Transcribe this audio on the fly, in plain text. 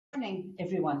morning,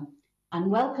 everyone,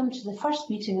 and welcome to the first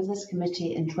meeting of this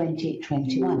committee in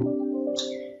 2021.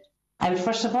 I would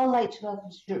first of all like to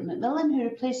welcome Stuart McMillan, who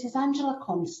replaces Angela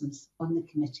Constance on the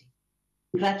committee.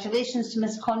 Congratulations to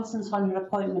Ms Constance on her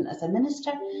appointment as a Minister,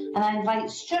 and I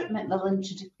invite Stuart McMillan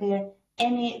to declare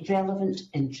any relevant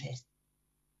interest.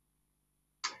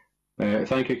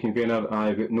 Thank you, Convener.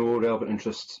 I've got no relevant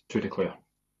interest to declare.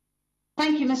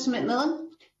 Thank you, Mr McMillan.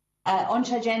 On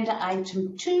to agenda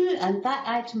item 2, and that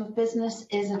item of business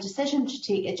is a decision to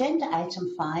take agenda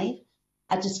item 5,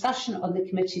 a discussion on the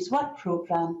committee's work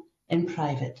programme in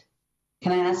private.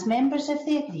 Can I ask members if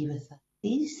they agree with that,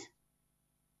 please?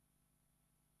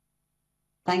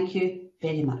 Thank you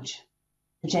very much.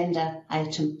 Agenda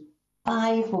item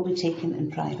 5 will be taken in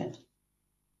private.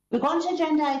 We go on to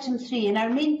agenda item 3, and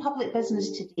our main public business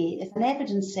today is an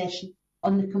evidence session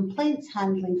on the complaints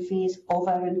handling phase of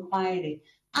our inquiry,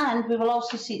 and we will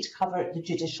also seek to cover the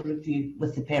judicial review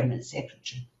with the Permanent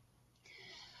Secretary.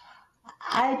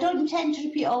 I don't intend to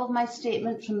repeat all of my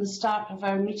statement from the start of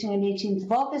our meeting on 18th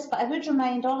of August, but I would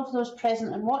remind all of those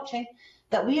present and watching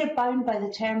that we are bound by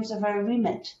the terms of our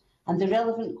remit and the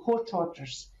relevant court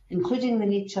orders, including the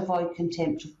need to avoid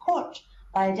contempt of court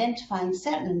by identifying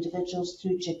certain individuals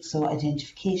through jigsaw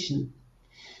identification.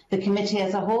 The committee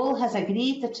as a whole has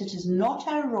agreed that it is not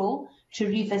our role to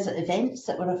revisit events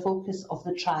that were a focus of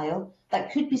the trial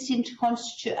that could be seen to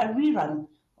constitute a rerun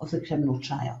of the criminal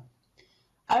trial.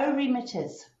 Our remit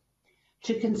is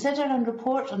to consider and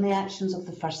report on the actions of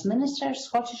the First Minister,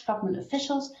 Scottish Government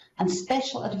officials and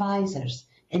special advisers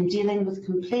in dealing with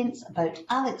complaints about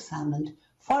Alex Salmond,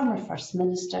 former First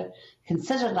Minister,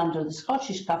 considered under the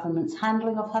Scottish Government's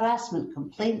handling of harassment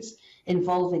complaints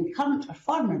involving current or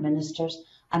former ministers,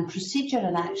 and procedure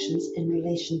and actions in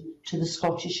relation to the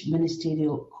Scottish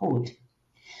Ministerial Code.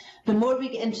 The more we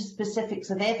get into specifics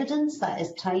of evidence, that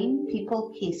is time,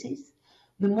 people, cases,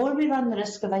 the more we run the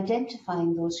risk of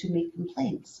identifying those who make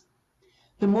complaints.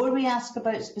 The more we ask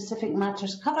about specific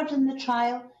matters covered in the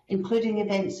trial, including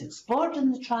events explored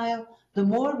in the trial, the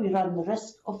more we run the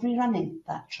risk of rerunning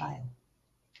that trial.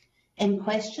 In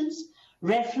questions,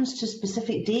 reference to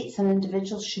specific dates and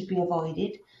individuals should be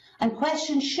avoided, and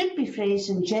questions should be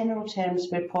phrased in general terms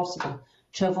where possible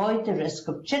to avoid the risk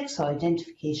of jigsaw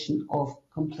identification of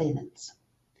complainants.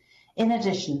 In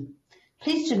addition,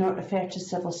 please do not refer to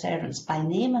civil servants by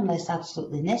name unless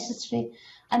absolutely necessary,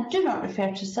 and do not refer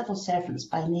to civil servants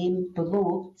by name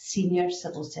below senior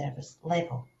civil service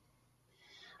level.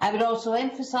 I would also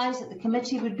emphasise that the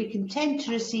committee would be content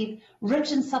to receive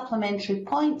written supplementary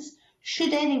points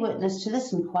should any witness to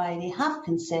this inquiry have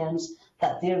concerns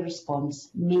that their response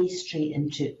may stray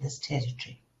into this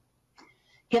territory.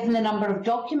 Given the number of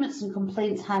documents and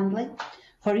complaints handling,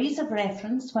 for ease of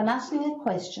reference, when asking a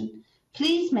question,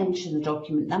 please mention the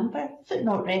document number,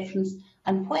 footnote reference,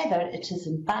 and whether it is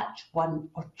in batch 1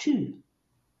 or 2.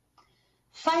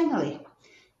 Finally,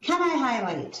 can I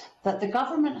highlight that the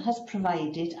Government has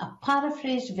provided a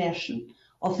paraphrased version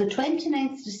of the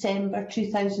 29th December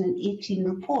 2018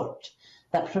 report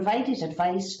that provided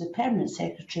advice to the Permanent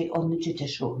Secretary on the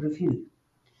judicial review.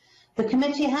 The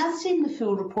committee has seen the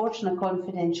full report on a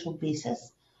confidential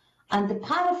basis, and the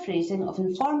paraphrasing of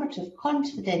informative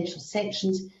confidential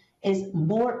sections is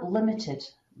more limited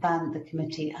than the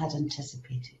committee had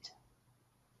anticipated.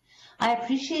 I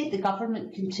appreciate the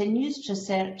Government continues to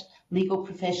assert legal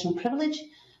professional privilege,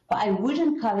 but I would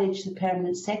encourage the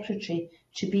Permanent Secretary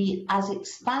to be as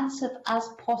expansive as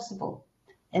possible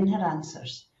in her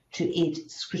answers to aid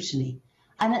scrutiny.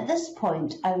 And at this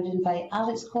point, I would invite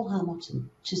Alex Cole-Hamilton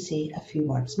to say a few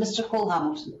words. Mr.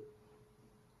 Cole-Hamilton.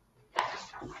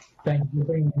 Thank you for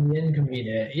bringing me in,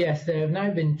 Convener. Yes, there have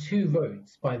now been 2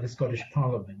 votes by the Scottish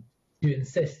Parliament to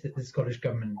insist that the Scottish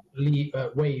Government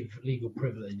waive legal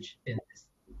privilege in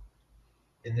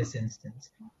this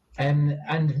instance.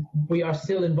 And we are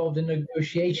still involved in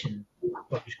negotiation with the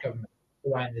Scottish Government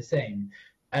around the same.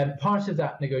 Part of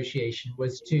that negotiation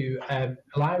was to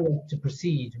allow us to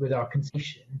proceed with our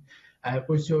consultation,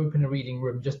 was to open a reading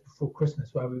room just before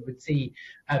Christmas where we would see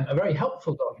a very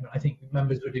helpful document, I think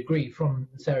members would agree, from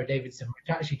Sarah Davidson,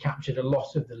 which actually captured a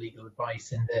lot of the legal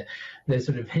advice and the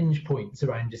sort of hinge points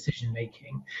around decision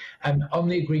making, on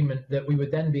the agreement that we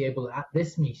would then be able at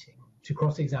this meeting to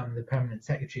cross-examine the Permanent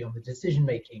Secretary on the decision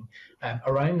making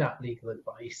around that legal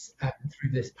advice through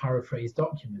this paraphrased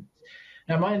document.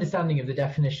 Now, my understanding of the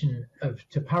definition of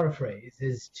to paraphrase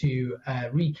is to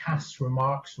recast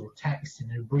remarks or text in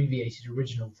an abbreviated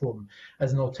original form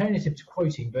as an alternative to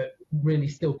quoting, but really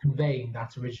still conveying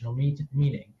that original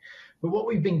meaning. But what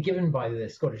we've been given by the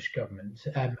Scottish Government,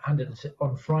 and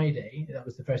on Friday, that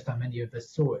was the first time any of us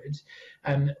saw it,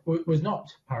 was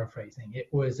not paraphrasing. It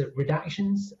was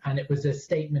redactions, and it was a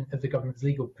statement of the government's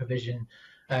legal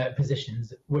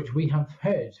positions, which we have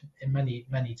heard in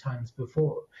many times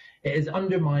before. It has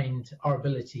undermined our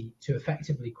ability to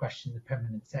effectively question the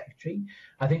Permanent Secretary.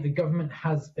 I think the government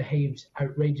has behaved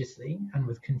outrageously and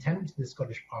with contempt to the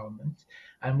Scottish Parliament,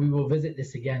 and we will visit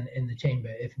this again in the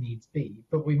Chamber if needs be.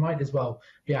 But we might as well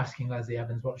be asking Leslie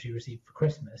Evans what she received for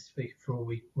Christmas, for all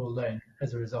we will learn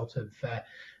as a result of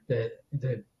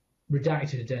the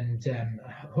redacted and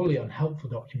wholly unhelpful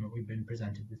document we've been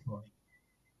presented this morning.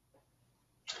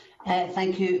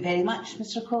 Thank you very much,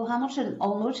 Mr. Cole-Hamilton.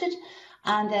 All noted.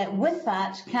 And with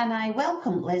that, can I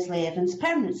welcome Leslie Evans,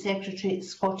 Permanent Secretary at the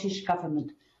Scottish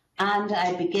Government. And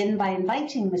I begin by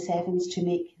inviting Miss Evans to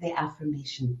make the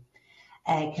affirmation.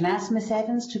 Can I ask Miss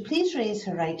Evans to please raise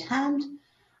her right hand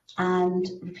and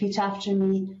repeat after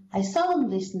me. I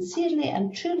solemnly, sincerely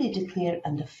and truly declare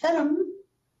and affirm.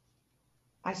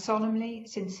 I solemnly,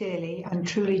 sincerely and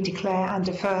truly declare and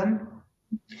affirm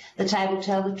that I will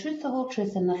tell the truth, the whole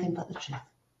truth and nothing but the truth.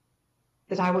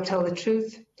 That I will tell the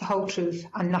truth, the whole truth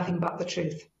and nothing but the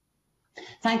truth.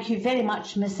 Thank you very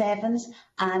much, Miss Evans,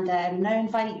 and I now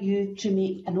invite you to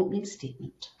make an opening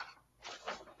statement.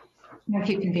 Thank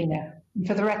you, Convener. And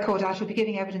for the record, I shall be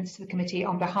giving evidence to the committee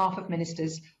on behalf of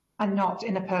ministers and not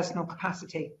in a personal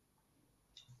capacity.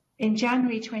 In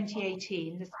January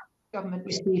 2018, the government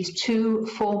received 2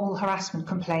 formal harassment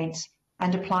complaints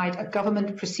and applied a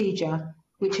government procedure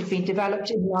which had been developed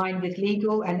in line with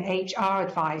legal and HR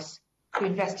advice to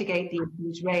investigate the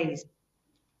issues raised.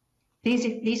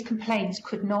 These complaints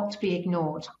could not be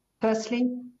ignored.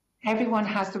 Firstly, everyone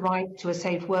has the right to a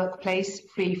safe workplace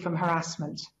free from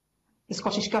harassment. The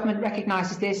Scottish Government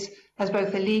recognises this as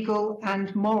both a legal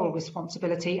and moral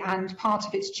responsibility and part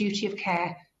of its duty of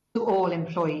care to all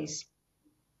employees.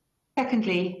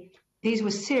 Secondly, these were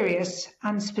serious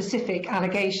and specific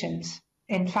allegations.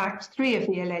 In fact, 3 of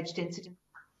the alleged incidents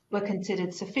were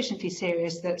considered sufficiently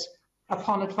serious that,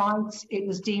 upon advice, it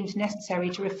was deemed necessary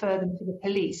to refer them to the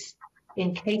police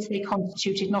in case they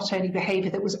constituted not only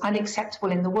behaviour that was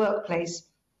unacceptable in the workplace,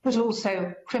 but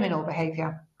also criminal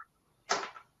behaviour.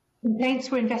 Complaints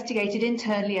were investigated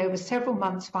internally over several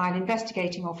months by an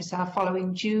investigating officer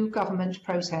following due government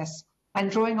process and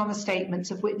drawing on the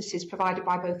statements of witnesses provided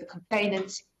by both the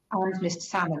complainants and Mr.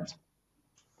 Salmond.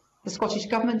 The Scottish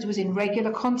Government was in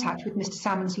regular contact with Mr.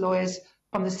 Salmond's lawyers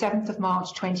from the 7th of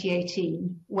March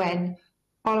 2018 when,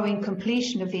 following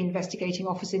completion of the investigating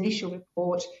officer's initial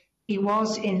report, he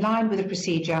was, in line with the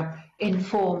procedure,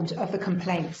 informed of the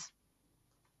complaints.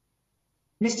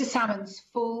 Mr. Salmond's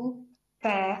full,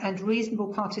 fair and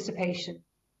reasonable participation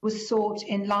was sought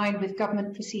in line with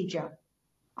government procedure,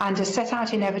 and as set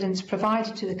out in evidence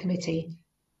provided to the committee,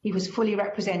 he was fully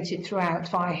represented throughout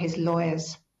via his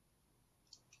lawyers.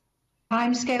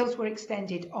 Timescales were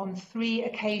extended on 3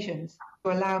 occasions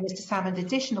to allow Mr. Salmond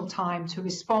additional time to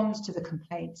respond to the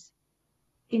complaints.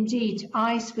 Indeed,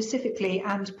 I specifically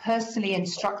and personally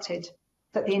instructed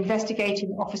that the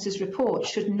investigating officer's report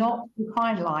should not be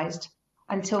finalised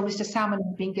until Mr. Salmond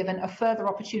had been given a further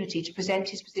opportunity to present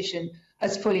his position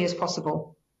as fully as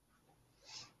possible.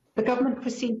 The government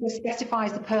procedure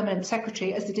specifies the Permanent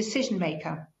Secretary as the decision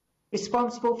maker,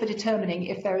 responsible for determining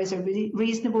if there is a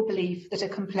reasonable belief that a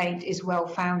complaint is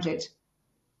well-founded.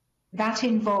 That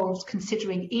involves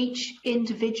considering each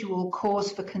individual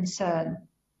cause for concern,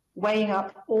 weighing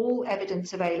up all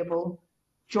evidence available,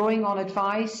 drawing on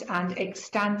advice and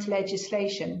extant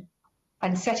legislation,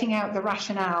 and setting out the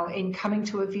rationale in coming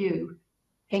to a view,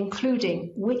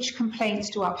 including which complaints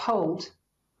to uphold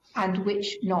and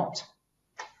which not.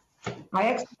 I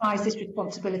exercised this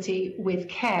responsibility with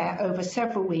care over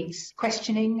several weeks,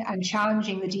 questioning and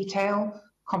challenging the detail,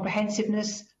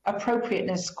 comprehensiveness,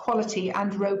 appropriateness, quality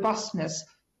and robustness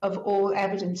of all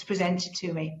evidence presented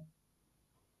to me.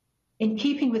 In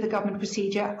keeping with the government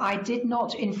procedure, I did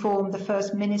not inform the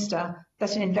First Minister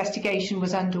that an investigation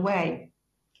was underway.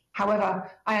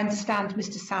 However, I understand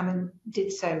Mr. Salmond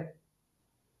did so.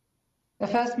 The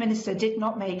First Minister did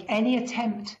not make any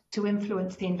attempt to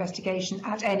influence the investigation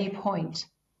at any point,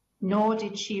 nor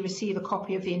did she receive a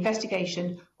copy of the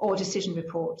investigation or decision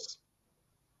reports.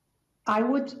 I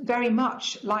would very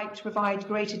much like to provide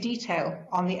greater detail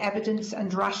on the evidence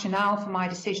and rationale for my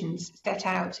decisions set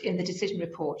out in the decision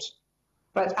report,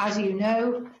 but as you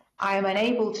know, I am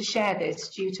unable to share this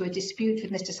due to a dispute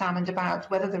with Mr. Salmond about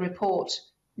whether the report,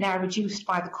 now reduced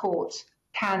by the court,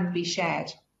 can be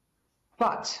shared.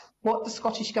 But what the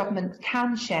Scottish Government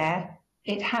can share,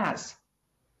 it has.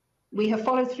 We have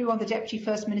followed through on the Deputy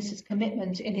First Minister's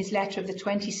commitment in his letter of the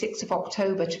 26th of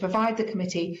October to provide the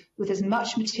committee with as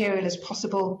much material as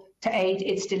possible to aid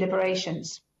its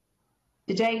deliberations.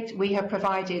 To date, we have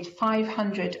provided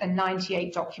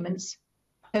 598 documents,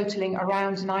 totalling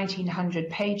around 1,900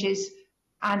 pages,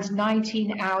 and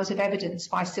 19 hours of evidence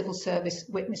by civil service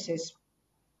witnesses.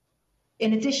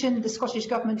 In addition, the Scottish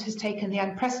Government has taken the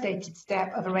unprecedented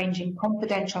step of arranging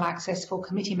confidential access for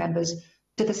committee members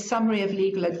to the summary of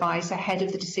legal advice ahead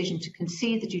of the decision to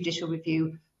concede the judicial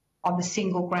review on the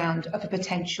single ground of a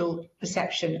potential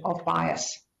perception of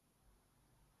bias.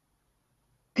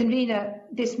 Convener,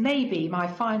 this may be my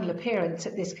final appearance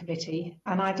at this committee,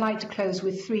 and I'd like to close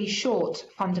with 3 short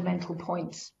fundamental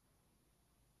points.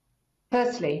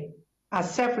 Firstly,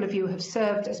 as several of you have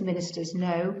served as ministers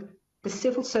know, the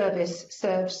civil service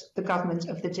serves the government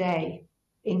of the day,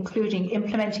 including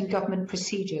implementing government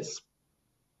procedures.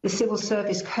 The Civil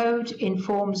Service Code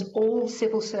informs all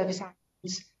civil service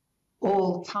actions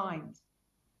all times.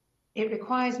 It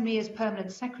requires me as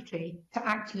Permanent Secretary to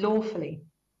act lawfully,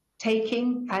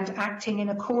 taking and acting in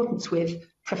accordance with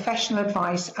professional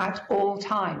advice at all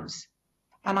times.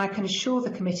 And I can assure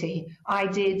the committee I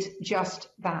did just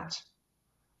that.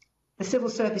 The Civil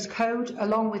Service Code,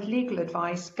 along with legal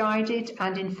advice, guided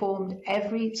and informed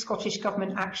every Scottish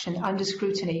Government action under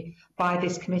scrutiny by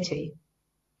this committee,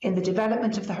 in the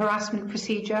development of the harassment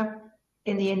procedure,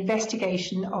 in the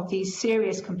investigation of these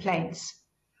serious complaints,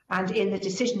 and in the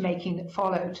decision-making that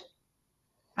followed.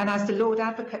 And as the Lord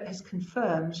Advocate has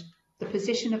confirmed, the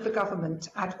position of the government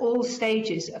at all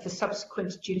stages of the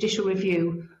subsequent judicial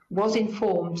review was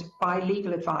informed by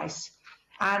legal advice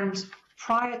and,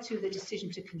 prior to the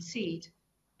decision to concede,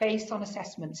 based on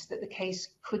assessments that the case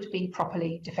could be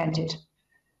properly defended.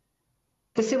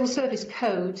 The Civil Service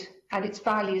Code and its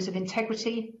values of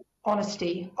integrity,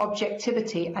 honesty,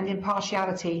 objectivity and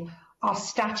impartiality are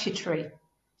statutory.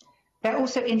 They're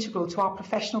also integral to our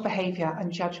professional behaviour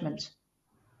and judgment.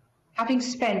 Having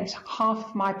spent half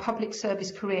of my public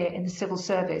service career in the civil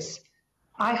service,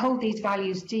 I hold these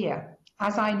values dear,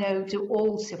 as I know do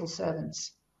all civil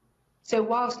servants. So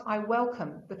whilst I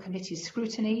welcome the committee's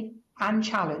scrutiny and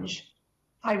challenge,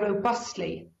 I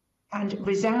robustly and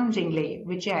resoundingly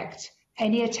reject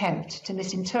any attempt to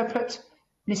misinterpret,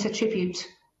 misattribute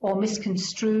or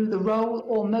misconstrue the role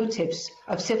or motives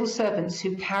of civil servants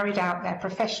who carried out their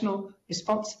professional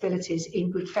responsibilities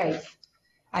in good faith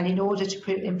and in order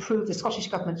to improve the Scottish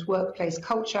Government's workplace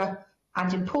culture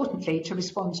and, importantly, to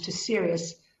respond to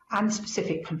serious and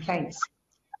specific complaints.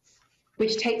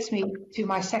 Which takes me to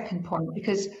my second point,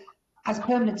 because as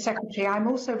Permanent Secretary, I'm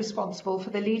also responsible for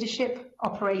the leadership,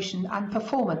 operation and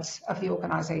performance of the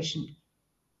organisation.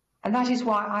 And that is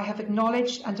why I have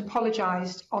acknowledged and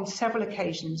apologised on several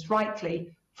occasions,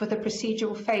 rightly, for the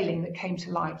procedural failing that came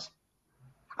to light.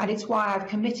 And it's why I've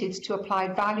committed to apply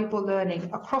valuable learning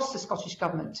across the Scottish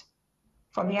Government,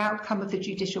 from the outcome of the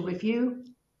judicial review,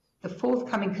 the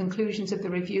forthcoming conclusions of the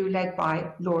review led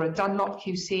by Laura Dunlop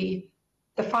QC,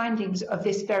 the findings of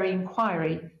this very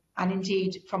inquiry, and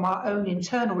indeed from our own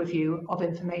internal review of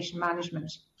information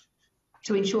management,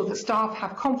 to ensure that staff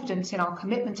have confidence in our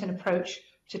commitment and approach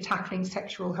to tackling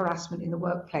sexual harassment in the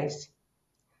workplace.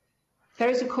 There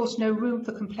is, of course, no room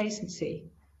for complacency,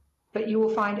 but you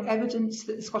will find evidence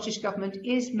that the Scottish Government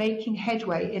is making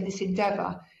headway in this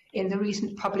endeavour in the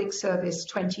recent Public Survey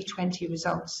 2020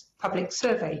 results,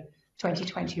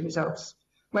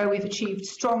 where we've achieved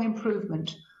strong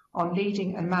improvement on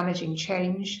leading and managing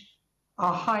change,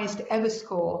 our highest ever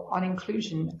score on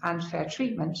inclusion and fair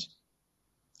treatment,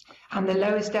 and the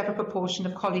lowest ever proportion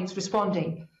of colleagues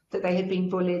responding that they had been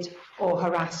bullied or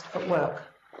harassed at work.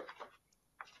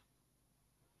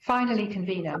 Finally,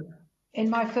 Convener, in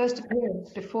my first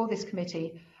appearance before this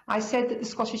committee, I said that the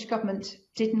Scottish Government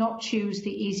did not choose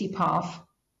the easy path,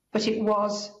 but it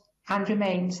was and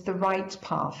remains the right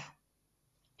path.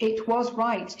 It was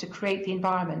right to create the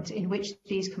environment in which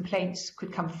these complaints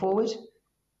could come forward.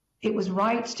 It was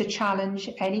right to challenge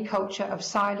any culture of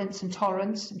silence and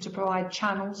tolerance and to provide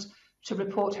channels to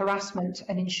report harassment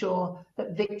and ensure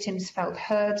that victims felt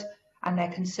heard and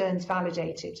their concerns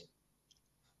validated.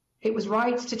 It was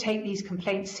right to take these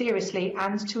complaints seriously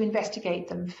and to investigate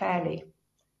them fairly.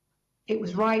 It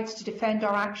was right to defend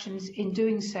our actions in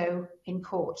doing so in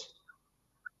court.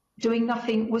 Doing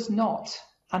nothing was not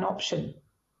an option.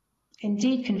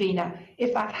 Indeed, Convener,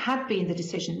 if that had been the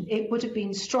decision, it would have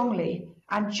been strongly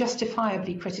and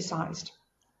justifiably criticised.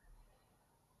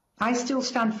 I still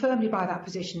stand firmly by that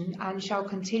position and shall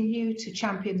continue to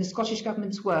champion the Scottish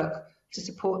Government's work to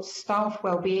support staff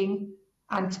well-being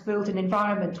and to build an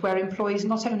environment where employees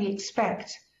not only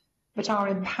expect but are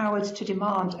empowered to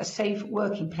demand a safe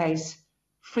working place,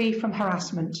 free from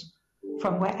harassment,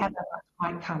 from wherever that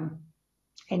might come.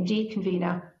 Indeed,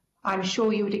 Convener, I'm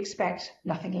sure you would expect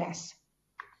nothing less.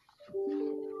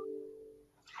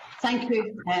 Thank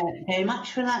you very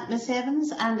much for that, Ms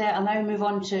Evans. And I'll now move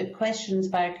on to questions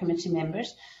by our committee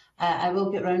members. I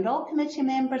will get round all committee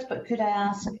members, but could I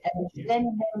ask if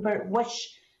any member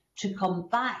wish to come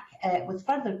back with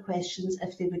further questions,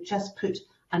 if they would just put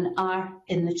an R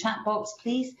in the chat box,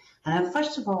 please. And I'll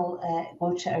first of all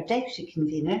go to our Deputy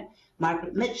Convener,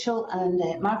 Margaret Mitchell,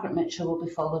 and Margaret Mitchell will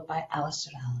be followed by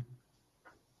Alistair Allen.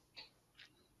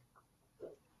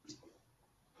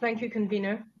 Thank you,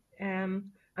 Convener.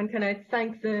 And can I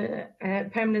thank the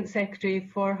Permanent Secretary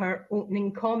for her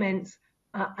opening comments.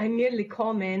 I merely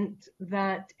comment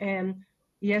that,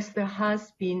 yes, there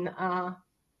has been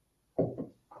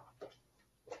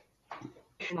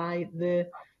by the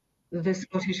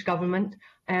Scottish Government,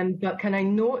 but can I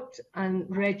note and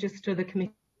register the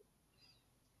committee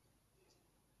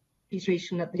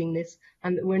at doing this,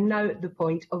 and we're now at the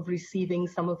point of receiving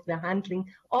some of the handling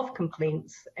of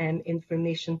complaints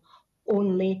information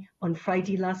only on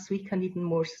Friday last week, and even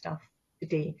more stuff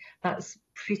today. That's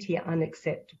pretty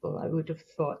unacceptable, I would have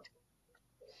thought.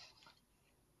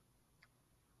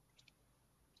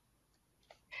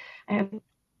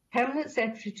 Permanent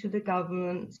Secretary to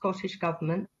the Scottish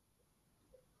Government.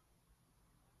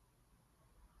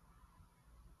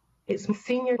 It's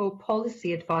Senior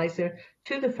Policy Advisor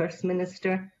to the First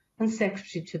Minister and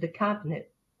Secretary to the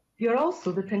Cabinet. You're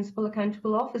also the Principal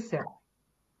Accountable Officer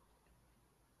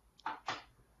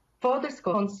for the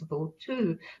responsible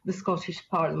to the Scottish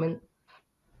Parliament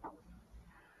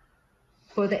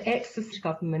for the exercise of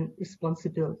government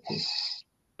responsibilities.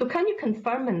 So can you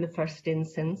confirm in the first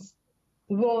instance,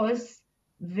 was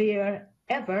there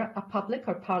ever a public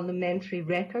or parliamentary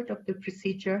record of the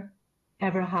procedure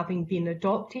ever having been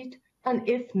adopted? And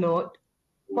if not,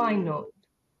 why not?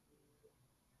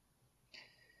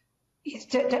 Yes,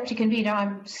 Deputy Convener,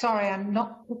 I'm sorry, I'm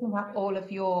not picking up all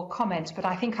of your comments, but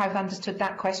I think I've understood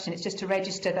that question. It's just to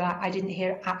register that I didn't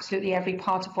hear absolutely every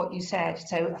part of what you said.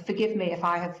 So forgive me if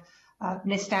I have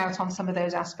missed out on some of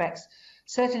those aspects.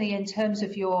 Certainly in terms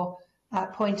of your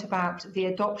point about the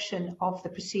adoption of the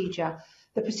procedure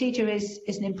is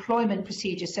an employment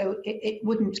procedure, so it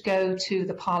wouldn't go to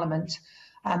the Parliament.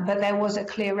 But there was a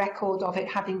clear record of it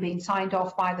having been signed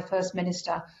off by the First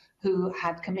Minister, who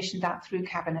had commissioned that through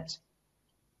Cabinet.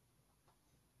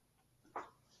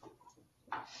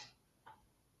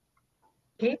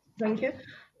 Okay, thank you.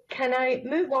 Can I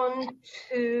move on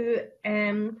to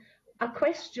a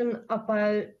question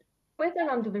about whether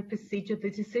under the procedure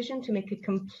the decision to make a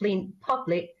complaint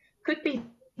public could be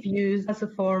used as a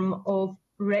form of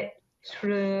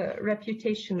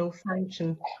reputational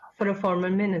sanction for a former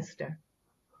minister?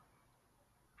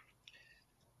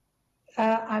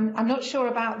 I'm not sure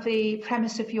about the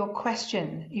premise of your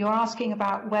question. You're asking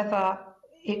about whether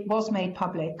it was made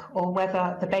public or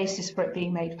whether the basis for it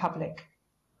being made public.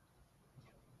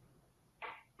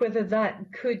 Whether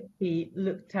that could be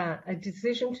looked at, a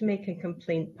decision to make a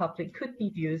complaint public could be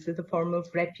viewed as a form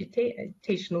of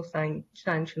reputational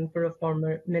sanction for a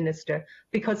former minister,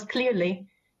 because clearly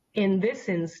in this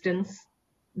instance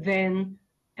then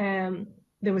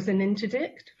there was an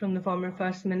interdict from the former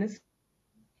First Minister.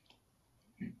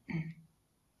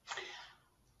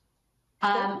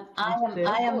 I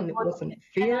am wasn't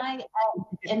fair. Can I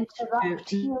interrupt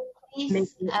here,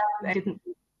 please? I didn't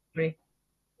agree.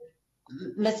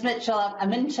 Ms Mitchell,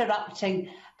 I'm interrupting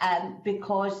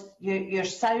because your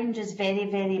sound is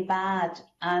very, very bad,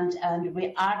 and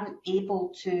we aren't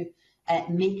able to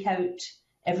make out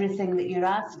everything that you're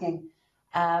asking.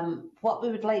 What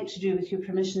we would like to do, with your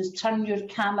permission, is turn your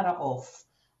camera off,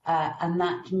 and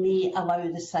that may allow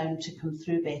the sound to come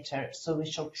through better. So we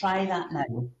shall try that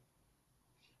now.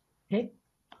 Okay.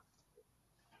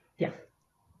 Yeah.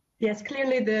 Yes,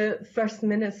 clearly the First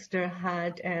Minister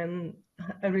had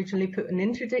originally put an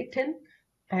interdict in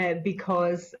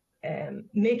because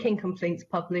making complaints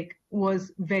public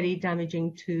was very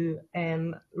damaging to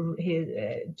any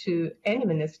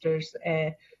minister's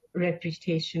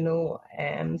reputational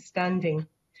standing.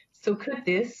 So could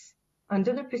this,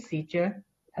 under the procedure,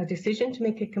 a decision to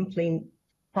make a complaint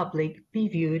public be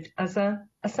viewed as a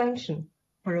sanction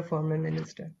for a former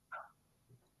minister?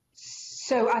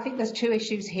 So I think there's two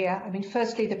issues here. I mean,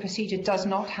 firstly, the procedure does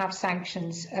not have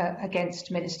sanctions against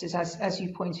ministers, as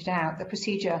you pointed out. The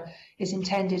procedure is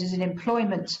intended as an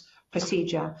employment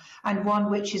procedure, and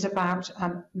one which is about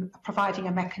providing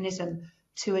a mechanism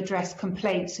to address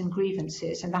complaints and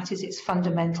grievances, and that is its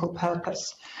fundamental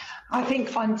purpose. I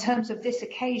think in terms of this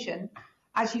occasion,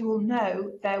 As you will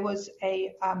know, there was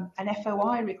an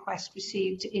FOI request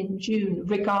received in June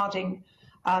regarding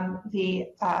the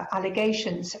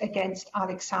allegations against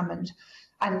Alex Salmond.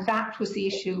 And that was the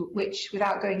issue which,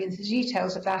 without going into the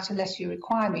details of that, unless you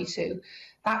require me to,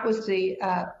 that was the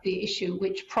issue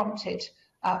which prompted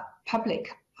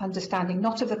public understanding,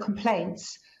 not of the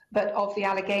complaints, but of the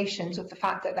allegations, of the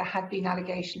fact that there had been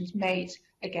allegations made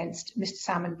against Mr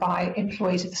Salmond by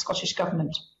employees of the Scottish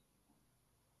Government.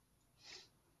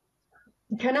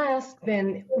 Can I ask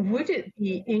then, would it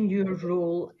be in your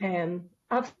role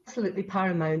absolutely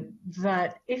paramount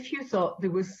that if you thought there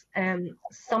was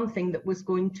something that was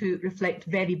going to reflect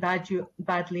very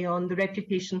badly on the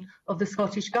reputation of the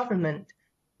Scottish Government,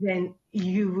 then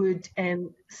you would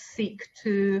seek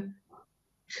to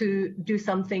do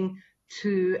something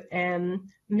to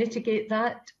mitigate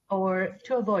that or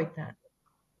to avoid that?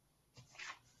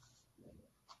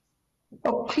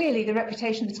 Well, clearly the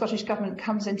reputation of the Scottish Government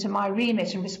comes into my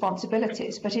remit and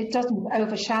responsibilities, but it doesn't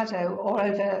overshadow or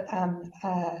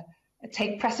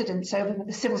take precedence over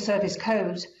the Civil Service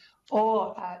Code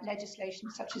or legislation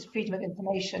such as freedom of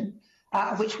information,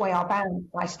 which we are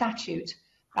bound by statute,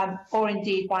 or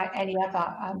indeed by any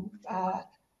other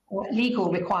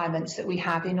legal requirements that we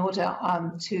have in order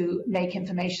to make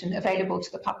information available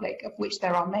to the public, of which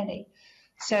there are many.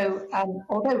 So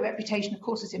although reputation, of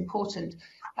course, is important,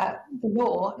 the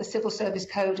law, the Civil Service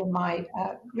Code, and my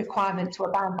requirement to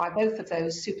abound by both of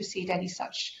those supersede any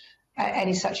such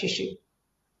issue.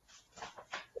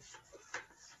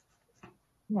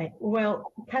 Right.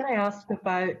 Well, can I ask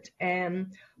about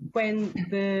when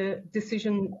the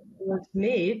decision was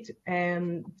made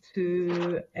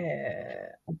to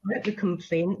about the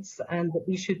complaints and that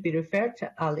we should be referred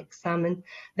to Alex Salmond,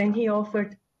 then he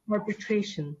offered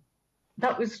arbitration.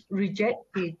 That was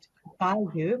rejected by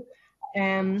you.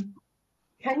 Can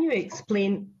you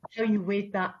explain how you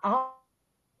weighed that up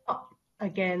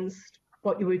against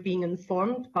what you were being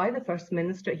informed by the First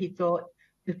Minister? He thought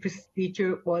the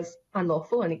procedure was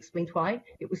unlawful and explained why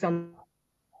it was unlawful.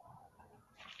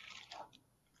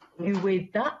 You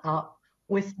weighed that up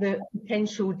with the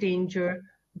potential danger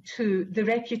to the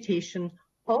reputation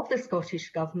of the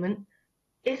Scottish Government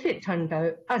if it turned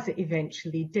out, as it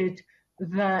eventually did,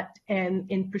 that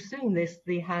in pursuing this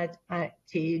they had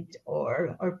acted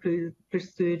or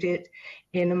pursued it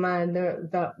in a manner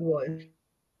that was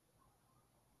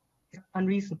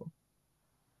unreasonable.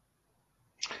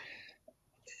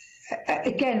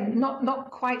 Again,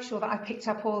 not quite sure that I picked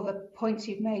up all the points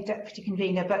you've made, Deputy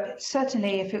Convener, but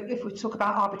certainly if we talk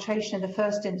about arbitration in the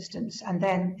first instance and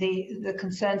then the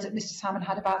concerns that Mr Salmond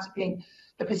had about it being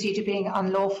the procedure being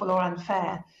unlawful or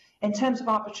unfair, in terms of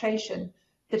arbitration,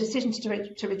 the decision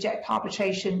to reject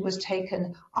arbitration was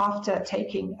taken after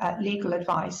taking legal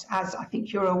advice. As I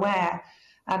think you're aware,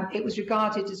 it was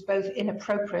regarded as both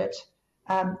inappropriate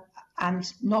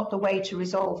and not the way to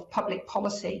resolve public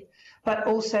policy, but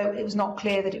also it was not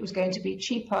clear that it was going to be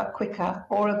cheaper, quicker,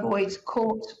 or avoid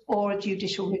court or a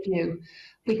judicial review.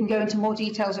 We can go into more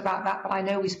details about that, but I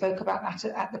know we spoke about that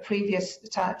at the previous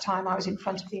time I was in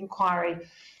front of the inquiry.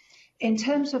 In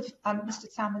terms of Mr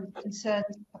Salmond's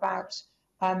concerns about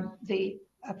the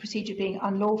procedure being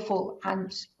unlawful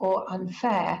and or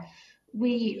unfair,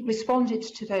 we responded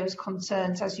to those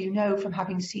concerns, as you know, from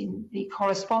having seen the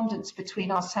correspondence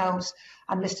between ourselves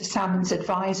and Mr Salmond's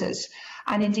advisors.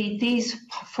 And indeed, these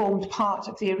formed part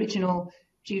of the original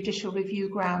judicial review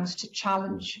grounds to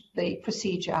challenge the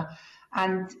procedure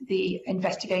and the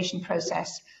investigation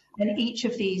process. And each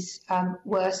of these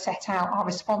were set out, our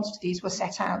response to these were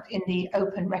set out in the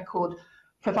open record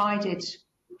provided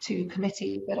to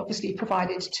committee, but obviously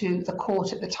provided to the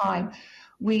court at the time.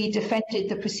 We defended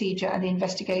the procedure and the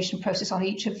investigation process on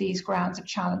each of these grounds of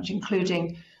challenge,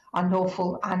 including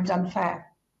unlawful and unfair.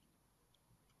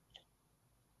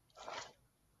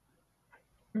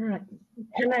 All right.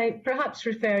 Can I perhaps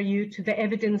refer you to the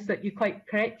evidence that you quite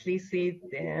correctly say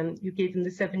you gave on the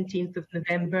 17th of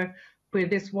November, where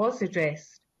this was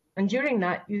addressed? And during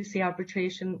that, you say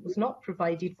arbitration was not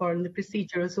provided for in the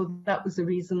procedure, so that was the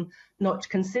reason not to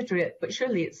consider it. But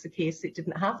surely it's the case it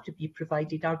didn't have to be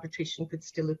provided. Arbitration could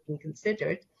still have been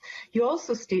considered. You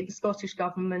also state the Scottish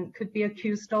Government could be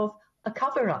accused of a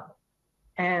cover-up.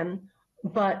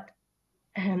 But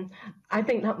I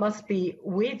think that must be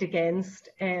weighed against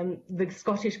the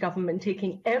Scottish Government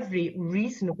taking every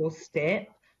reasonable step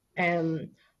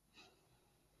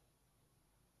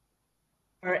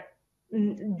or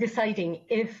deciding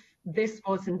if this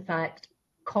was in fact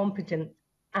competent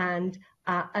and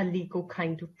a legal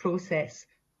kind of process.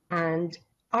 And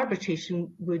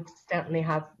arbitration would certainly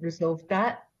have resolved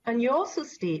that. And you also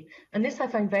state, and this I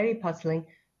find very puzzling,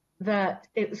 that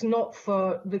it was not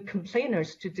for the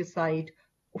complainers to decide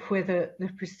whether the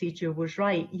procedure was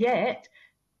right. Yet,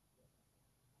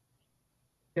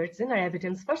 it's in our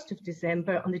evidence, 1st of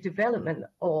December, on the development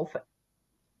of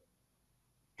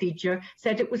procedure,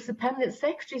 said it was the Permanent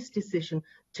Secretary's decision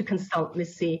to consult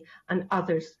Ms. C and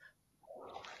others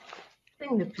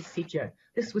in the procedure.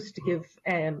 This was to give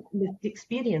lived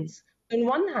experience. On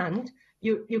one hand,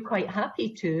 you're quite happy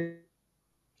to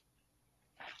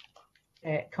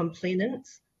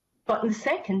complainants, but on the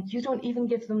second, you don't even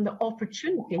give them the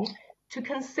opportunity to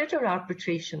consider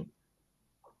arbitration.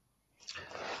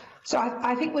 So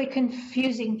I think we're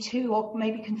confusing two, or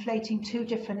maybe conflating two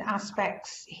different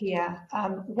aspects here.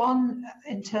 One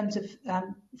in terms of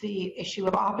the issue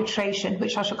of arbitration,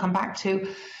 which I shall come back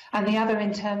to, and the other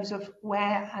in terms of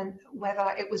where and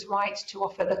whether it was right to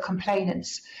offer the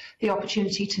complainants the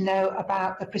opportunity to know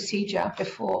about the procedure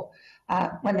before,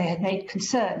 when they had made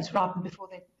concerns, rather than before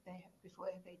they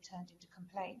turned into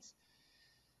complaints.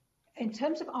 In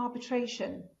terms of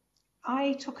arbitration,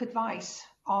 I took advice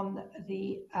on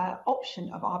the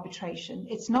option of arbitration.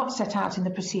 It's not set out in the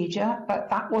procedure, but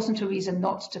that wasn't a reason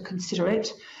not to consider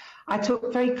it. I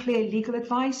took very clear legal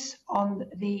advice on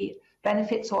the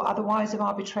benefits or otherwise of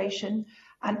arbitration,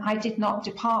 and I did not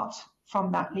depart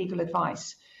from that legal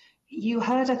advice. You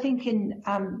heard, I think, in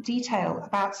detail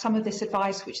about some of this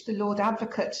advice which the Lord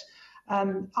Advocate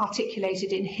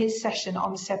articulated in his session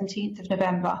on the 17th of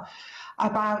November,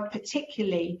 about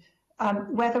particularly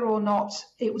whether or not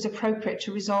it was appropriate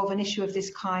to resolve an issue of this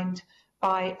kind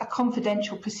by a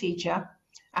confidential procedure.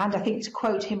 And I think, to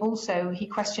quote him also, he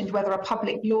questioned whether a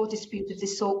public law dispute of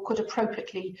this sort could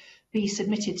appropriately be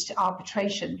submitted to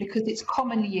arbitration, because it's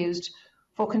commonly used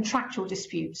for contractual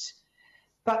disputes.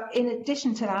 But in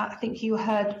addition to that, I think you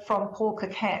heard from Paul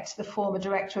Coquette, the former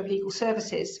Director of Legal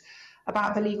Services,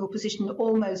 about the legal position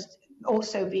almost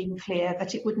also being clear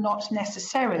that it would not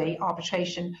necessarily,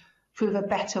 arbitration, prove a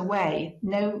better way,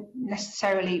 no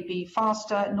necessarily be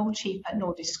faster, nor cheaper,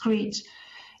 nor discreet.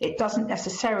 It doesn't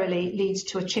necessarily lead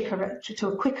to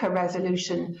a quicker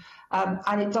resolution,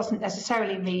 and it doesn't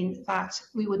necessarily mean that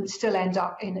we wouldn't still end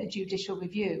up in a judicial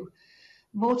review.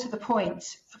 More to the point,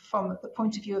 from the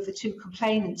point of view of the two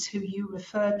complainants who you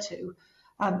referred to,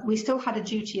 we still had a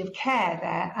duty of care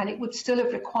there, and it would still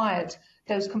have required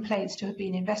those complaints to have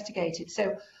been investigated.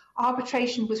 So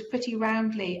arbitration was pretty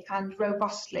roundly and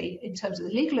robustly, in terms of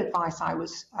the legal advice I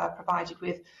was provided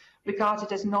with,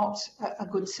 regarded as not a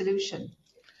good solution.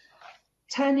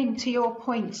 Turning to your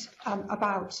point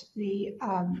about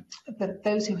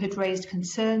those who had raised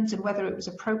concerns and whether it was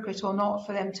appropriate or not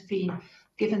for them to be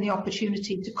given the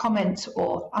opportunity to comment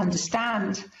or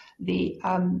understand the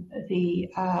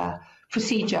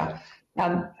procedure,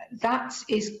 that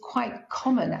is quite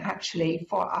common actually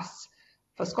for us,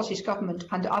 for Scottish Government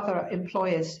and other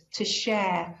employers, to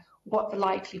share what the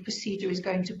likely procedure is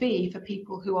going to be for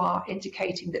people who are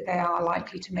indicating that they are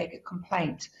likely to make a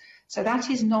complaint. So that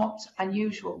is not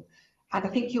unusual. And I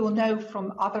think you will know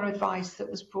from other advice that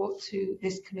was brought to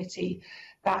this committee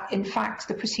that, in fact,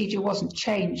 the procedure wasn't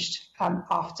changed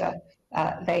after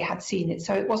they had seen it.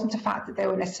 So it wasn't a fact that they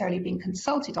were necessarily being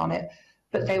consulted on it,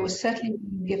 but they were certainly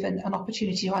being given an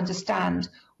opportunity to understand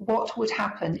what would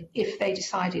happen if they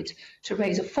decided to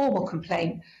raise a formal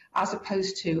complaint, as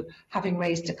opposed to having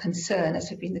raised a concern, as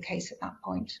had been the case at that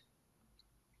point.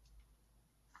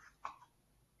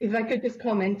 If I could just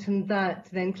comment on that,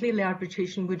 then clearly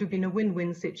arbitration would have been a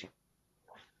win-win situation.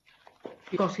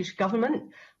 The Scottish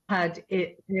Government, had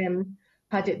it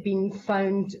been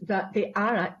found that they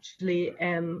are actually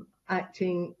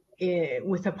acting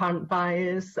with apparent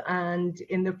bias and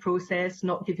in the process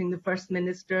not giving the First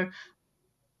Minister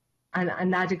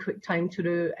an adequate time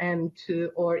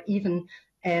or even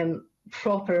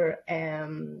proper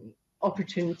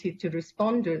opportunity to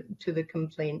respond to the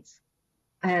complaints.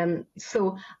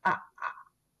 So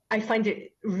I find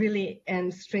it really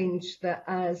strange that,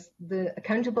 as the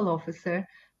accountable officer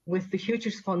with the huge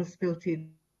responsibility,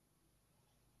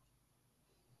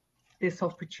 this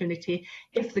opportunity,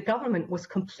 if the government was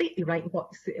completely right in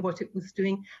what it was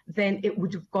doing, then it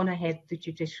would have gone ahead the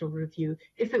judicial review.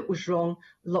 If it was wrong,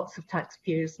 lots of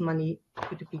taxpayers' money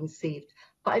could have been saved.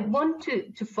 But I want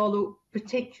to follow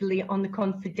particularly on the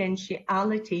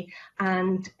confidentiality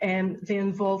and the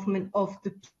involvement of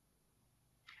the,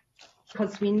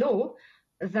 because we know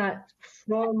that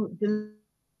from the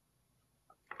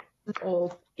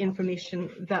of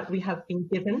information that we have been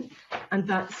given, and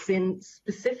that's in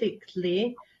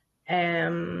specifically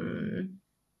on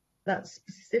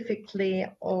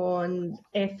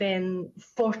FN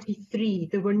 43.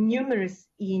 There were numerous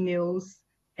emails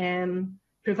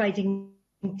providing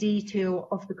detail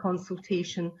of the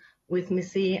consultation with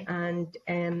Miss A and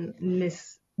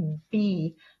Miss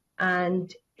B.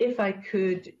 And if I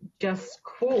could just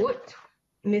quote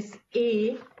Miss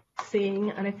A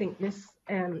saying, and I think this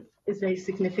is very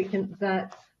significant,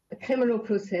 that a criminal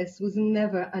process was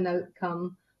never an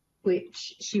outcome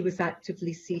which she was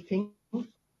actively seeking.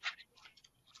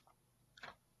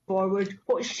 Forward,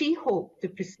 what she hoped the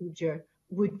procedure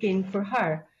would gain for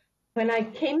her. When I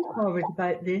came forward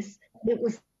about this, it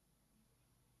was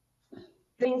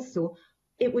so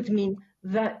it would mean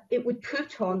that it would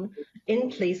put in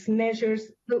place measures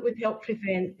that would help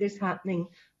prevent this happening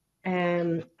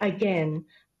again,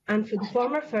 and for the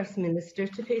former First Minister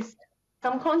to face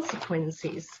some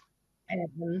consequences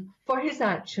for his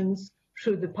actions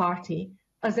through the party,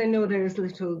 as I know there is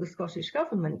little the Scottish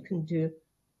Government can do.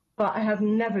 But I have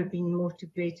never been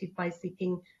motivated by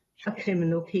seeking a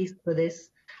criminal case for this.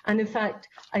 And in fact,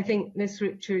 I think Ms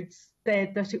Richards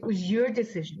said that it was your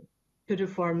decision to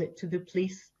reform it to the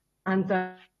police, and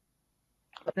that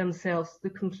themselves, the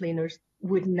complainers,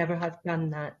 would never have done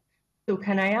that. So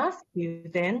can I ask you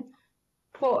then,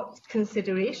 what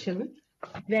consideration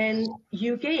then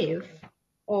you gave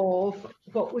of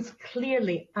what was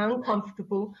clearly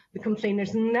uncomfortable, the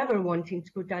complainers never wanting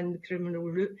to go down the criminal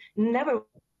route, never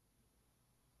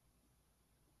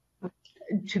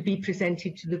to be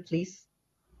presented to the police,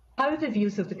 how the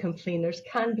views of the complainers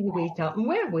can be weighed up and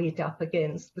were weighed up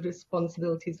against the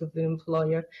responsibilities of the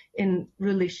employer in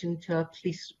relation to a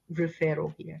police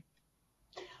referral here?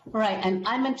 Right, and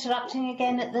I'm interrupting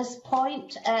again at this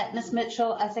point. Ms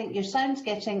Mitchell, I think your sound's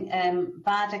getting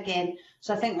bad again,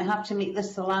 so I think we have to make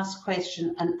this the last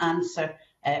question and answer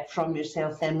from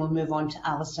yourself, then we'll move on to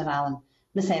Alistair Allen.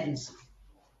 Ms Evans.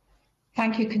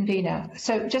 Thank you, Convener.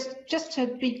 So just to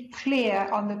be clear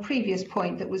on the previous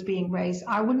point that was being raised,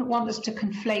 I wouldn't want us to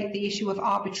conflate the issue of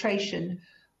arbitration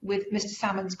with Mr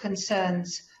Salmon's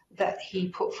concerns that he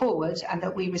put forward and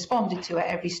that we responded to at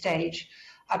every stage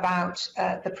about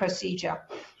the procedure.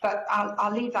 But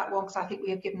I'll leave that one because I think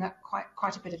we have given that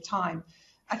quite a bit of time.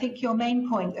 I think your main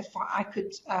point, if I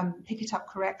could pick it up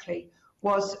correctly,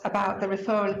 was about the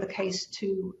referral of the case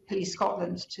to Police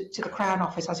Scotland, to the Crown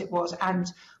Office as it was, and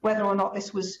whether or not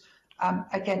this was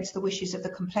against the wishes of the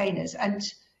complainers. And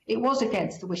it was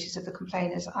against the wishes of the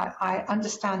complainers. I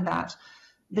understand that.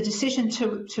 The decision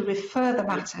to refer the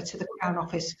matter to the Crown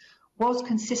Office was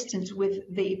consistent with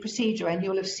the procedure, and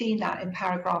you'll have seen that in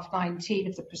paragraph 19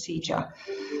 of the procedure.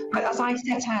 But as I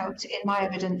set out in my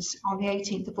evidence on the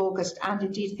 18th of August, and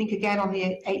indeed I think again on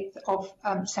the 8th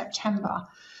of September,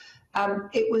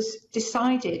 it was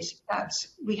decided that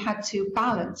we had to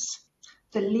balance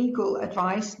the legal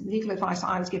advice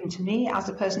I was given to me as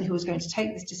the person who was going to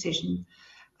take this decision,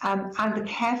 and the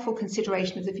careful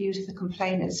consideration of the views of the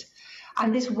complainers.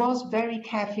 And this was very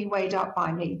carefully weighed up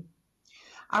by me.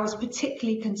 I was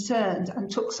particularly concerned and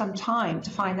took some time to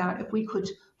find out if we could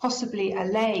possibly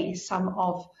allay some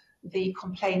of the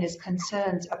complainers'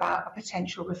 concerns about a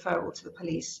potential referral to the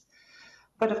police.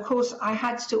 But of course, I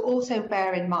had to also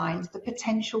bear in mind the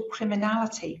potential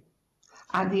criminality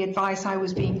and the advice I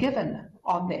was being given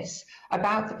on this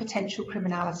about the potential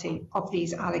criminality of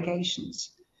these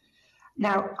allegations.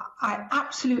 Now, I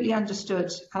absolutely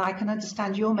understood, and I can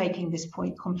understand you're making this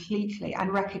point completely,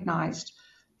 and recognised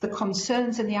the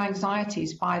concerns and the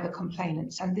anxieties by the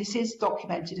complainants, and this is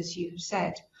documented, as you have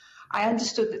said. I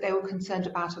understood that they were concerned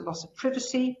about a loss of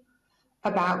privacy,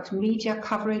 about media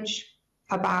coverage,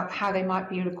 about how they might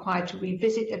be required to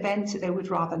revisit events that they would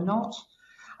rather not.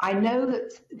 I know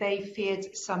that they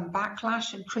feared some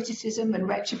backlash and criticism and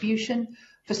retribution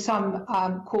for some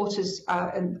quarters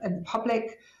in the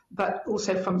public, but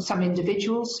also from some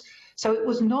individuals. So it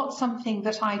was not something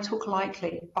that I took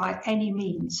lightly by any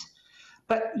means.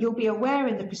 But you'll be aware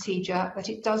in the procedure that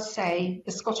it does say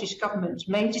the Scottish Government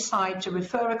may decide to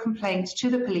refer a complaint to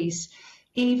the police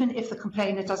even if the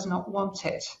complainer does not want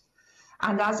it.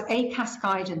 And as ACAS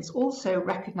guidance also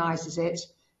recognises it,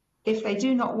 if they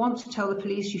do not want to tell the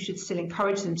police, you should still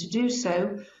encourage them to do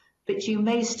so, but you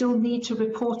may still need to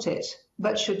report it,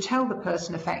 but should tell the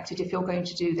person affected if you're going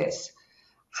to do this.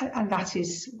 And that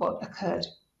is what occurred.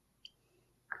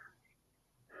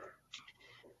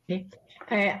 Okay.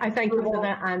 I thank you for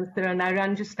that answer, and I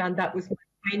understand that was my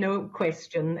final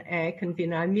question,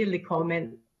 Convener. I merely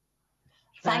comment.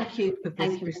 Thank you for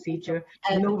this procedure.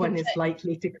 No one is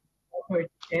likely to come forward.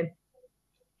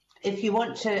 If you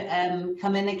want to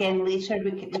come in again later,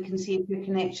 we can see if your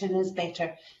connection is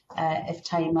better if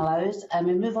time allows.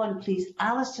 We move on, please,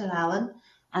 Alistair Allen,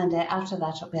 and after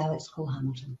that it'll be Alex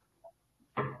Cole-Hamilton.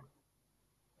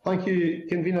 Thank you,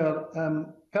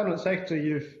 Convener. Cabinet Secretary,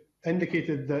 you've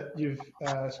indicated that you've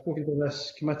spoken to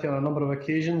this committee on a number of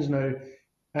occasions now,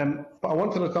 but I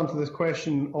want to return to this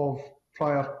question of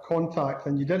prior contact,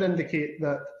 and you did indicate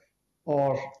that,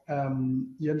 or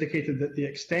you indicated that the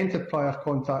extent of prior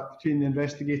contact between the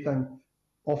investigating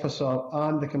officer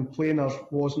and the complainers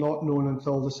was not known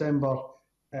until December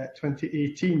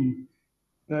 2018.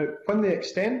 Now, when the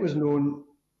extent was known,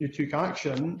 you took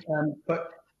action,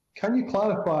 but can you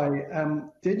clarify,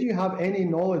 did you have any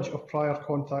knowledge of prior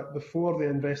contact before the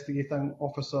investigating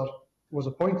officer was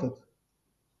appointed?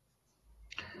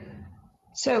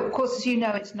 So, of course, as you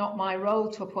know, it's not my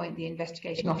role to appoint the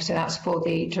investigating officer. That's for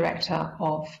the Director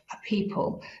of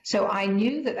People. So I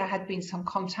knew that there had been some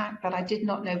contact, but I did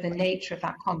not know the nature of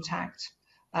that contact.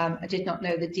 I did not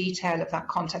know the detail of that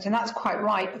contact. And that's quite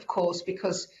right, of course,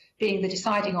 because being the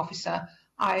deciding officer,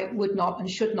 I would not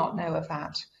and should not know of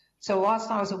that. So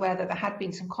whilst I was aware that there had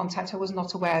been some contact, I was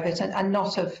not aware of it, and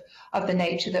not of the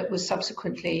nature that was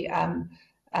subsequently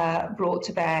brought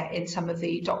to bear in some of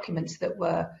the documents that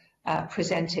were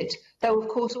presented, though of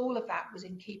course all of that was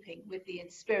in keeping with the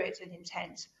spirit and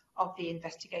intent of the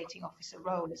investigating officer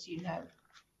role, as you know.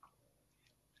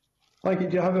 Thank you.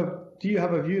 Do you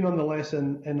have a view nonetheless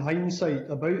in hindsight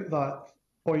about that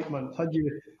appointment? Had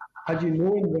you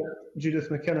known that Judith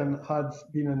McKinnon had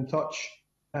been in touch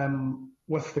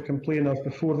with the complainers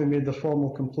before they made their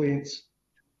formal complaints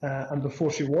and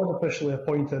before she was officially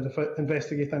appointed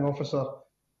investigating officer,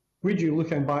 would you,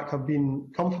 looking back, have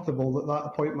been comfortable that that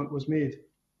appointment was made?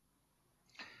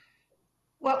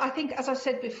 Well, I think, as I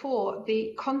said before,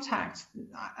 the contact,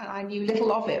 I knew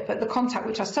little of it, but the contact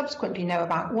which I subsequently know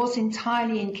about was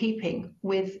entirely in keeping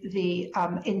with the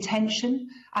intention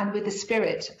and with the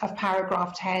spirit of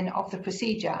paragraph 10 of the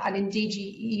procedure. And indeed,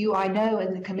 you, I know,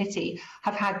 and the committee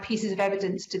have had pieces of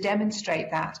evidence to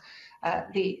demonstrate that.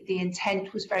 The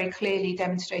intent was very clearly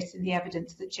demonstrated in the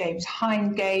evidence that James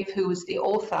Hine gave, who was the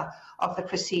author of the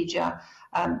procedure.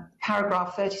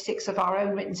 Paragraph 36 of our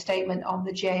own written statement on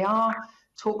the JR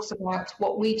talks about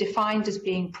what we defined as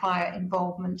being prior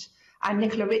involvement. And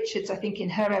Nicola Richards, I think in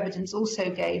her evidence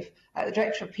also gave, the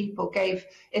Director of People gave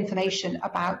information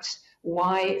about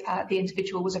why the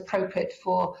individual was appropriate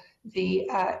for the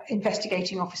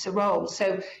investigating officer role.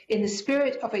 So in the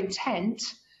spirit of intent,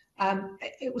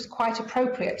 it was quite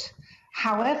appropriate.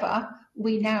 However,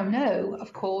 we now know,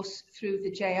 of course, through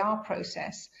the JR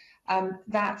process,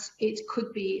 that it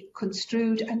could be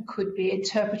construed and could be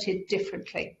interpreted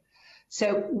differently.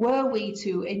 So were we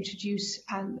to introduce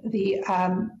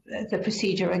the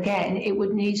procedure again, it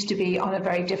would need to be on a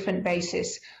very different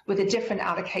basis with a different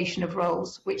allocation of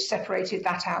roles, which separated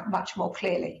that out much more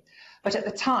clearly. But at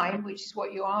the time, which is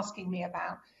what you're asking me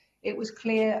about, it was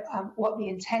clear what the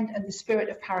intent and the spirit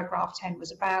of paragraph 10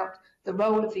 was about, the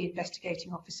role of the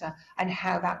investigating officer, and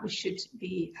how that should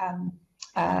be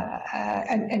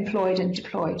employed and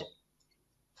deployed.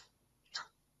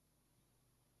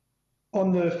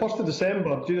 On the 1st of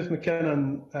December, Judith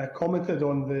McKinnon commented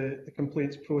on the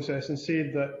complaints process and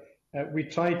said that we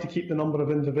tried to keep the number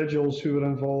of individuals who were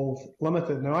involved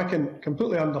limited. Now, I can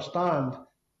completely understand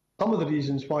some of the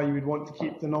reasons why you would want to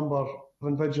keep the number of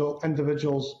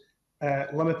individuals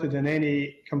limited in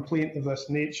any complaint of this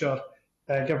nature,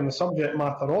 given the subject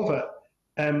matter of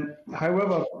it.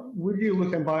 However, would you,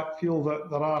 looking back, feel that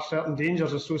there are certain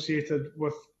dangers associated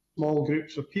with small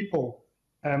groups of people?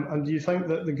 And do you think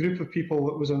that the group of people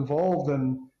that was involved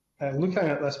in looking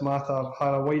at this matter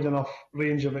had a wide enough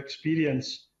range of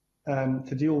experience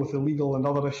to deal with the legal and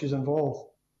other issues involved?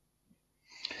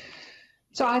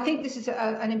 So I think this is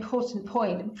an important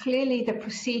point. Clearly, the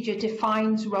procedure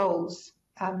defines roles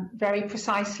very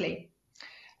precisely.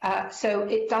 So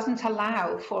it doesn't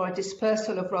allow for a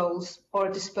dispersal of roles or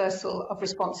a dispersal of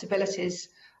responsibilities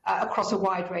across a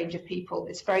wide range of people.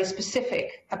 It's very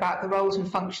specific about the roles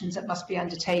and functions that must be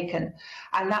undertaken,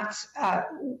 and that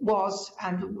was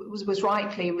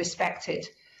rightly respected.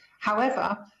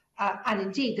 However, and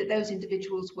indeed that those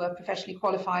individuals were professionally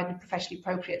qualified and professionally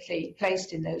appropriately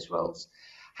placed in those roles.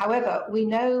 However, we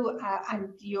know,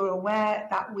 and you're aware,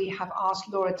 that we have asked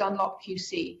Laura Dunlop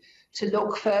QC to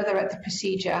look further at the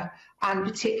procedure and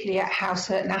particularly at how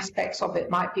certain aspects of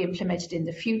it might be implemented in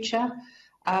the future.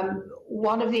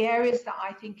 One of the areas that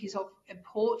I think is of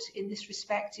import in this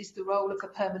respect is the role of the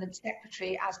Permanent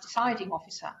Secretary as deciding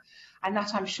officer, and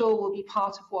that I'm sure will be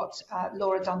part of what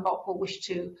Laura Dunlop will wish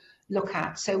to look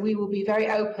at. So we will be very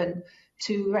open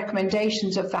to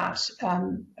recommendations of that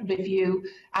review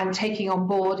and taking on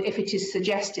board if it is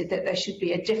suggested that there should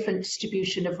be a different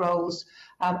distribution of roles,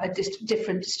 a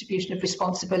different distribution of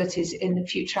responsibilities in the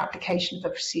future application of the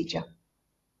procedure.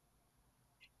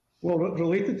 Well,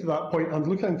 related to that point, and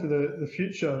looking into the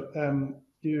future,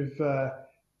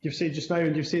 you've said just now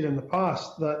and you've said in the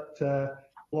past that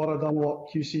Laura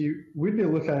Dunlop QC would be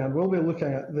looking and will be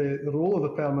looking at the role of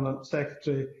the Permanent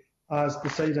Secretary as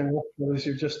deciding officer, as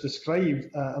you've just described,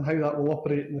 and how that will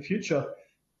operate in the future.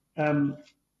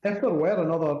 If there were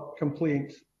another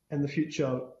complaint in the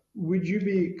future, would you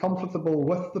be comfortable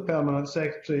with the Permanent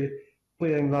Secretary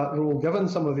playing that role, given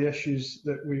some of the issues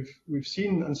that we've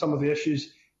seen and some of the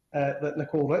issues that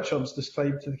Nicole Richards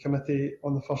described to the committee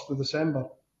on the 1st of December?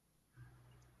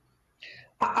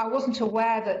 I wasn't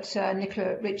aware that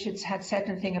Nicola Richards had said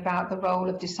anything about the role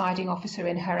of deciding officer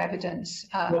in her evidence,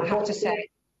 I have to say.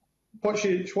 What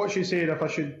she said, if I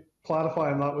should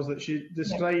clarify on that, was that she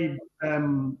described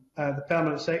the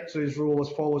Permanent Secretary's role as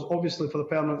follows. Obviously, for the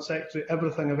Permanent Secretary,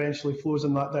 everything eventually flows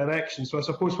in that direction. So I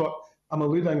suppose what I'm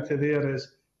alluding to there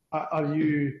is,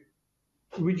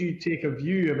 would you take a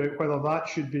view about whether that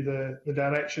should be the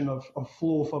direction of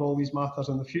flow for all these matters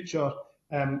in the future?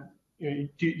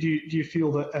 Do you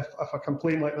feel that if a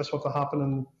complaint like this were to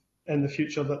happen in the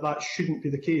future, that shouldn't be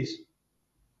the case?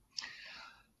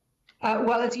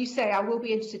 Well, as you say, I will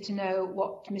be interested to know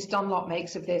what Ms Dunlop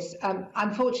makes of this.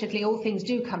 Unfortunately, all things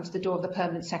do come to the door of the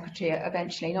Permanent Secretary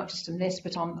eventually, not just on this,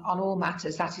 but on all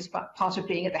matters. That is part of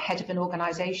being at the head of an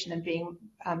organisation and being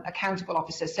accountable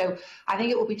officer. So I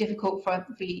think it will be difficult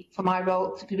for my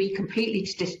role to be completely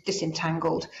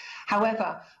disentangled.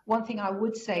 However, one thing I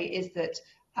would say is that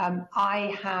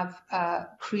I have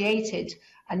created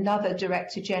another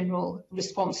Director General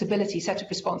set of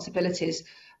responsibilities,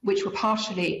 which were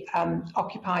partially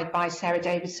occupied by Sarah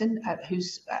Davidson,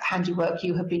 whose handiwork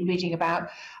you have been reading about,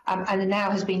 and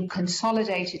now has been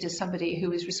consolidated as somebody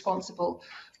who is responsible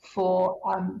for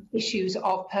issues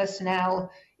of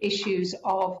personnel, issues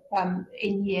of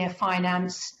in-year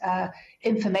finance,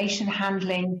 information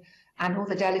handling, and all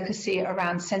the delicacy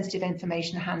around sensitive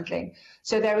information handling.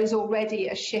 So there is already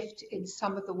a shift in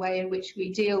some of the way in which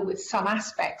we deal with some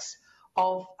aspects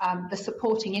of the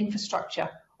supporting infrastructure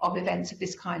of events of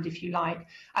this kind, if you like.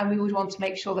 And we would want to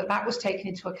make sure that that was taken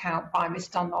into account by Ms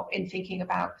Dunlop in thinking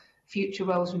about future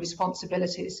roles and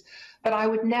responsibilities. But I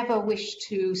would never wish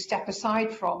to step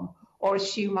aside from or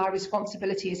assume my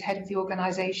responsibility as head of the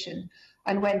organisation.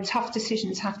 And when tough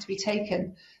decisions have to be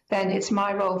taken, then it's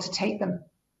my role to take them.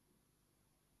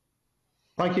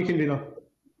 Thank you, Convener.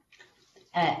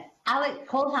 Alec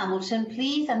Cole-Hamilton,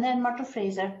 please, and then Myrtle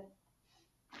Fraser.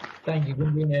 Thank you,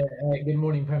 Convener. Good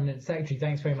morning, Permanent Secretary.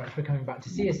 Thanks very much for coming back to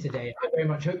see us today. I very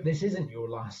much hope this isn't your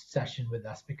last session with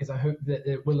us, because I hope that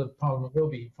the will of Parliament will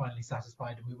be finally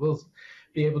satisfied and we will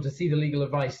be able to see the legal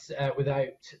advice without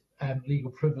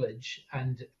legal privilege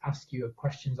and ask you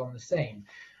questions on the same.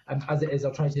 As it is,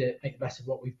 I'll try to make the best of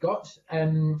what we've got.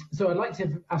 So I'd like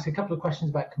to ask a couple of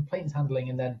questions about complaints handling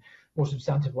and then more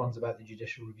substantive ones about the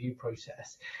judicial review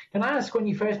process. Can I ask, when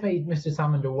you first made Mr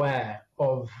Salmond aware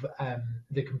of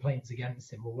the complaints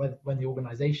against him, or when the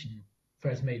organisation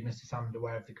first made Mr Salmond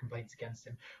aware of the complaints against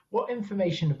him, what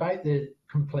information about the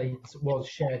complaints was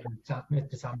shared with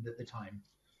Mr Salmond at the time?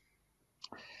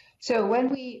 So when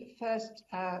we first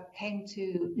came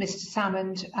to Mr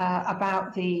Salmond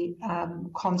about the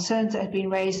concerns that had been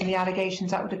raised and the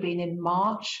allegations, that would have been in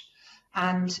March,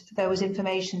 and there was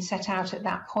information set out at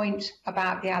that point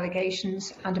about the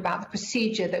allegations and about the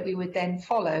procedure that we would then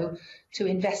follow to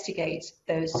investigate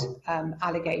those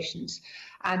allegations.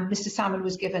 And Mr Salmond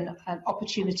was given an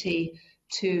opportunity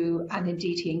to, and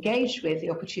indeed he engaged with the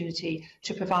opportunity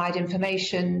to provide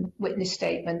information, witness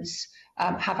statements,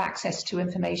 have access to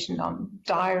information on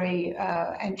diary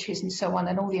entries and so on,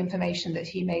 and all the information that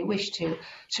he may wish to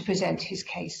present his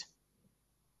case.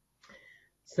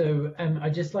 So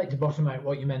I'd just like to bottom out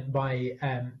what you meant by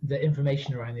the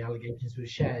information around the allegations was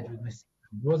shared with Mr.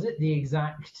 Was it the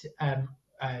exact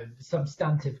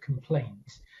substantive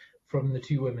complaint from the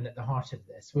two women at the heart of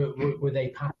this? Were they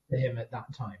passed to him at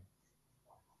that time?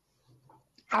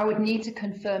 I would need to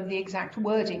confirm the exact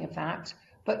wording of that,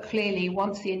 but clearly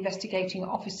once the investigating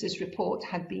officer's report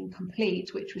had been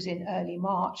complete, which was in early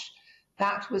March,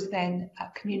 that was then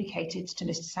communicated to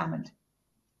Mr Salmond.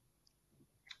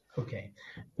 Okay,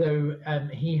 so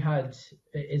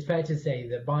it's fair to say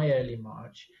that by early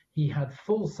March, he had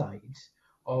full sight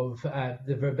of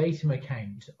the verbatim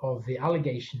account of the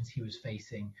allegations he was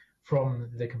facing from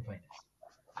the complainants.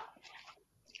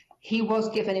 He was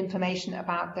given information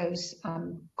about those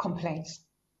complaints.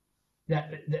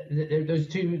 Those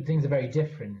two things are very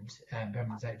different,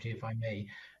 Permanent Secretary, if I may.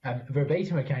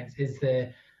 Verbatim accounts is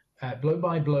the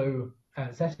blow-by-blow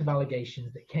set of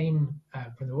allegations that came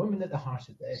from the woman at the heart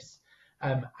of this,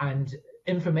 and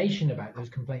information about those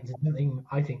complaints is something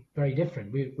I think very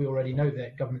different. We already know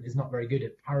that government is not very good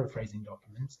at paraphrasing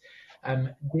documents.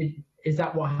 Is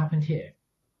that what happened here?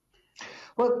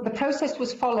 Well, the process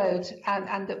was followed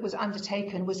and that was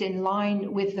undertaken was in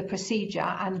line with the procedure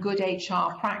and good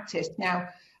HR practice. Now,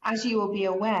 as you will be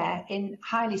aware, in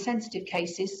highly sensitive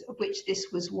cases, of which this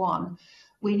was one,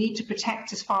 we need to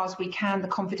protect as far as we can the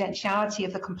confidentiality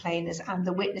of the complainants and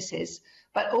the witnesses,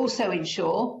 but also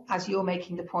ensure, as you're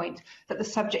making the point, that the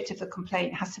subject of the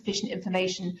complaint has sufficient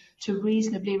information to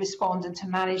reasonably respond and to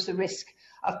manage the risk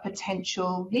of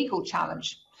potential legal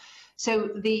challenge. So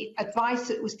the advice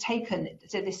that was taken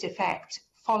to this effect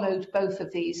followed both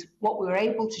of these. What we were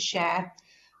able to share,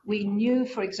 we knew,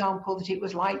 for example, that it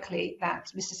was likely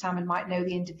that Mr. Salmon might know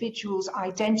the individual's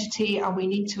identity, and we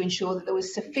need to ensure that there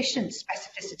was sufficient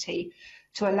specificity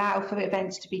to allow for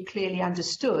events to be clearly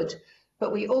understood.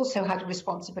 But we also had a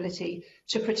responsibility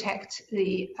to protect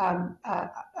and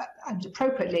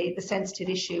appropriately the sensitive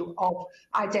issue of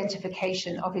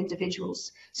identification of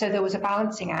individuals. So there was a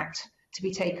balancing act to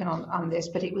be taken on this,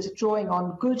 but it was drawing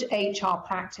on good HR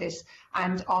practice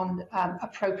and on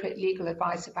appropriate legal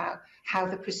advice about how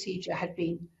the procedure had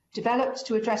been developed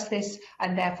to address this,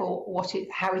 and therefore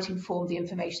how it informed the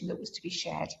information that was to be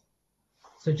shared.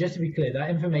 So just to be clear, that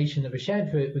information that was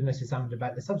shared with Mr. Salmon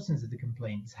about the substance of the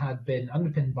complaints had been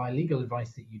underpinned by legal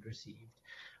advice that you'd received,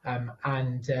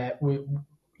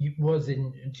 was,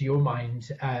 to your mind,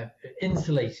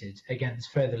 insulated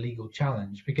against further legal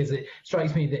challenge, because it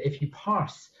strikes me that if you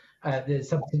parse the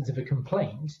substance of a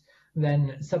complaint,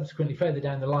 then subsequently further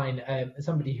down the line,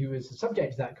 somebody who is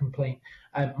subject to that complaint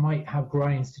might have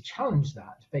grounds to challenge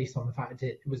that based on the fact that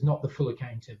it was not the full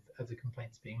account of the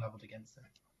complaints being levelled against them.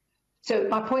 So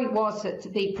my point was that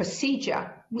the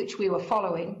procedure which we were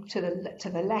following to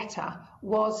the letter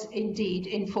was indeed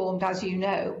informed, as you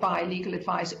know, by legal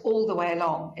advice all the way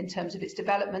along in terms of its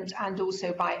development, and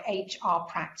also by HR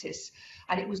practice.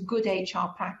 And it was good HR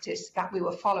practice that we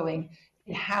were following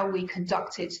in how we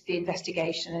conducted the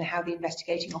investigation and how the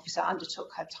investigating officer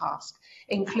undertook her task,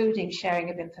 including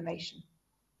sharing of information.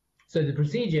 So the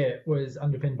procedure was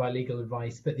underpinned by legal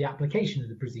advice, but the application of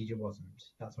the procedure wasn't.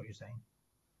 That's what you're saying?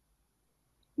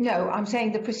 No, I'm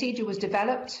saying the procedure was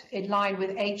developed in line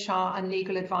with HR and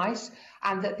legal advice,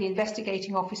 and that the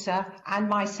investigating officer and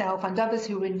myself and others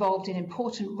who were involved in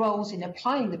important roles in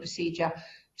applying the procedure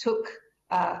took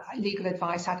legal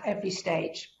advice at every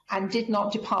stage and did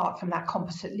not depart from that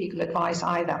composite legal advice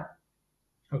either.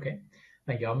 Okay,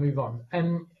 thank you. I'll move on.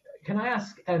 Can I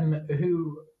ask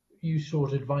who you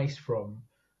sought advice from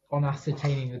on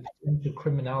ascertaining the potential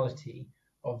criminality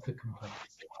of the complaints?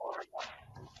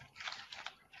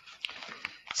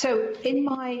 So in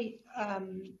my,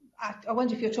 I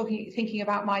wonder if you're thinking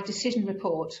about my decision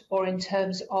report, or in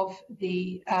terms of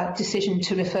the decision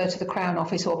to refer to the Crown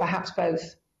Office, or perhaps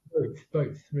both?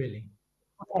 Both, really.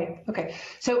 Okay.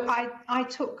 So I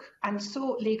took and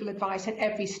sought legal advice at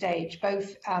every stage,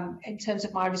 both in terms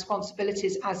of my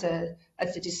responsibilities as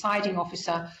the deciding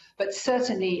officer, but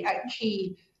certainly at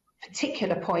key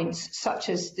particular points, such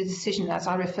as the decision, as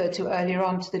I referred to earlier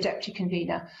on, to the Deputy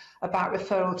Convener about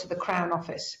referral to the Crown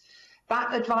Office.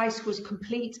 That advice was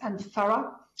complete and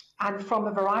thorough, and from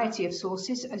a variety of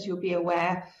sources, as you'll be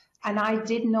aware, and I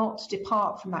did not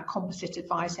depart from that composite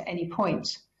advice at any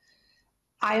point.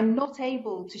 I am not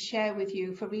able to share with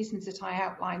you, for reasons that I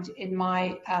outlined in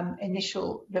my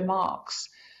initial remarks,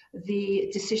 the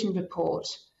decision report,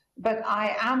 but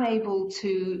I am able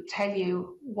to tell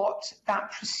you what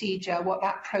that procedure, what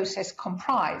that process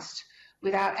comprised,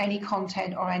 without any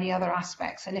content or any other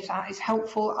aspects. And if that is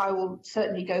helpful, I will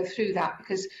certainly go through that,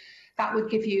 because that would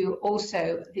give you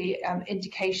also the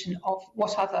indication of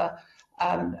what other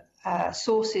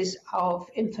sources of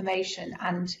information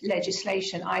and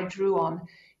legislation I drew on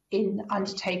in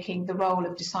undertaking the role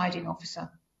of deciding officer.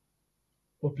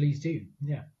 Well, please do,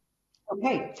 yeah.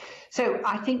 Okay, so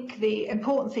I think the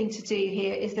important thing to do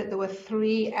here is that there were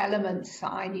three elements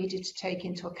that I needed to take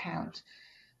into account.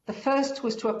 The first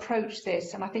was to approach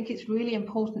this, and I think it's really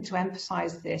important to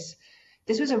emphasise this.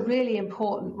 This was a really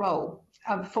important role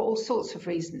for all sorts of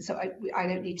reasons, so I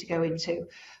don't need to go into.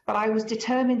 But I was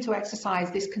determined to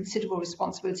exercise this considerable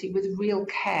responsibility with real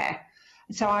care.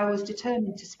 And so I was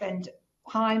determined to spend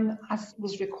time, as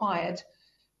was required,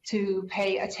 to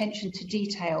pay attention to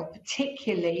detail,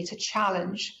 particularly to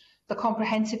challenge the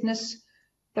comprehensiveness,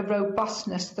 the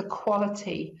robustness, the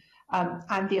quality,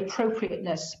 and the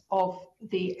appropriateness of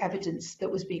the evidence that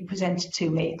was being presented to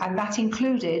me. And that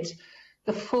included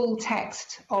the full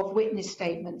text of witness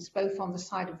statements, both on the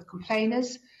side of the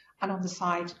complainers and on the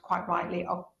side, quite rightly,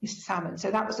 of Mr. Salmon. So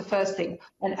that was the first thing,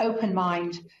 an open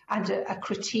mind and a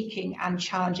critiquing and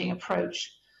challenging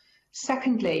approach.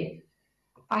 Secondly,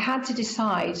 I had to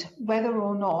decide whether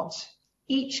or not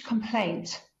each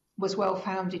complaint was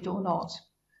well-founded or not.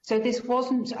 So this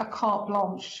wasn't a carte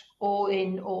blanche, all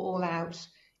in or all out.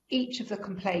 Each of the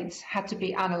complaints had to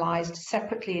be analysed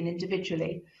separately and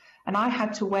individually. And I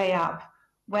had to weigh up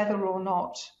whether or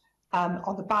not,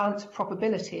 on the balance of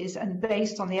probabilities and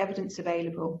based on the evidence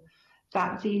available,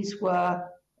 that these were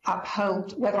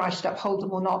upheld, whether I should uphold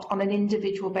them or not on an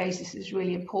individual basis. Is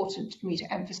really important for me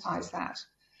to emphasise that.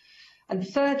 And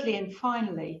thirdly and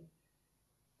finally,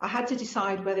 I had to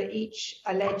decide whether each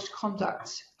alleged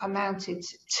conduct amounted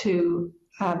to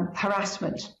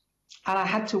harassment. And I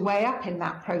had to weigh up in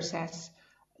that process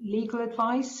legal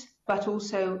advice, but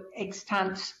also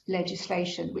extant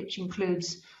legislation, which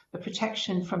includes the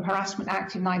Protection from Harassment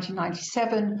Act in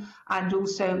 1997 and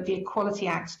also the Equality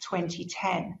Act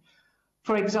 2010.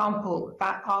 For example,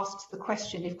 that asks the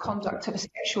question if conduct of a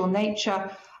sexual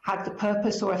nature had the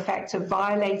purpose or effect of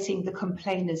violating the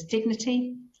complainant's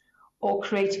dignity or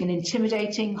creating an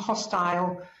intimidating,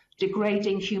 hostile,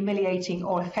 degrading, humiliating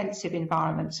or offensive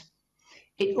environment.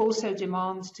 It also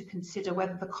demands to consider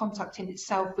whether the conduct in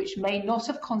itself, which may not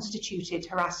have constituted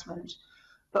harassment,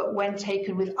 but when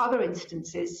taken with other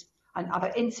instances and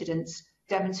other incidents,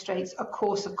 demonstrates a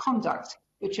course of conduct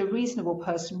which a reasonable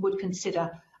person would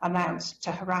consider amounts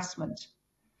to harassment.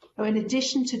 So in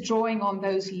addition to drawing on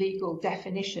those legal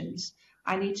definitions,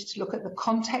 I needed to look at the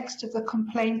context of the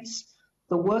complaints,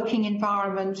 the working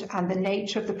environment and the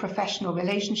nature of the professional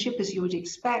relationship, as you would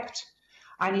expect.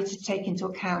 I needed to take into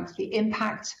account the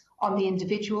impact on the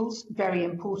individuals, very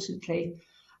importantly,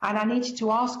 and I needed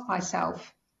to ask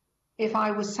myself if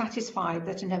I was satisfied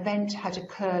that an event had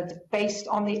occurred based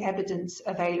on the evidence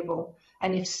available,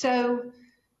 and if so,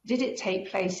 did it take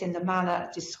place in the manner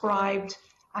described,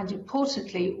 and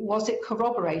importantly, was it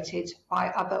corroborated by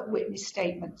other witness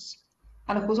statements?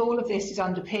 And of course, all of this is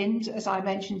underpinned, as I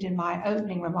mentioned in my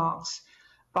opening remarks,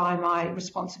 by my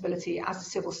responsibility as a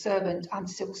civil servant and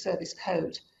Civil Service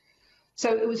Code.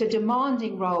 So it was a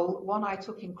demanding role, one I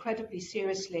took incredibly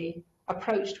seriously,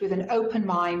 approached with an open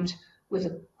mind, with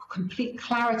a complete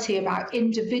clarity about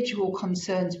individual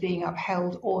concerns being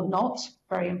upheld or not,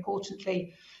 very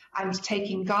importantly, and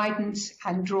taking guidance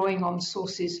and drawing on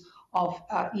sources of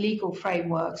legal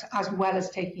frameworks, as well as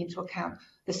taking into account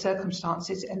the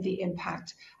circumstances and the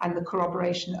impact and the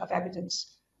corroboration of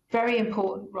evidence. Very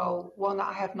important role, one that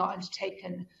I have not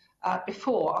undertaken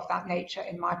before of that nature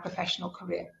in my professional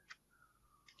career.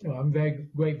 Well, I'm very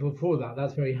grateful for that.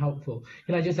 That's very helpful.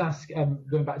 Can I just ask,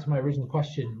 going back to my original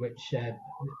question, which then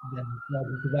led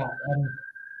into that,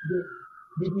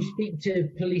 did you speak to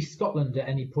Police Scotland at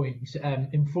any point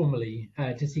informally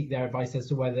to seek their advice as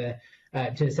to whether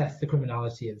to assess the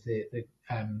criminality of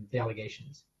the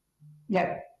allegations?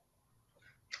 No.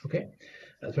 Okay,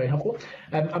 that's very helpful.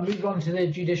 I'll move on to the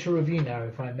judicial review now,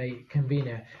 if I may,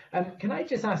 convener. Can I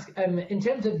just ask, in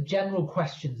terms of general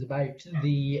questions about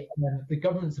the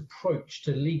government's approach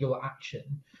to legal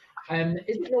action, is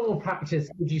it normal practice,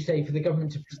 would you say, for the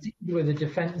government to proceed with a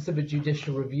defence of a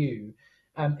judicial review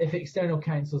if external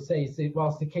counsel says that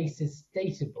whilst the case is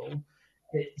stateable,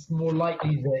 it's more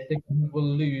likely that the government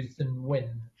will lose than win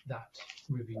that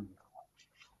review?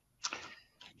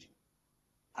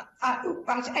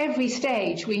 At every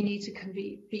stage, we need to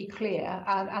be clear,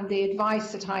 and the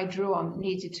advice that I drew on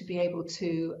needed to be able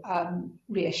to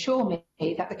reassure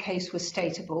me that the case was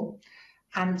stateable.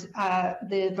 And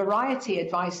the variety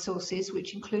advice sources,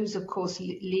 which includes, of course,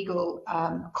 legal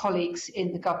colleagues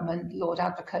in the government, Lord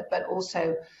Advocate, but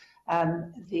also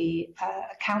the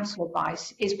counsel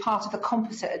advice, is part of the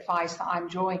composite advice that I'm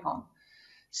drawing on.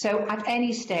 So at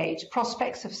any stage,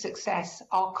 prospects of success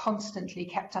are constantly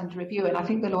kept under review. And I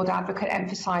think the Lord Advocate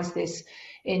emphasised this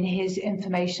in his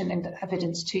information and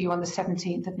evidence to you on the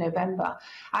 17th of November.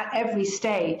 At every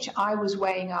stage, I was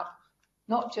weighing up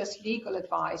not just legal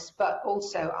advice, but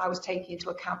also I was taking into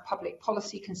account public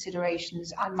policy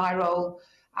considerations and my role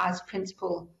as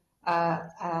principal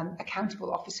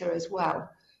accountable officer as well.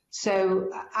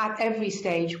 So at every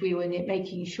stage, we were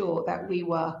making sure that we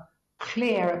were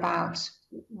clear about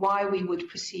why we would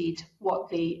proceed, what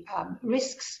the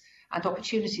risks and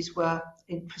opportunities were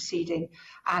in proceeding,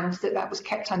 and that was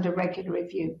kept under regular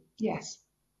review. Yes.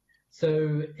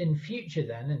 So in future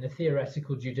then, in a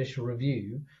theoretical judicial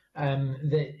review,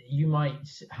 that you might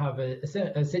have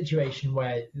a situation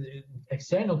where the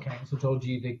external counsel told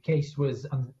you the case was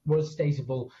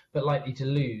stateable but likely to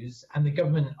lose, and the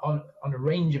government on a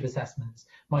range of assessments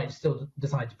might still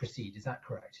decide to proceed. Is that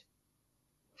correct?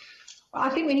 I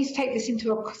think we need to take this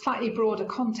into a slightly broader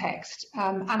context.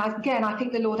 Again, I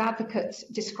think the Lord Advocate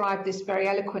described this very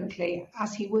eloquently,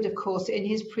 as he would, of course, in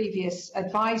his previous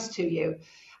advice to you.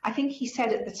 I think he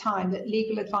said at the time that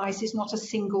legal advice is not a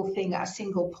single thing at a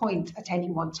single point at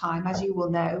any one time. As you will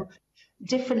know,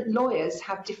 different lawyers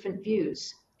have different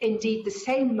views. Indeed, the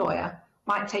same lawyer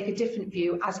might take a different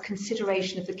view as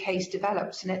consideration of the case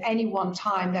develops. And at any one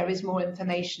time, there is more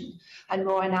information and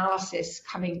more analysis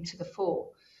coming to the fore.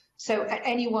 So at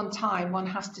any one time, one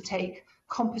has to take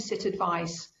composite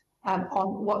advice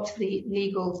on what the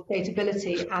legal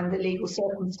stateability and the legal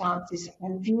circumstances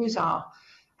and views are.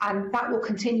 And that will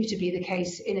continue to be the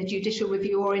case in a judicial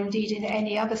review or indeed in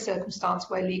any other circumstance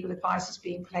where legal advice is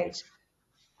being played.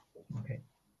 Okay,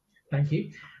 thank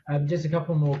you. Just a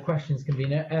couple more questions,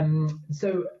 convener.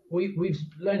 So we've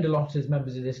learned a lot as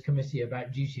members of this committee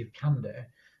about duty of candour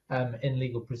in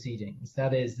legal proceedings.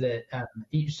 That is that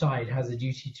each side has a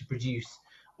duty to produce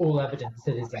all evidence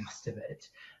that is asked of it.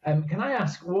 Can I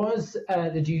ask, was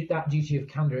that duty of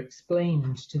candour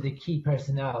explained to the key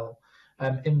personnel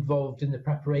involved in the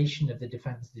preparation of the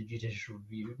defence of the judicial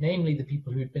review, namely the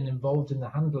people who had been involved in the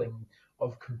handling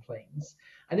of complaints?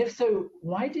 And if so,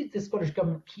 why did the Scottish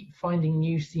Government keep finding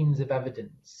new seams of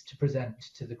evidence to present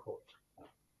to the court?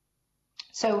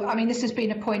 So, I mean, this has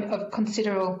been a point of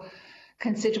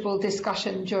considerable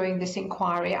discussion during this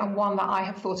inquiry, and one that I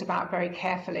have thought about very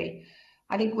carefully.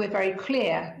 I think we're very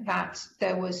clear that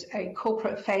there was a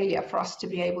corporate failure for us to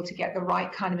be able to get the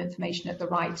right kind of information at the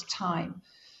right time.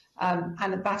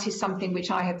 And that is something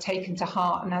which I have taken to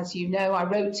heart. And as you know, I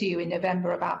wrote to you in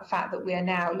November about the fact that we are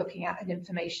now looking at an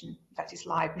information that is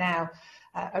live now,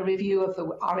 a review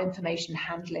of our information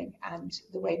handling and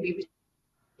the way we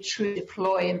truly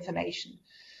deploy information.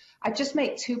 I just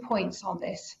make 2 points on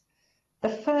this. The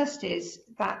first is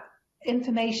that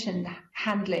information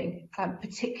handling,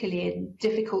 particularly in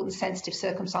difficult and sensitive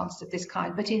circumstances of this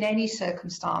kind, but in any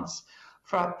circumstance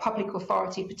for a public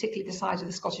authority, particularly the size of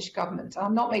the Scottish Government,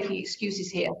 I'm not making excuses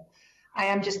here, I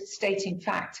am just stating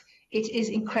fact, it is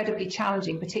incredibly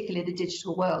challenging, particularly in the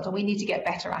digital world, and we need to get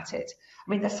better at it.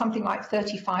 I mean, there's something like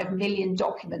 35 million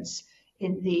documents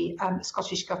in the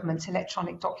Scottish Government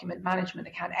electronic document management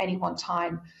account at any one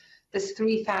time. There's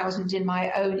 3,000 in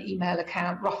my own email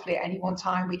account, roughly at any one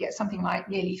time. We get something like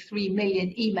nearly 3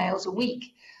 million emails a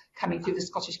week coming through the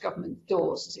Scottish Government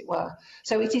doors, as it were.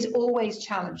 So it is always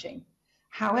challenging.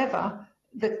 However,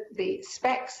 the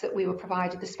specs that we were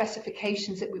provided, the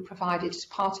specifications that we provided as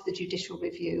part of the judicial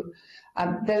review,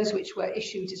 those which were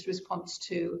issued as response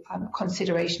to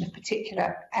consideration of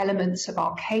particular elements of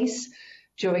our case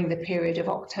during the period of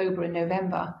October and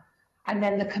November, and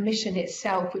then the Commission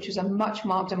itself, which was a much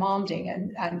more demanding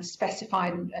and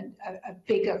specified and a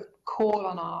bigger call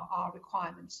on our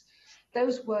requirements.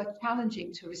 Those were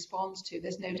challenging to respond to,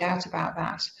 there's no doubt about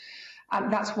that.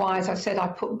 That's why, as I said, I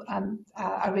put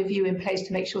a review in place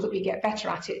to make sure that we get better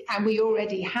at it. And we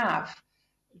already have,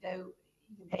 though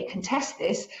they contest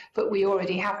this, but we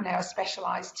already have now a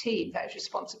specialised team that is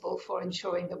responsible for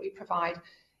ensuring that we provide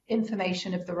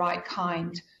information of the right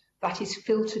kind that is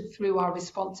filtered through our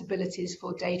responsibilities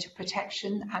for data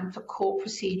protection and for court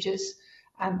procedures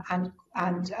and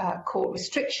court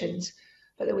restrictions,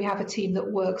 but that we have a team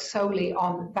that works solely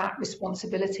on that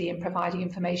responsibility in providing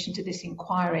information to this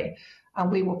inquiry. And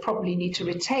we will probably need to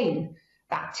retain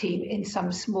that team in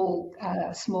some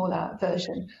smaller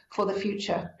version for the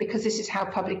future, because this is how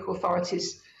public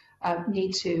authorities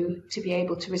need to be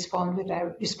able to respond with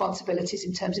their responsibilities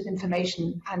in terms of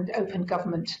information and open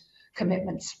government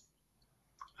commitments.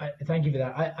 Thank you for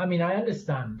that. I mean, I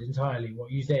understand entirely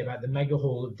what you say about the mega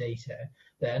haul of data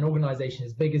that an organisation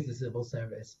as big as the civil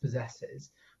service possesses.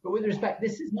 But with respect,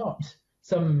 this is not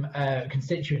some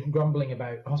constituent grumbling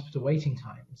about hospital waiting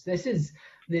times. This is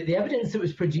the evidence that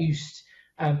was produced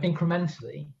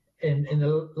incrementally in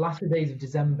the latter days of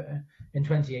December in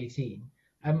 2018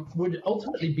 would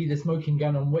ultimately be the smoking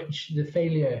gun on which the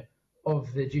failure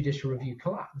of the judicial review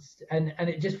collapsed, and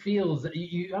it just feels that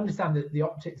you understand that the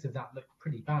optics of that look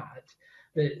pretty bad.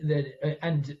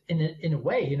 And in a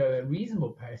way, you know, a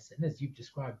reasonable person, as you've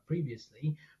described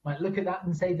previously, might look at that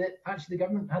and say that actually the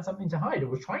government had something to hide or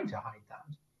was trying to hide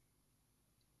that.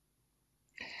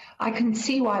 I can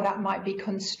see why that might be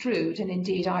construed, and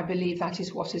indeed I believe that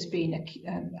is what has been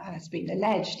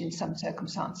alleged in some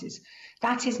circumstances.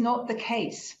 That is not the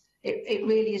case. It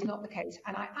really is not the case,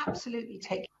 and I absolutely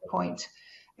take the point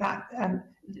that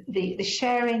the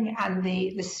sharing and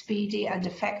the speedy and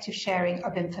effective sharing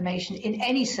of information in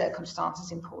any circumstance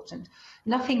is important,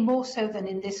 nothing more so than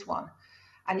in this one.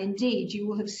 And indeed, you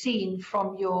will have seen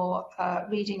from your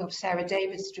reading of Sarah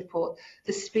Davis' report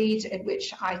the speed at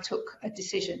which I took a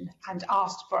decision and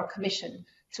asked for a commission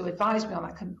to advise me on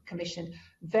that commission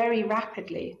very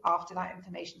rapidly after that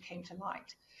information came to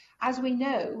light. As we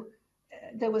know,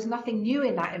 there was nothing new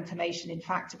in that information, in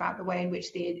fact, about the way in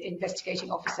which the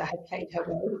investigating officer had played her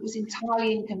role. It was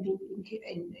entirely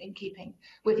in keeping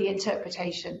with the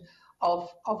interpretation of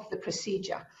the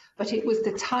procedure. But it was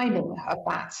the timing of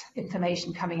that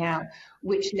information coming out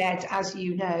which led, as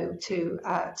you know,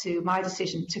 to my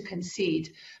decision to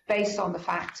concede based on the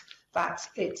fact that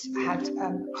it had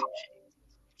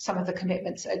some of the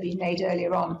commitments that had been made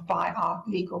earlier on by our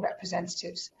legal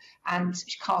representatives and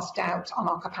cast doubt on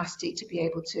our capacity to be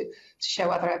able to show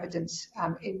other evidence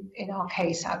in our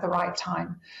case at the right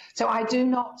time. So I do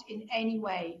not in any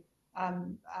way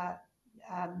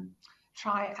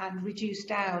try and reduce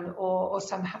down or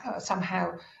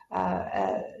somehow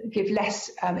give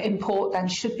less import than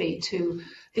should be to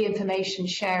the information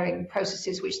sharing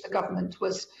processes which the government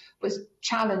was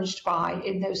challenged by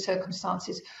in those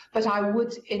circumstances. But I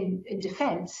would, in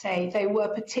defence, say they were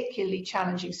particularly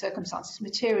challenging circumstances,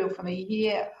 material from a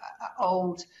year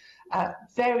old,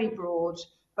 very broad,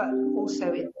 but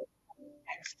also in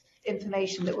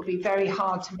information that would be very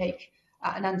hard to make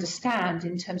and understand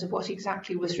in terms of what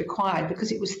exactly was required,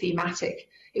 because it was thematic.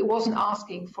 It wasn't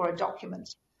asking for a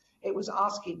document. It was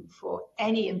asking for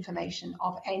any information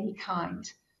of any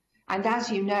kind. And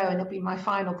as you know, and it'll be my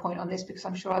final point on this because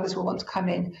I'm sure others will want to come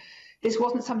in, this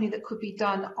wasn't something that could be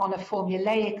done on a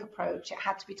formulaic approach. It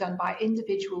had to be done by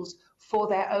individuals for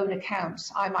their own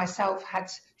accounts. I myself had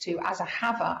to, as a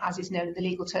haver, as is known in the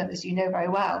legal term, as you know very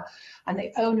well, and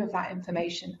the owner of that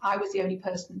information, I was the only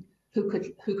person who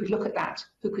could look at that,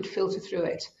 who could filter through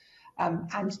it,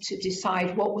 and to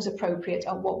decide what was appropriate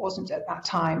and what wasn't at that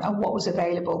time, and what was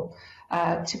available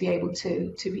to be able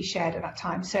to be shared at that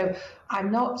time. So I'm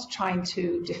not trying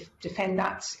to defend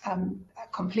that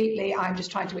completely. I'm just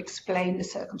trying to explain the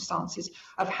circumstances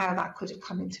of how that could have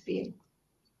come into being.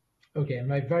 Okay, and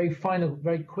my very final,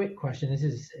 very quick question,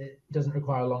 it doesn't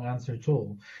require a long answer at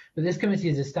all, but this committee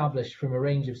is established from a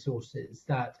range of sources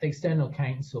that external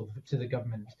counsel to the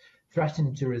government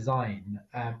threatened to resign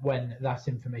when that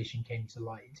information came to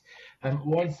light.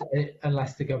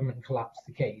 Unless the government collapsed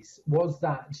the case, was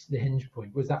that the hinge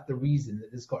point? Was that the reason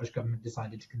that the Scottish Government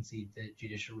decided to concede the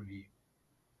judicial review?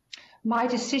 My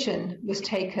decision was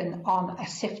taken on a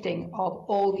sifting of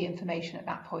all the information at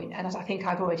that point. And as I think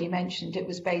I've already mentioned, it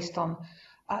was based on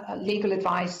legal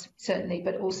advice, certainly,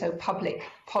 but also public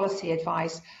policy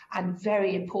advice. And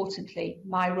very importantly,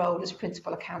 my role as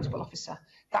Principal Accountable Officer.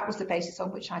 That was the basis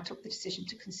on which I took the decision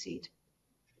to concede.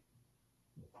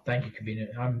 Thank you,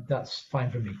 Convener. That's fine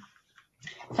for me.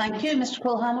 Thank you, Mr.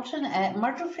 Cole-Hamilton.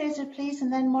 Murdo Fraser, please,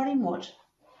 and then Maureen Watt.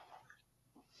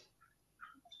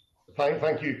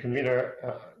 Thank you, Convener.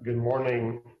 Good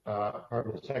morning,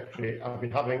 Permanent Secretary. I've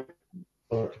been having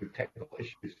one or two technical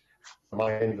issues on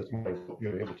my end this morning, so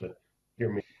you're able to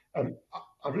hear me.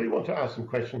 I really want to ask some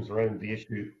questions around the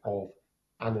issue of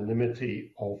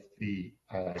anonymity of the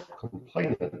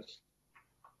complainants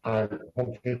and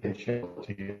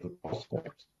confidentiality of the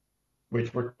prospects,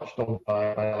 which were touched on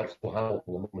by Alex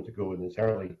Cole-Hamilton a moment ago in his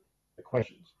early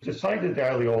questions. It was decided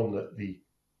early on that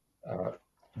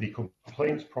the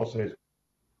complaints process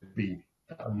would be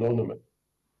anonymous,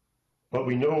 but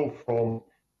we know from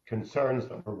concerns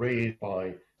that were raised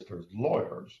by Mr.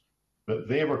 lawyers that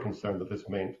they were concerned that this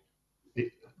meant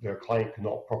their client could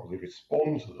not properly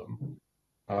respond to them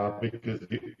because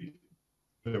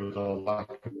there was a lack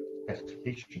of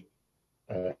investigation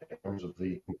in terms of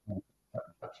the complaints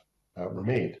that were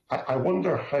made. I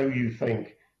wonder how you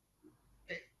think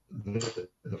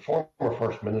the former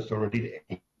First Minister, or indeed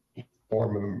any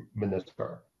former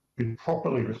minister, could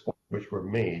properly respond to which were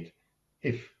made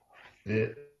if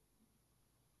the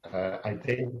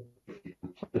identity of the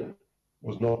complainant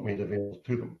was not made available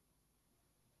to them.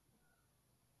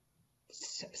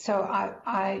 So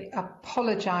I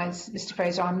apologise, Mr.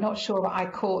 Fraser. I'm not sure that I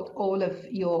caught all of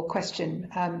your question,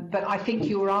 but I think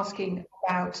you were asking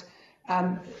about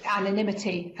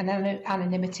anonymity and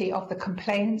anonymity of the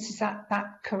complainants. Is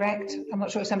that correct? I'm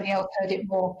not sure if somebody else heard it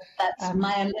more. That's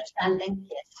my understanding,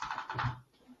 yes.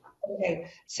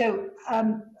 Okay, so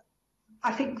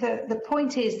I think the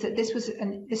point is that this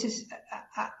is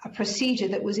a procedure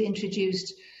that was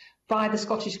introduced by the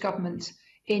Scottish Government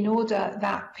in order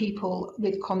that people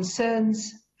with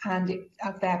concerns and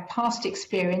of their past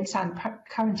experience and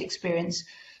current experience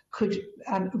could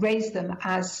raise them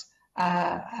as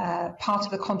part of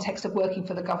the context of working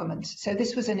for the government. So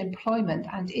this was an employment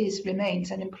and remains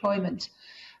an employment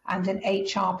and an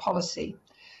HR policy.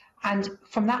 And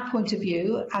from that point of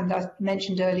view, and as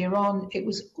mentioned earlier on, it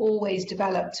was always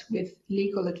developed with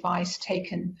legal advice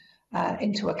taken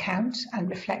into account and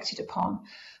reflected upon.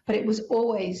 But it was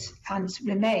always and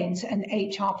remains an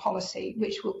HR policy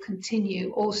which will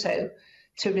continue also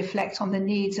to reflect on the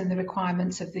needs and the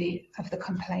requirements of the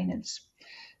complainants.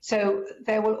 So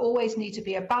there will always need to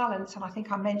be a balance, and I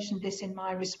think I mentioned this in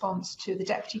my response to the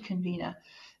Deputy Convener.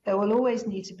 There will always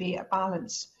need to be a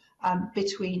balance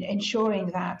between ensuring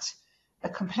that the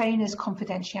complainer's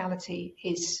confidentiality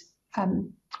is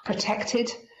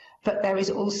protected, but there is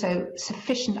also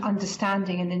sufficient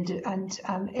understanding and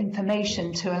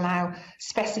information to allow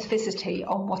specificity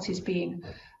on what is being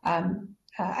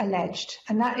alleged.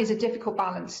 And that is a difficult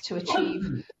balance to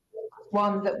achieve,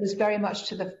 one that was very much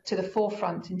to the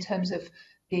forefront in terms of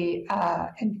the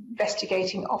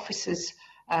investigating officer's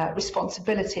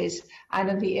responsibilities and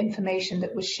of the information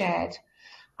that was shared.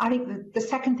 I think the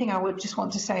second thing I would just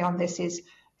want to say on this is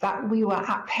that we were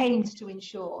at pains to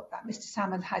ensure that Mr.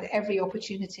 Salmond had every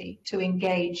opportunity to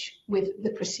engage with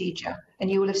the procedure. And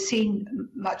you will have seen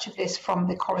much of this from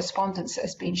the correspondence that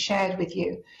has been shared with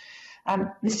you.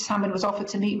 Mr. Salmond was offered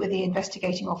to meet with the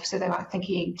investigating officer, though I think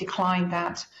he declined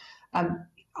that.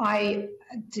 I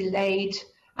delayed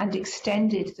and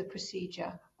extended the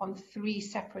procedure on 3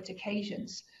 separate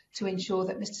occasions to ensure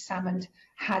that Mr. Salmond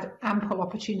had ample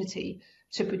opportunity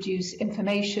to produce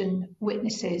information,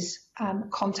 witnesses,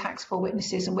 contacts for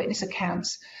witnesses and witness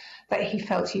accounts that he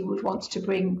felt he would want to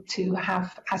bring to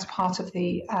have as part of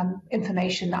the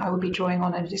information that I would be drawing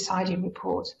on in a deciding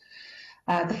report.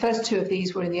 The first 2 of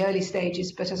these were in the early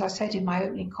stages, but as I said in my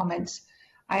opening comments,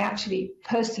 I actually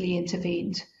personally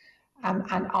intervened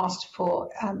and asked for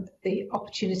the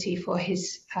opportunity for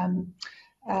his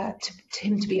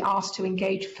him to be asked to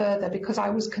engage further, because I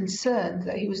was concerned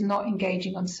that he was not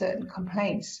engaging on certain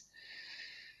complaints.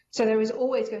 So there is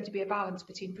always going to be a balance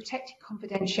between protecting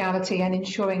confidentiality and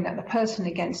ensuring that the person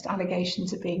against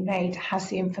allegations are being made has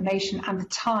the information and the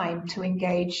time to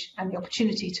engage and the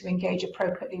opportunity to engage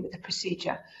appropriately with the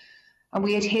procedure. And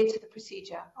we adhere to the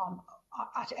procedure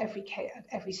at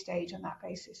every stage on that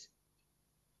basis.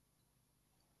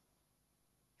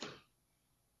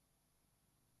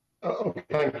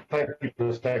 Okay, thank you for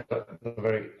the stack. That's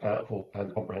very full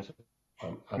and comprehensive.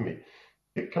 Can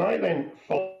I then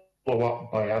follow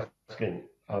up by asking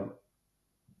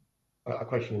a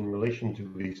question in relation to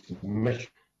the submission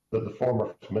that the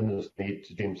former First Minister made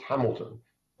to James Hamilton,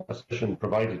 a submission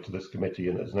provided to this committee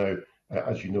and is now,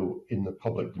 as you know, in the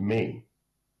public domain.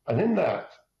 And in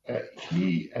that,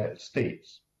 he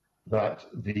states that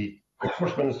the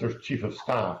First Minister's Chief of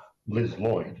Staff, Liz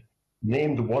Lloyd,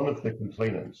 named one of the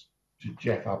complainants to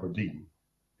Jeff Aberdeen,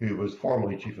 who was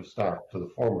formerly Chief of Staff to the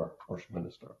former First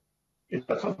Minister. Is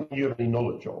that something you have any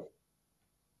knowledge of?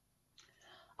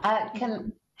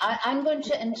 I'm going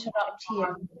to interrupt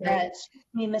here. Excuse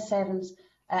me, Miss Evans.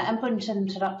 I'm going to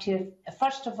interrupt here.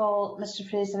 First of all, Mr.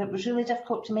 Fraser, it was really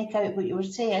difficult to make out what you were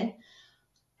saying.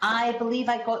 I believe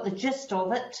I got the gist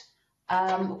of it,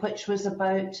 which was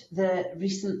about the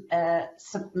recent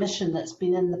submission that's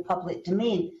been in the public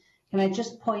domain. Can I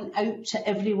just point out to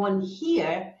everyone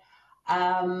here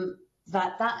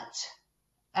that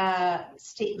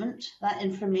statement, that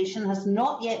information has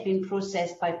not yet been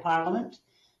processed by Parliament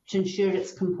to ensure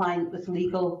it's compliant with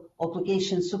legal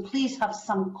obligations. So please have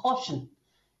some caution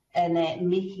in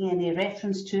making any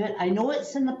reference to it. I know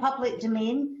it's in the public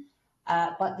domain,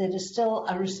 but there is still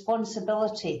a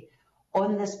responsibility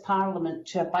on this Parliament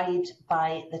to abide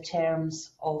by the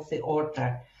terms of the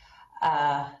order.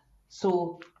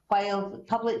 So while the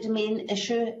public domain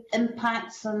issue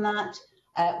impacts on that,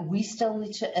 we still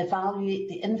need to evaluate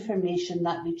the information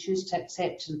that we choose to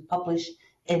accept and publish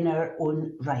in our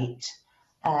own right.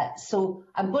 So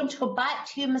I'm going to go back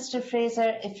to you, Mr.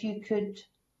 Fraser, if you could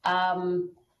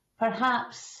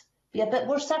perhaps be a bit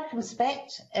more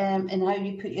circumspect in how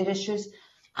you put your issues,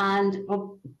 and we're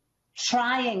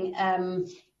trying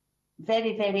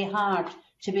very, very hard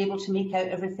to be able to make out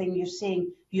everything you're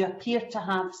saying. You appear to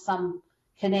have some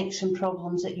connection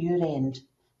problems at your end.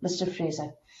 Mr.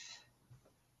 Fraser.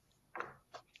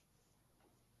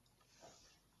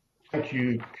 Thank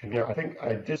you, Convener. I think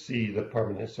I did see the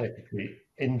Permanent Secretary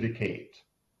indicate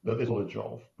that there's knowledge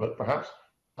of, but perhaps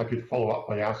I could follow up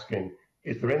by asking,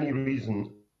 is there any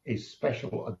reason a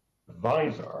special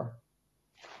advisor,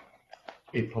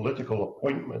 a political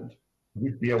appointment,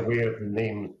 would be aware of the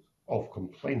names of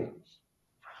complainants?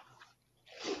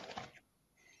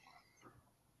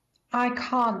 I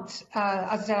can't,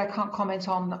 as I said, I can't comment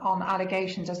on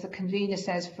allegations. As the convener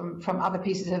says from other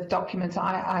pieces of documents,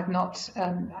 I've not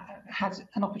had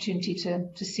an opportunity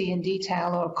to see in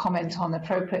detail or comment on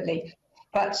appropriately.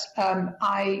 But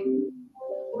I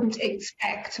wouldn't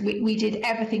expect, we did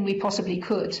everything we possibly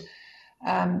could,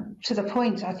 to the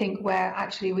point, I think, where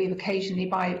actually we've occasionally,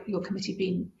 by your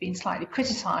committee, been slightly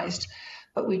criticised,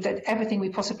 but we've done everything we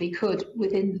possibly could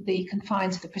within the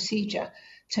confines of the procedure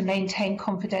to maintain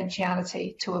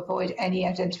confidentiality, to avoid any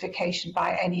identification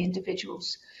by any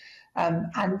individuals.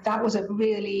 And that was a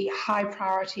really high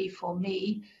priority for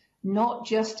me, not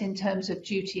just in terms of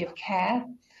duty of care,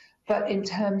 but in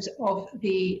terms of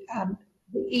the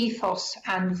ethos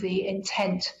and the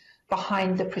intent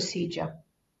behind the procedure.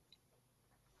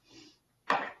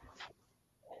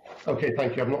 Okay,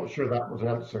 thank you. I'm not sure that was an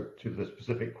answer to the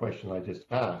specific question I just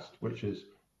asked, which is,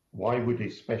 why would a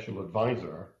special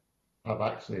advisor have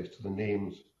access to the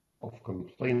names of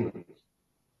complainants?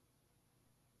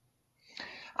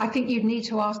 I think you'd need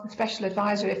to ask the special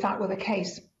advisor if that were the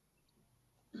case.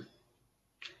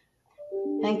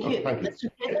 Thank you. Oh, thank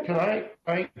you. Can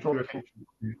I draw your attention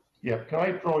to, can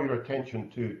I draw your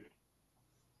attention to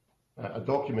a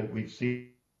document we've seen,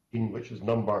 which is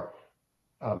number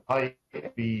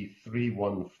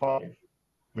IB315,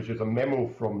 which is a memo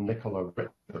from Nicola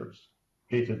Richards,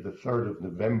 dated the 3rd of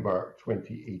November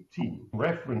 2018,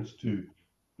 reference to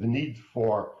the need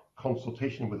for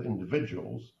consultation with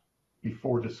individuals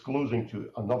before disclosing to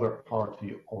another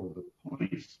party or the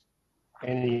police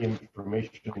any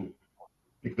information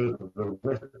because of the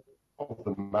risk of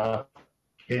the matter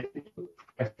getting to the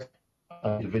press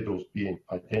and individuals being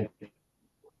identified.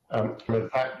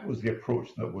 That was the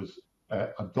approach that was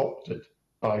adopted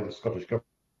by the Scottish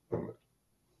Government.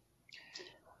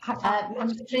 That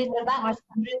was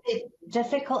really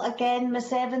difficult again.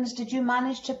 Ms Evans, did you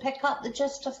manage to pick up the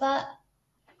gist of that?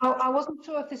 I wasn't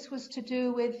sure if this was to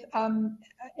do with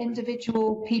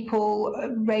individual people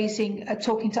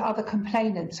talking to other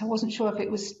complainants. I wasn't sure if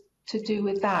it was to do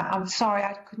with that. I'm sorry,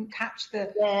 I couldn't catch the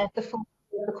full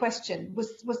of the question.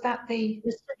 Was that the...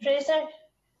 Mr Fraser?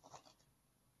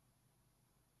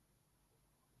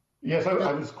 Yes,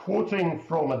 I was quoting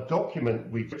from a document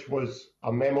which was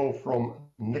a memo from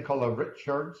Nicola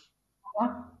Richards,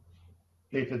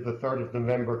 dated the 3rd of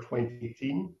November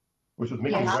 2018, which was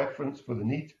making reference for the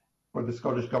need for the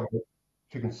Scottish Government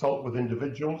to consult with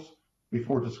individuals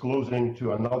before disclosing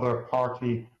to another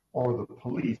party or the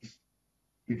police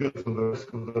because of the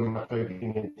risk of them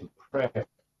getting into the press and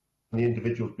the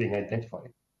individuals being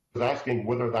identified. I was asking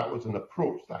whether that was an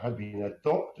approach that had been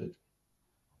adopted.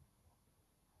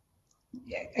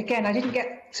 Again, I didn't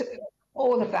get to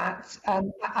all of that.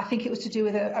 I think it was to do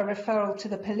with a referral to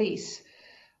the police.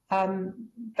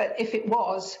 But if it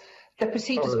was, the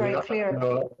procedure is very clear.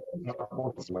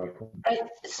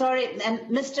 Sorry, and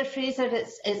Mr Fraser,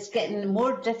 it's getting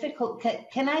more difficult.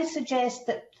 Can I suggest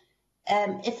that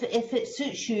if it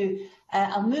suits you,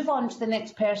 I'll move on to the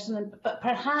next person, but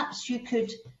perhaps you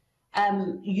could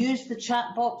use the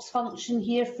chat box function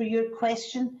here for your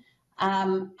question.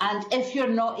 And if you're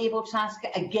not able to ask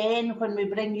it again when we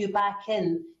bring you back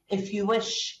in, if you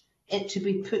wish it to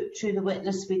be put to the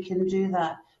witness, we can do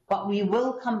that. But we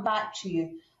will come back to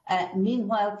you.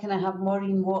 Meanwhile, can I have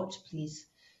Maureen Watt, please?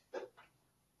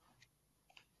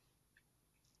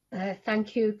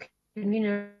 Thank you,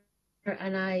 Convener,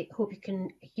 and I hope you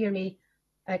can hear me,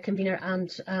 Convener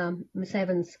and Ms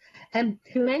Evans. You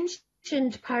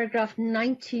mentioned paragraph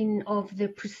 19 of the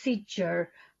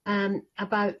procedure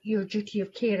about your duty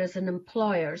of care as an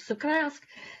employer. So can I ask,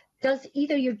 does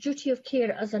either your duty of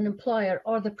care as an employer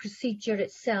or the procedure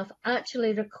itself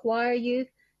actually require you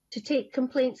to take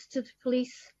complaints to the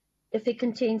police if they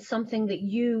contain something that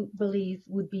you believe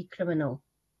would be criminal?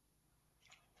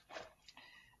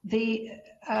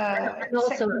 And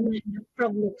also,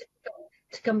 probably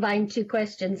to combine two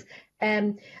questions,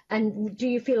 and do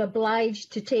you feel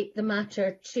obliged to take the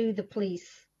matter to the police,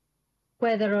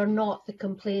 whether or not the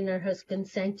complainer has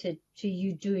consented to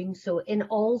you doing so in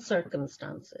all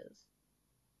circumstances?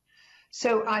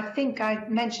 So I think I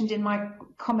mentioned in my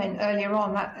comment earlier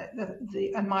on that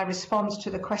and my response to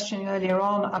the question earlier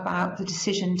on about the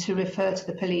decision to refer to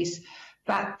the police,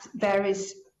 that there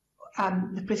is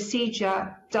the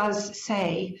procedure does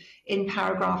say in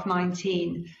paragraph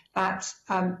 19 that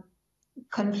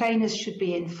complainers should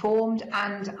be informed,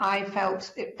 and I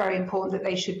felt it very important that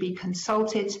they should be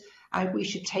consulted, and we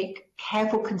should take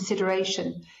careful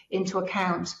consideration into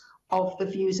account of the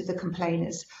views of the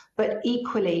complainers. But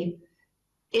equally,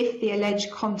 if the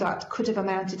alleged conduct could have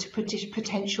amounted to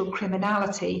potential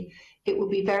criminality, it would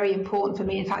be very important for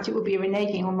me. In fact, it would be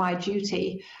reneging on my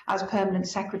duty as permanent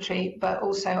secretary, but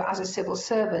also as a civil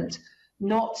servant,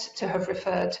 not to have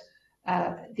referred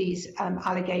these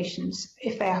allegations.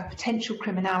 If they are potential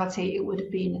criminality, it would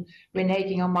have been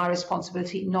reneging on my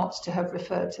responsibility not to have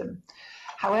referred them.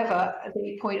 However,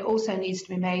 the point also needs to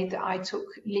be made that I took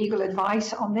legal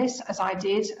advice on this, as I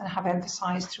did and have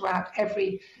emphasised throughout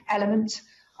every element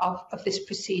of this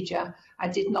procedure. I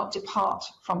did not depart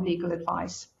from legal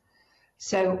advice.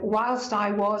 So whilst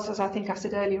I was, as I think I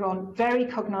said earlier on, very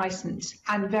cognizant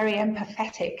and very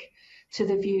empathetic to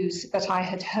the views that I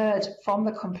had heard from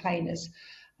the complainers,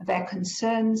 their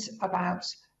concerns about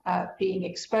being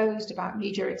exposed, about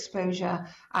media exposure,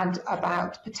 and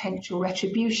about potential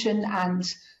retribution and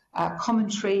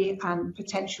commentary and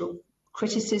potential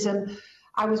criticism,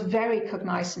 I was very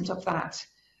cognizant of that.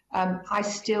 I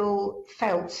still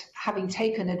felt, having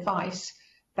taken advice,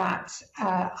 that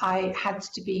I had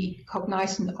to be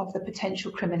cognizant of the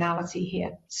potential criminality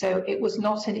here. So it was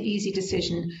not an easy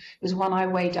decision. It was one I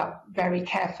weighed up very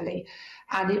carefully,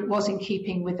 and it was in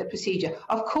keeping with the procedure.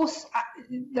 Of course,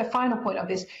 the final point of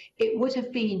this, it would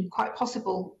have been quite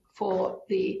possible for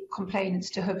the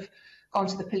complainants to have gone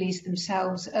to the police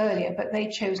themselves earlier, but they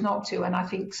chose not to, and I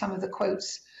think some of the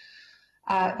quotes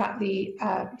that the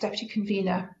Deputy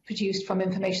Convener produced from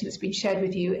information that's been shared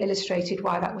with you illustrated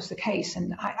why that was the case,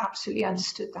 and I absolutely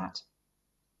understood that.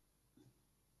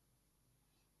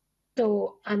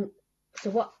 So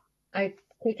what I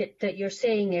take it that you're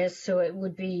saying is, so it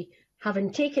would be,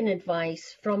 having taken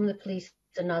advice from the police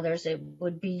and others, it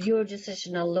would be your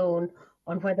decision alone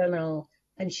on whether or not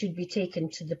and should be taken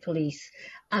to the police.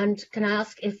 And can I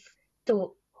ask if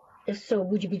so,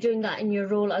 would you be doing that in your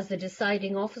role as the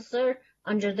deciding officer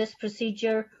under this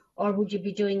procedure, or would you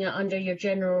be doing it under your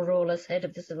general role as head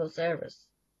of the civil service?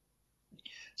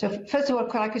 So first of all,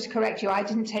 could I just correct you? I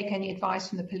didn't take any advice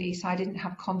from the police. I didn't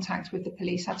have contact with the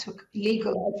police. I took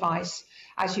legal advice,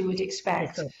 as you would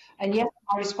expect. Okay. And yes,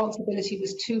 my responsibility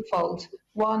was twofold.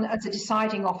 One, as a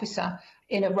deciding officer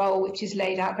in a role which is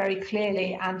laid out very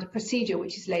clearly, and a procedure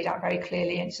which is laid out very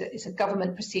clearly. And it's a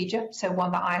government procedure, so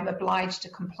one that I am obliged to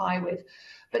comply with.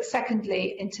 But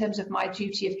secondly, in terms of my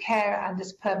duty of care and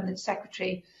as permanent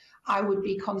secretary, I would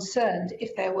be concerned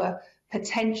if there were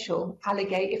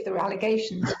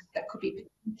allegations that could be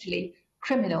potentially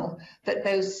criminal, that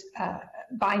those,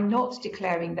 by not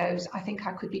declaring those, I think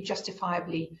I could be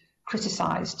justifiably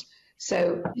criticised.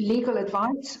 So legal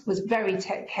advice was very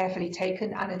carefully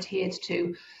taken and adhered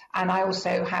to, and I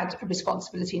also had a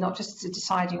responsibility, not just as a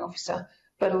deciding officer,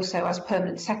 but also as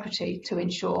permanent secretary, to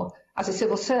ensure, as a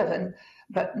civil servant,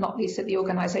 but not least that the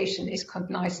organisation is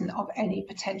cognizant of any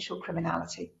potential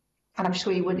criminality. And I'm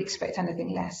sure you wouldn't expect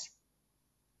anything less.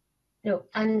 No,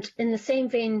 and in the same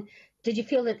vein, did you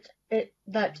feel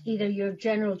that either your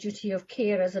general duty of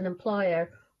care as an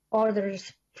employer or the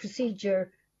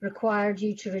procedure required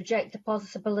you to reject the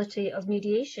possibility of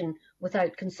mediation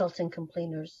without consulting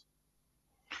complainers?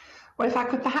 Well, if I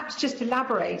could perhaps just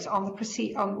elaborate on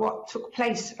what took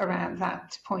place around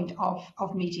that point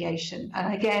of mediation.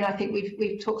 And again, I think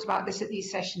we've talked about this at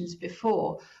these sessions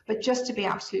before, but just to be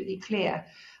absolutely clear,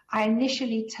 I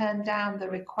initially turned down the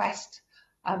request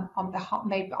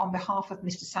made on behalf of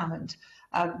Mr. Salmond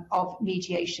of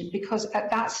mediation, because at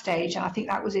that stage, and I think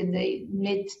that was in the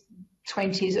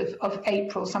mid-20s of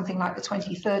April, something like the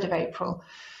 23rd of April,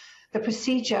 the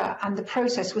procedure and the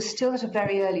process was still at a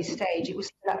very early stage. It was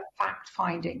still at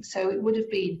fact-finding. So it would have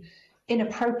been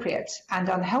inappropriate and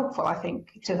unhelpful, I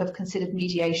think, to have considered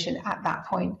mediation at that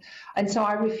point. And so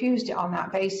I refused it on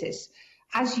that basis.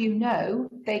 As you know,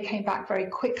 they came back very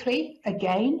quickly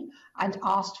again and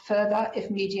asked further if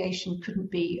mediation couldn't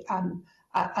be an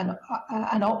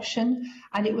option.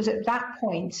 And it was at that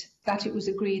point that it was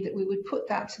agreed that we would put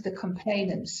that to the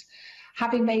complainants.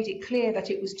 Having made it clear that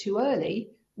it was too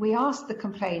early, we asked the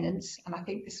complainants, and I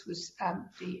think this was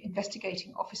the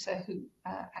investigating officer,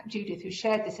 Judith, who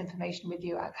shared this information with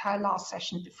you at her last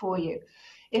session before you,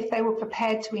 if they were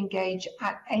prepared to engage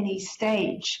at any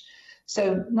stage.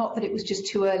 So not that it was just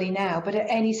too early now, but at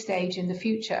any stage in the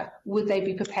future, would they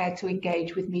be prepared to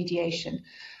engage with mediation?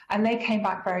 And they came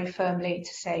back very firmly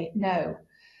to say no.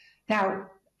 Now,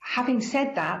 having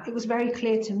said that, it was very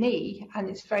clear to me, and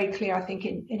it's very clear, I think,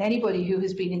 in anybody who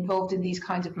has been involved in these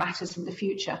kinds of matters in the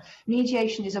future,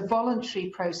 mediation is a voluntary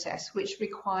process which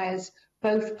requires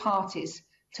both parties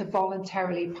to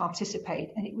voluntarily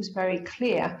participate. And it was very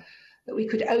clear that we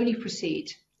could only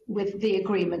proceed with the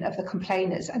agreement of the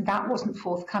complainers, and that wasn't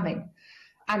forthcoming.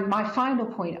 And my final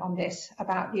point on this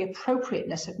about the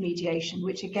appropriateness of mediation,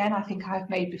 which again I think I've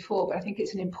made before, but I think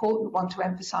it's an important one to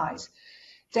emphasise.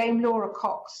 Dame Laura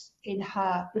Cox, in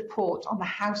her report on the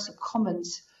House of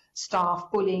Commons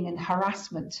staff bullying and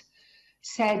harassment,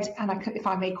 said, and if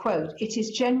I may quote, "It is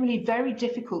generally very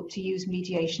difficult to use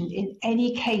mediation in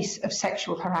any case of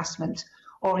sexual harassment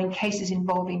or in cases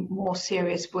involving more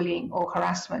serious bullying or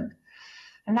harassment."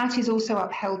 And that is also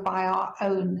upheld by our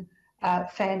own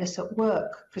fairness at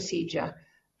work procedure,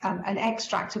 an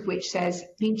extract of which says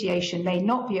mediation may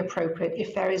not be appropriate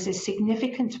if there is a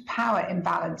significant power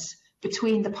imbalance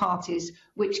between the parties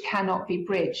which cannot be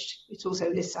bridged. It also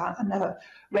lists another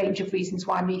range of reasons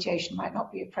why mediation might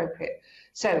not be appropriate.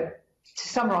 So to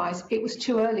summarise, it was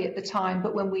too early at the time,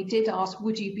 but when we did ask,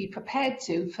 would you be prepared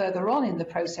to further on in the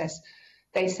process,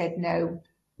 they said no,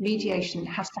 mediation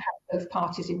has to have both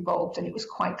parties involved, and it was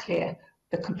quite clear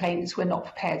the complainants were not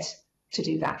prepared to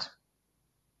do that.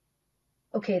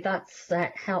 Okay, that's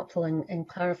helpful in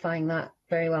clarifying that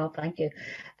very well, thank you.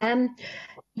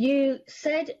 You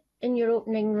said in your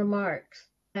opening remarks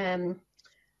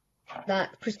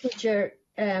that procedure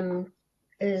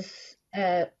is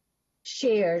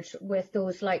shared with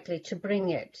those likely to bring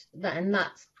it, and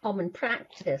that's common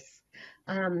practice.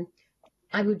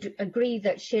 I would agree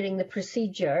that sharing the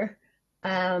procedure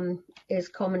is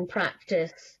common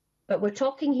practice, but we're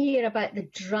talking here about the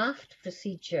draft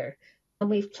procedure, and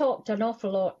we've talked an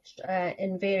awful lot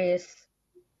in various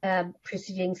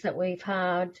proceedings that we've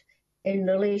had in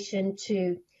relation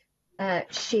to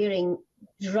sharing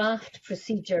draft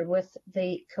procedure with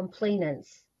the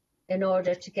complainants in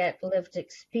order to get lived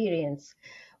experience.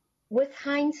 With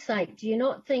hindsight, do you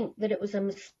not think that it was a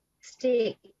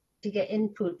mistake to get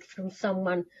input from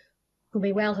someone who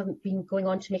may well have been going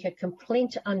on to make a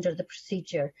complaint under the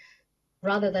procedure,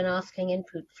 rather than asking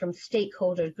input from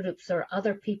stakeholder groups or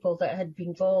other people that had been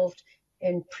involved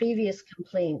in previous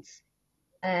complaints?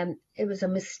 It was a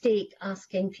mistake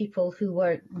asking people who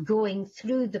were going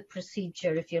through the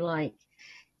procedure, if you like,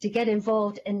 to get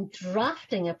involved in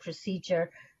drafting a procedure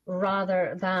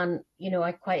rather than, you know,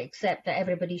 I quite accept that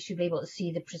everybody should be able to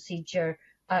see the procedure,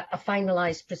 a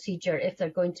finalised procedure, if they're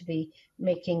going to be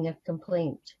making a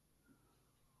complaint.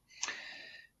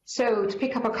 So to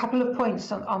pick up a couple of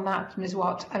points on that, Ms.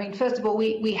 Watt, I mean, first of all,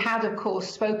 we had, of course,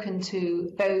 spoken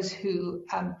to those who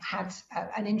had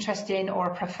an interest in or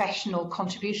a professional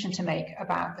contribution to make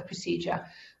about the procedure.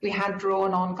 We had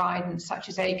drawn on guidance such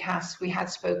as ACAS. We had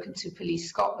spoken to Police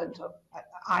Scotland.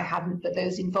 I hadn't, but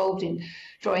those involved in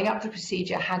drawing up the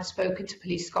procedure had spoken to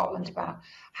Police Scotland about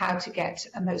how to get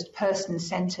a most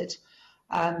person-centred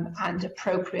and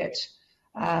appropriate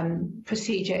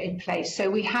procedure in place.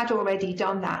 So we had already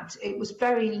done that. It was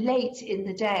very late in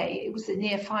the day. It was the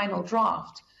near final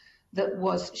draft that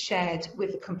was shared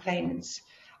with the complainants.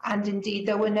 And indeed,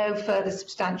 there were no further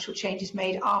substantial changes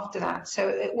made after that. So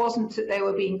it wasn't that they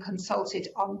were being consulted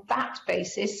on that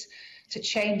basis to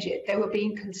change it. They were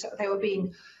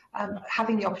being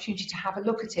having the opportunity to have a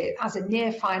look at it as a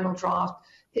near final draft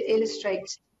that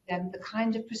illustrates the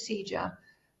kind of procedure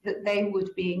that they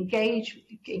would be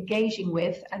engaging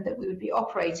with and that we would be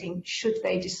operating should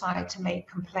they decide to make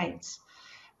complaints.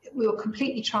 We were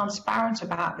completely transparent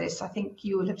about this. I think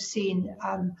you will have seen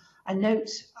a note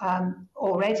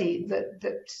already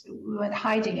that we weren't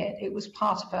hiding it. It was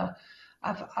part of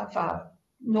a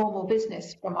normal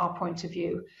business from our point of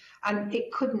view. And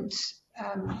it couldn't,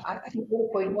 I think the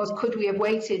point was, could we have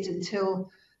waited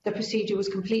until the procedure was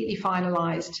completely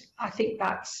finalised? I think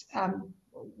that's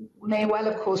may well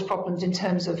have caused problems in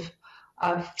terms of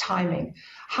timing.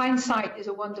 Hindsight is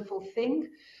a wonderful thing.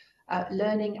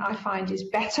 Learning, I find, is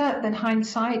better than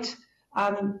hindsight.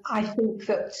 I think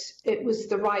that it was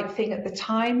the right thing at the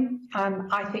time.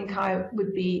 I think I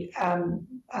would be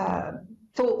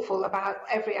thoughtful about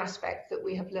every aspect that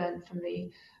we have learned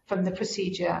from the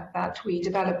procedure that we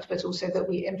developed, but also that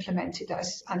we implemented,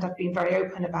 and I've been very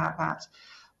open about that.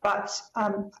 But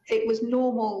it was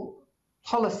normal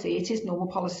policy, it is normal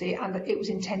policy, and that it was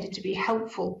intended to be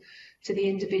helpful to the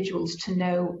individuals to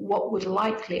know what would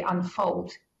likely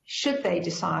unfold should they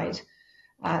decide,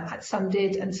 some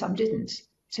did and some didn't,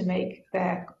 to make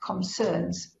their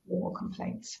concerns or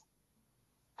complaints.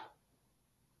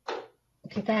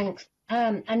 Okay, thanks.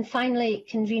 And finally,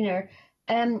 convener,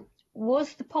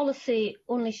 was the policy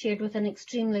only shared with an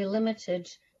extremely limited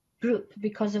group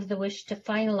because of the wish to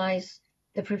finalise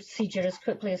the procedure as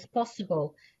quickly as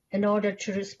possible in order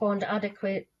to respond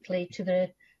adequately to the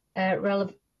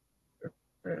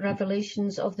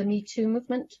revelations of the Me Too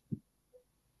movement?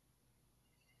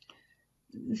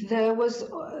 There was,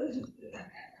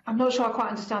 I'm not sure I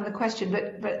quite understand the question,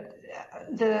 but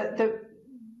the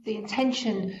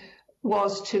intention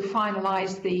was to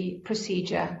finalise the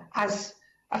procedure as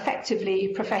effectively,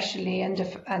 professionally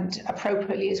and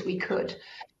appropriately as we could.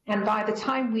 And by the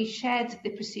time we shared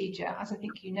the procedure, as I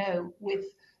think you know, with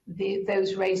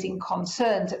those raising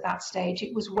concerns at that stage.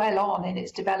 It was well on in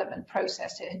its development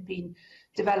process. It had been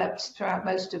developed throughout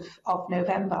most of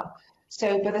November.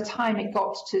 So by the time it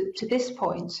got to this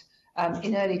point,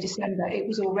 in early December, it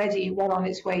was already well on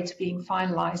its way to being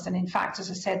finalised. And in fact,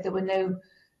 as I said, there were no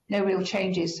real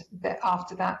changes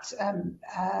after that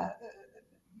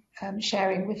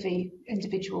sharing with the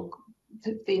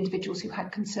individuals who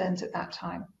had concerns at that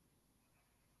time.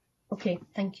 Okay,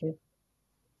 thank you.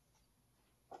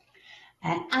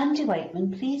 Andy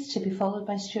Whiteman, please, to be followed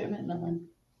by Stuart McMillan.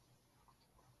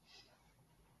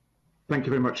 Thank you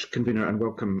very much, Convener, and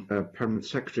welcome, Permanent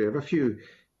Secretary. I have a few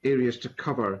areas to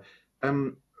cover.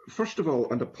 First of all,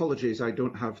 and apologies, I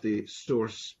don't have the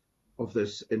source of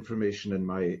this information in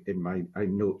my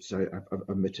notes. I've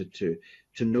omitted to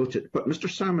note it. But Mr.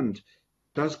 Salmond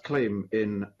does claim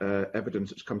in evidence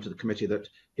that's come to the committee that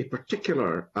a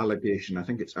particular allegation, I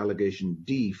think it's allegation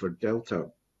D for Delta,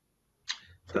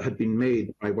 that had been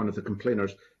made by one of the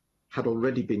complainers had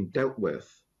already been dealt with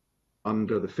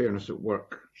under the Fairness at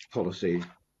Work policy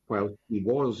while he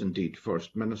was indeed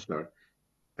First Minister.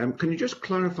 Can you just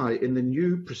clarify, in the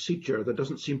new procedure, there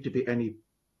doesn't seem to be any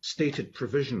stated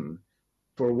provision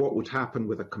for what would happen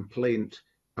with a complaint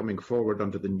coming forward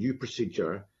under the new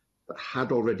procedure that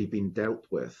had already been dealt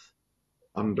with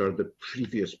under the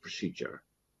previous procedure.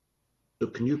 So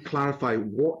can you clarify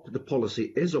what the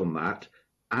policy is on that,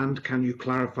 and can you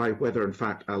clarify whether in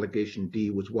fact allegation D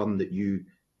was one that you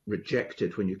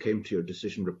rejected when you came to your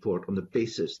decision report on the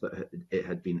basis that it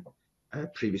had been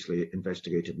previously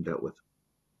investigated and dealt with?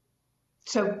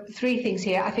 So three things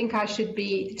here. I think I should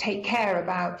take care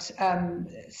about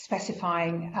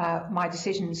specifying my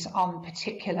decisions on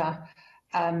particular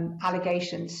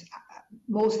allegations.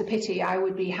 More's the pity. I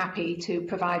would be happy to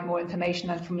provide more information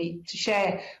and for me to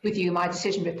share with you my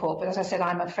decision report. But as I said,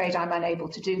 I'm afraid I'm unable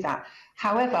to do that.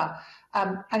 However,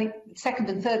 I think the second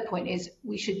and third point is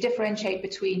we should differentiate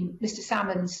between Mr.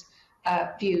 Salmond's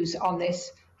views on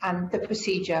this and the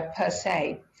procedure per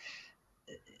se.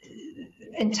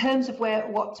 In terms of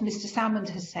what Mr. Salmond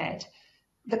has said,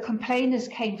 the complainers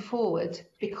came forward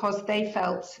because they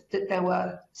felt that there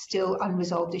were still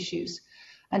unresolved issues.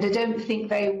 And I don't think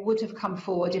they would have come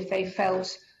forward if they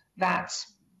felt that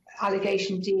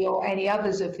allegation D or any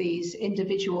others of these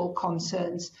individual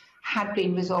concerns had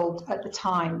been resolved at the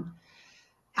time.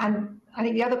 And I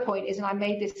think the other point is, and I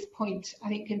made this point, I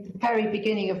think in the very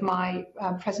beginning of my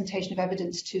presentation of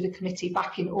evidence to the committee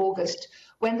back in August,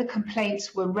 when the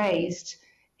complaints were raised,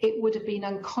 it would have been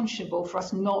unconscionable for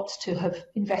us not to have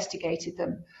investigated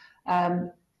them.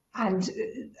 And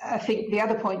I think the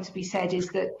other point to be said is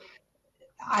that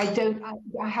I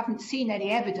haven't seen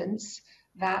any evidence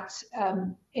that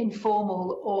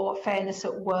informal or fairness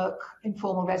at work,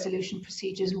 informal resolution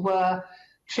procedures were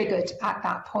triggered at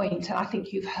that point. And I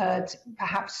think you've heard,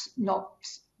 perhaps not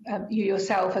you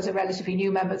yourself as a relatively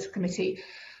new member of the committee,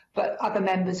 but other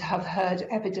members have heard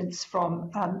evidence from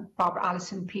Barbara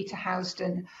Allison, Peter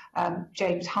Housden,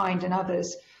 James Hind and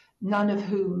others, none of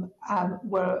whom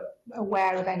were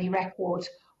aware of any record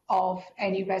of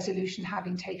any resolution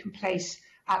having taken place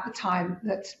at the time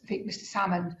that I think Mr.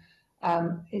 Salmond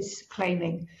is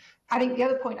claiming. I think the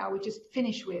other point I would just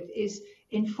finish with is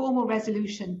informal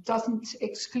resolution doesn't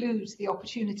exclude the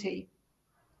opportunity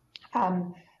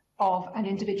of an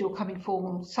individual coming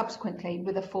forward subsequently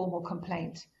with a formal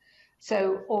complaint.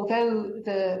 So although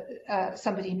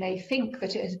somebody may think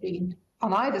that it has been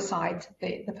on either side,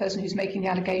 the person who's making the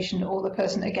allegation or the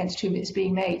person against whom it's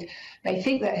being made may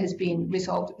think that it has been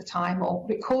resolved at the time or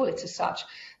recall it as such,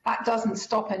 that doesn't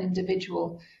stop an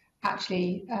individual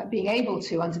actually being able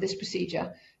to, under this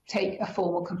procedure, take a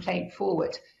formal complaint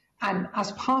forward. And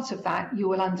as part of that, you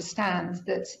will understand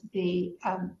that the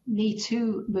Me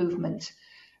Too movement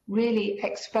really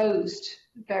exposed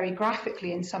very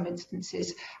graphically in some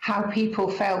instances how people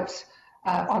felt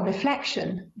on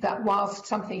reflection that whilst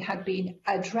something had been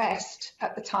addressed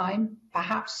at the time,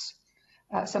 perhaps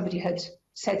somebody had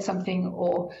said something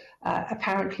or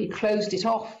apparently closed it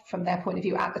off from their point of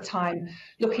view at the time,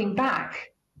 looking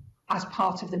back as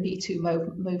part of the Me Too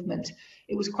movement,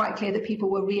 it was quite clear that people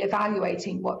were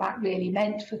re-evaluating what that really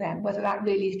meant for them, whether that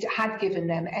really had given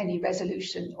them any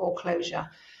resolution or closure.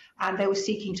 And they were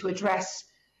seeking to address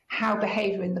how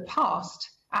behaviour in the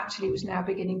past actually was now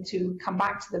beginning to come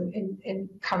back to them in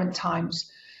current times.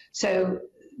 So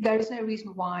there is no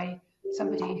reason why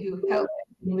somebody who felt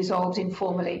resolved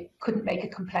informally couldn't make a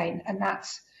complaint. And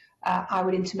that's, I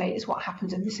would intimate, is what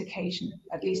happened on this occasion.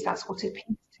 At least that's what appears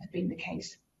to have been the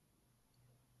case.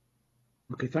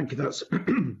 Okay, thank you. That's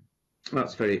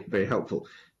that's very, very helpful.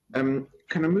 Can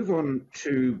I move on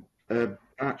to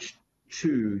batch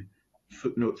 2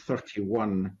 footnote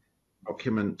 31,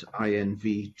 document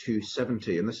INV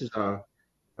 270, and this is a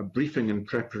briefing in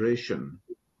preparation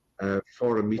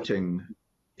for a meeting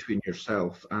between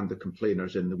yourself and the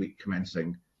complainers in the week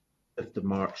commencing 5th of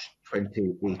March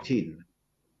 2018.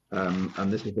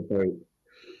 And this is about,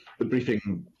 the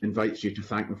briefing invites you to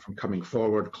thank them for coming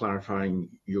forward, clarifying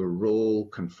your role,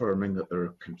 confirming that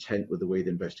they're content with the way the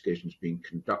investigation is being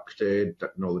conducted,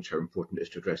 acknowledge how important it is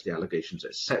to address the allegations,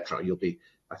 etc. You'll be,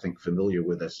 I think, familiar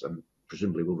with this and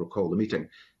presumably will recall the meeting.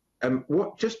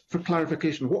 Just for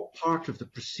clarification, what part of the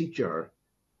procedure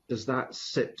does that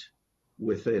sit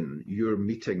within? You're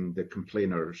meeting the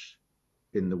complainers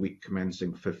in the week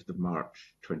commencing 5th of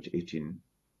March 2018.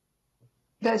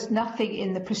 There's nothing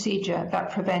in the procedure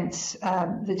that prevents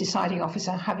the deciding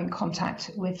officer having contact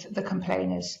with the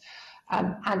complainers,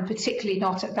 and particularly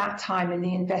not at that time in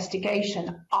the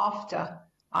investigation after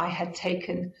I had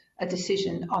taken a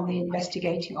decision on the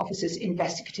investigating officer's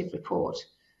investigative report.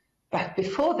 But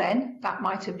before then, that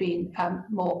might have been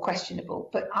more questionable,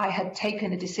 but I had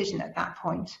taken a decision at that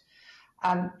point.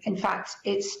 In fact,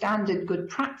 it's standard good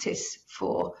practice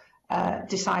for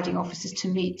deciding officers to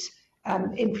meet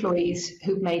employees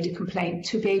who've made a complaint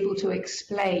to be able to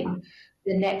explain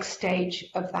the next stage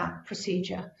of that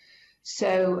procedure.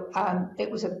 So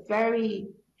it was a very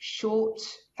short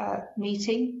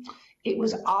meeting. It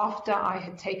was after I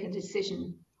had taken a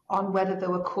decision on whether there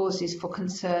were causes for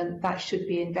concern that should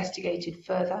be investigated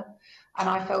further. And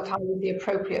I felt I was the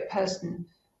appropriate person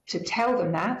to tell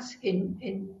them that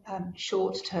in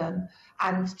short term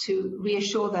and to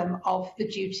reassure them of the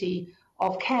duty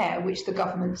of care, which the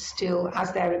government still,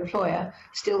 as their employer,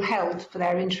 still held for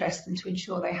their interest and to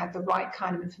ensure they had the right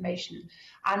kind of information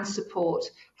and support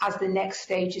as the next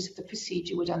stages of the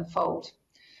procedure would unfold.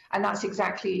 And that's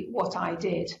exactly what I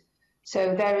did.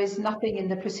 So there is nothing in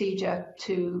the procedure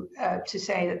to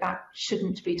say that that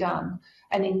shouldn't be done.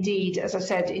 And indeed, as I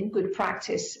said, in good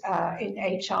practice, in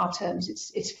HR terms,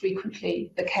 it's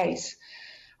frequently the case.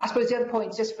 I suppose the other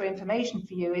point, just for information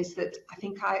for you, is that I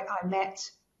think I met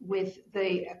with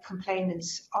the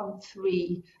complainants on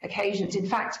 3 occasions. In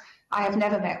fact, I have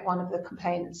never met one of the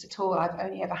complainants at all. I've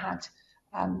only ever had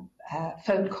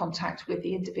phone contact with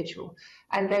the individual.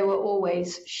 And they were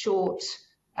always short,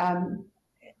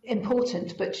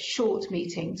 important but short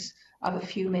meetings of a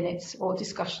few minutes or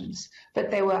discussions.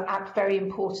 But they were at very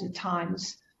important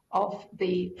times of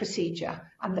the procedure.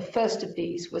 And the first of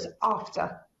these was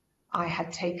after I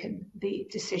had taken the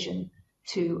decision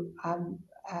to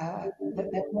that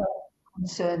there were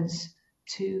concerns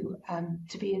to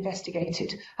be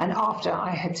investigated, and after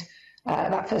I had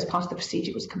that first part of the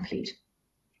procedure was complete.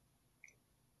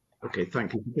 Okay,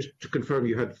 thank you. Just to confirm,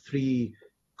 you had 3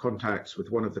 contacts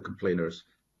with one of the complainers.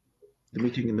 The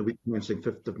meeting in the week commencing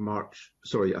 5th of March.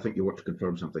 Sorry, I think you want to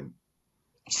confirm something.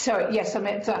 Sorry, yes,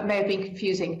 that may have been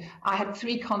confusing. I had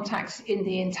 3 contacts in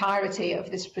the entirety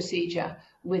of this procedure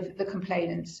with the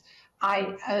complainants.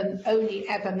 I only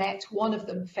ever met one of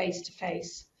them face to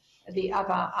face. The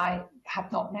other I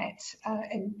had not met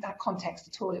in that context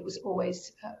at all. It was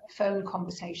always a phone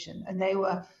conversation. And they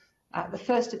were, the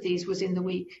first of these was in the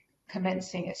week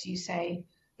commencing, as you say,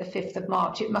 the 5th of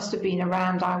March. It must have been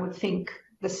around, I would think,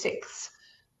 the 6th,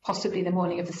 possibly the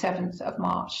morning of the 7th of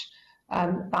March,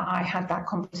 that I had that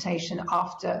conversation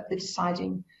after the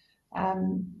deciding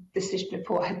decision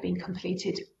report had been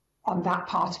completed on that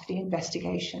part of the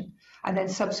investigation. And then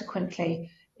subsequently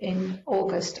in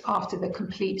August, after the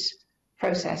complete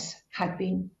process had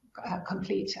been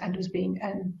complete and was being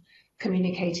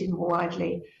communicated more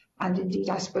widely. And indeed,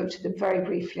 I spoke to them very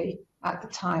briefly at the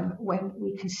time when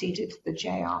we conceded the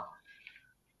JR.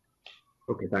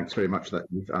 Okay, thanks very much. That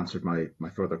you've answered my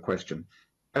further question.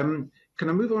 Can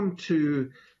I move on to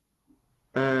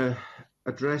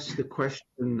address the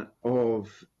question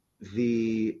of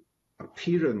the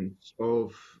appearance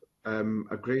of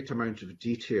a great amount of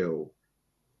detail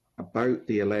about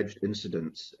the alleged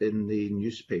incidents in the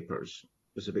newspapers,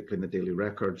 specifically in the Daily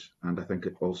Record, and I think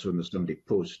also in the Sunday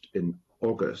Post in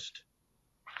August.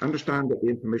 I understand that the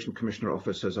Information Commissioner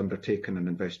Office has undertaken an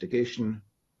investigation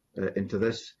into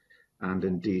this, and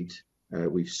indeed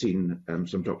we've seen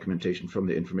some documentation from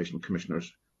the Information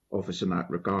Commissioner's Office in that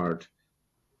regard.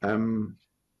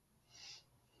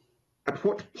 At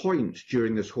what point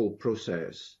during this whole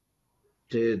process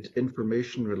did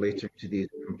information relating to these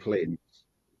complaints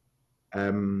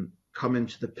come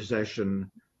into the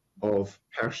possession of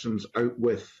persons out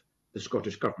with the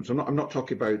Scottish Government? So I'm not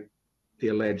talking about the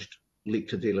alleged leak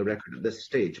to Daily Record at this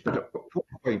stage, but at what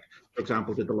point, for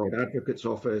example, did the Lord Advocate's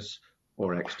Office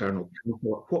or external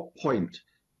counsel, at what point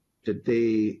did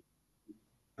they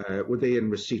were they in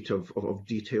receipt of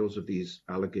details of these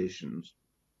allegations?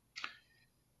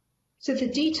 So the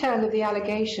detail of the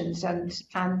allegations and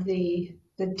the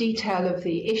detail of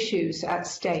the issues at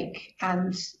stake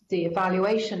and the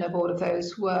evaluation of all of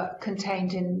those were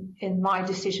contained in my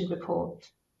decision report,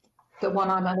 the one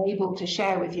I'm unable to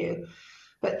share with you.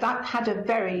 But that had a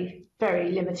very,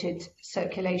 very limited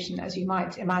circulation, as you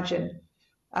might imagine.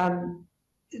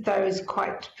 There is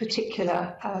quite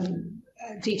particular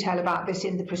detail about this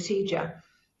in the procedure.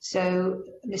 So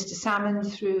Mr. Salmon,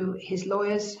 through his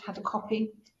lawyers, had a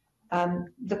copy.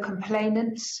 The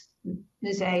complainants,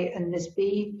 Ms. A and Ms.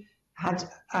 B, had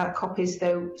copies,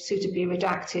 though suitably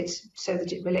redacted, so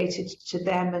that it related to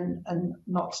them and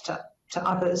not to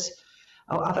others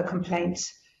or other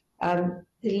complaints. The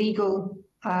legal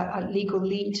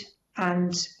lead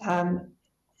and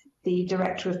the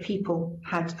Director of People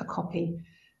had a copy,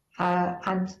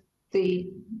 and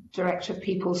the Director of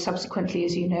People subsequently,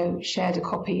 as you know, shared a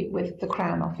copy with the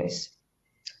Crown Office.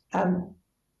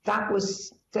 That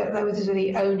was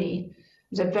the only.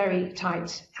 It was a very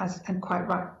tight, and quite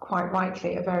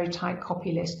rightly, a very tight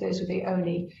copy list. Those were the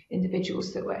only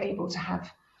individuals that were able to have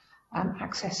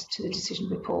access to the decision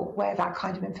report where that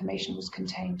kind of information was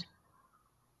contained.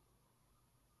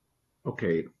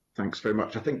 Okay, thanks very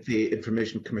much. I think the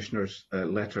Information Commissioner's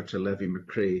letter to Levy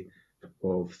McRae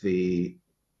of the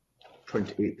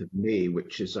 28th of May,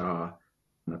 which is a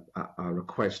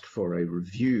request for a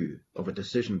review of a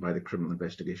decision by the Criminal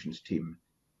Investigations Team,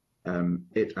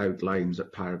 it outlines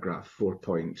at paragraph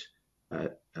 4.8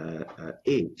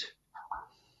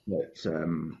 that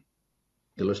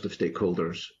the list of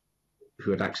stakeholders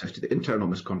who had access to the internal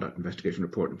misconduct investigation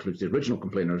report includes the original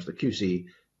complainers, the QC,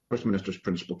 First Minister's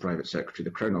Principal Private Secretary,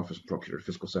 the Crown Office, Procurator of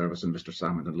Fiscal Service, and Mr.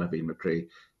 Salmon and Levy McRae,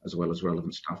 as well as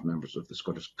relevant staff members of the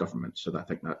Scottish Government. So I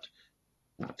think that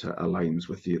aligns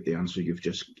with the answer you've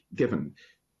just given.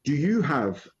 Do you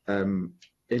have, in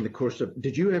the course of,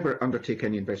 did you ever undertake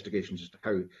any investigations as to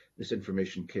how this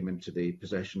information came into the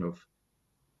possession of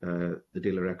the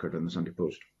Daily Record and the Sunday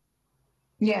Post?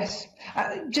 Yes,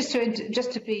 just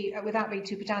to be, without being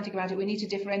too pedantic about it, we need to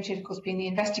differentiate, of course, between the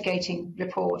investigating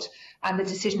report and the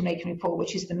decision-making report,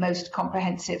 which is the most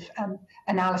comprehensive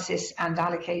analysis and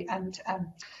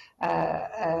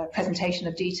presentation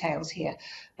of details here.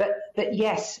 But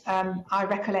yes, I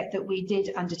recollect that we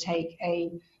did undertake a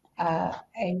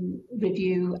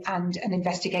review and an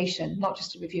investigation, not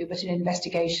just a review, but an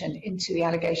investigation into the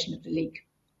allegation of the leak.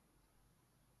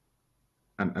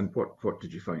 And what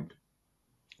did you find?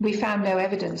 We found no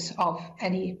evidence of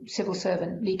any civil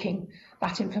servant leaking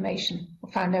that information.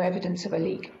 We found no evidence of a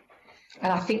leak.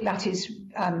 And I think that is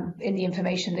in the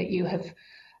information that you have,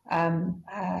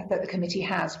 that the committee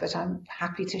has, but I'm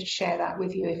happy to share that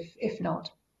with you if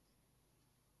not.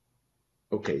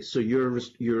 Okay, so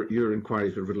your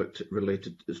inquiries were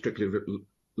strictly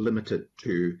limited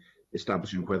to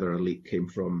establishing whether a leak came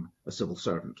from a civil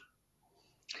servant.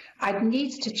 I'd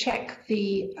need to check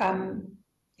the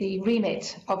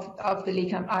remit of the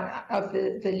leak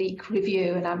the leak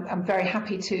review, and I'm very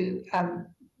happy to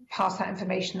pass that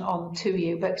information on to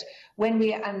you. But when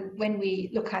we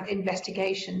look at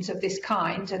investigations of this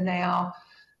kind, and they are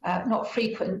not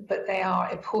frequent, but they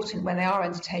are important when they are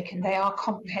undertaken, they are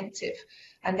comprehensive,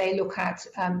 and they look at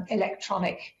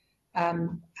electronic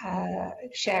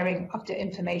sharing of the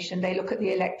information. They look at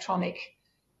the electronic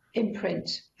imprint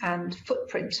and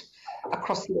footprint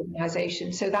across the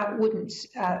organisation. So that wouldn't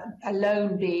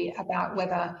alone be about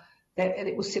whether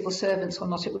it was civil servants or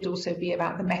not. It would also be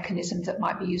about the mechanisms that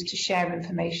might be used to share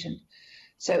information.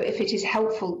 So if it is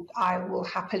helpful, I will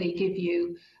happily give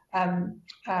you an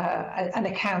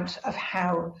account of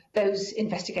how those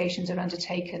investigations are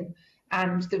undertaken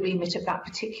and the remit of that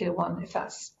particular one, if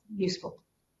that's useful.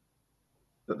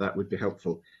 That would be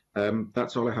helpful.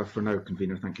 That's all I have for now,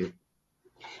 Convener. Thank you.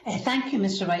 Thank you,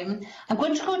 Mr. Whiteman. I'm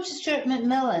going to go to Stuart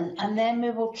McMillan, and then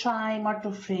we will try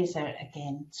Murdo Fraser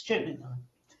again. Stuart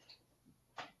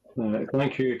McMillan.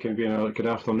 Thank you, Convener. Good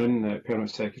afternoon, Permanent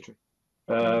Secretary.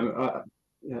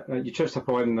 You touched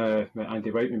upon Andy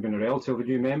Whiteman being a relatively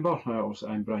new member. Also,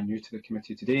 I'm brand new to the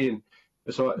committee today, and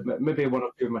so maybe one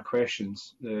or two of my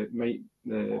questions might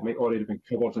already have been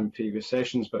covered in previous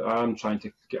sessions, but I am trying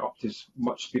to get up to as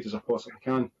much speed as I possibly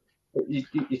can.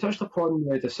 You touched upon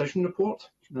the decision report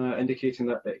indicating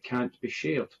that it can't be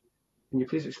shared. Can you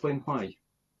please explain why?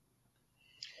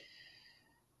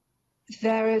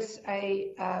 There is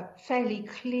a fairly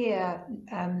clear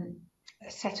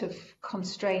set of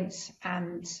constraints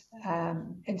and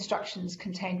instructions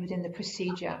contained within the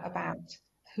procedure about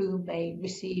who may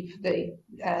receive the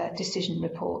decision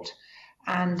report.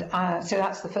 And so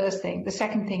that's the first thing. The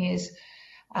second thing is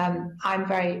I'm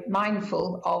very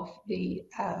mindful of the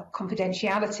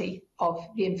confidentiality of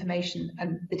the information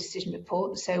and the decision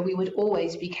report, so we would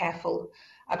always be careful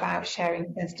about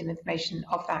sharing sensitive information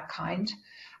of that kind.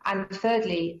 And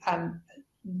thirdly,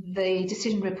 the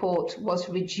decision report was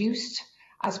reduced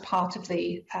as part of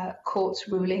the court's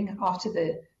ruling after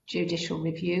the judicial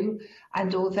review,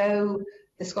 and although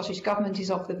the Scottish Government is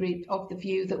of the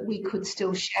view that we could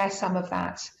still share some of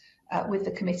that with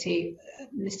the committee,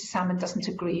 Mr. Salmon doesn't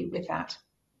agree with that.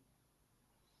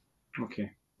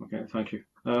 Okay, thank you.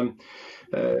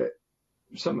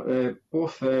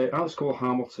 Both Alex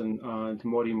Cole-Hamilton and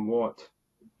Maureen Watt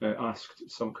asked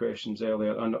some questions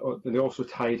earlier, and they also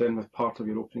tied in with part of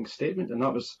your opening statement, and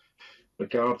that was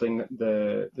regarding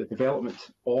the development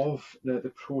of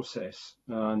the process.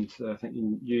 And I think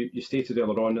you stated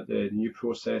earlier on that the new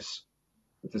process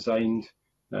was designed,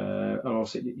 and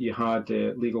also you had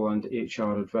legal and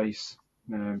HR advice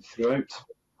throughout.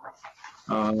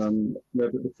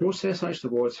 The process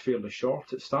actually was fairly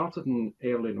short. It started in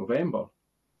early November,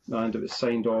 and it was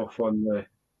signed off on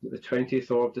the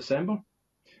 20th of December.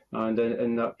 And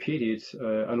in that period,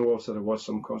 I know also there was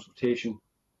some consultation.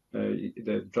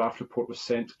 The draft report was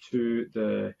sent to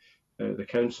the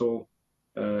council,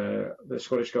 the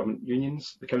Scottish Government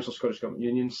unions, the Council of Scottish Government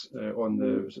unions on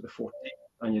the 14th,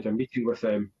 and you had a meeting with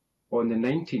them on the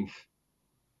 19th.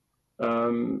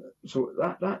 So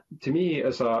that to me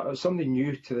is something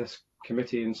new to this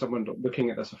committee and someone looking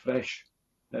at this afresh.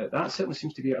 That certainly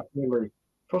seems to be a fairly,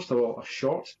 first of all, a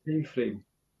short time frame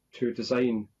to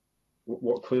design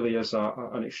what clearly is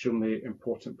an extremely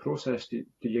important process. Do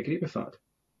you agree with that?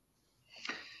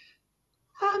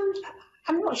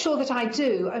 I'm not sure that I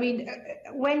do. I mean,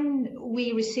 when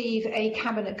we receive a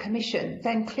cabinet commission,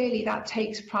 then clearly that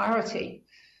takes priority.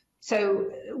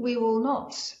 So we will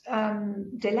not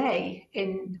delay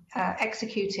in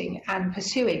executing and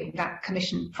pursuing that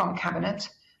commission from cabinet.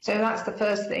 So that's the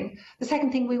first thing. The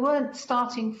second thing, we weren't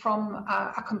starting from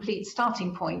a complete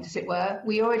starting point, as it were.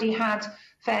 We already had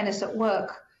fairness at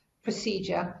work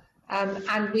procedure.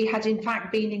 And we had, in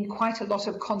fact, been in quite a lot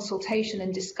of consultation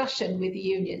and discussion with the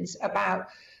unions about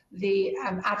the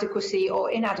adequacy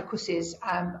or inadequacies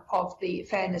of the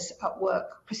fairness at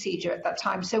work procedure at that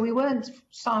time. So we weren't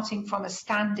starting from a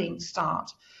standing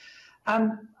start.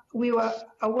 We were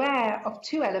aware of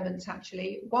two elements,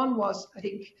 actually. One was, I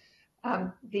think,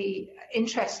 the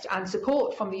interest and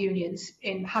support from the unions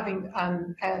in having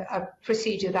a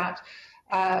procedure that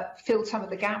filled some of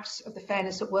the gaps of the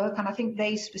fairness at work, and I think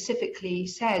they specifically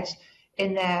said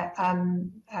in their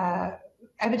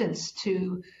evidence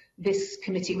to this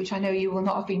committee, which I know you will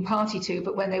not have been party to,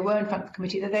 but when they were in front of the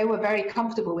committee, that they were very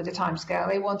comfortable with the timescale.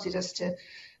 They wanted us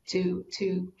to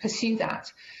pursue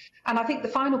that. And I think the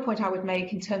final point I would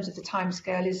make in terms of the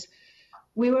timescale is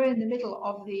we were in the middle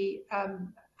of the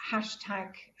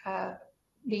hashtag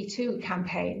 #MeToo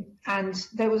campaign, and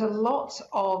there was a lot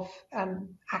of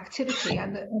activity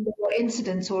and there were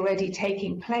incidents already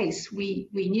taking place. We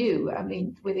knew, I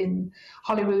mean, within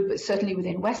Holyrood, but certainly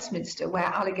within Westminster, where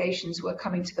allegations were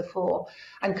coming to the fore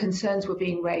and concerns were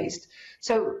being raised.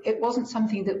 So it wasn't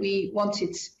something that we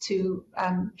wanted to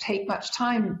take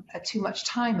too much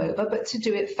time over, but to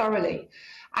do it thoroughly.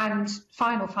 And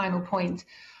final point,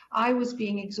 I was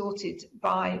being exhorted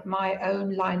by my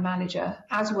own line manager,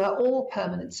 as were all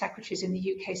permanent secretaries in the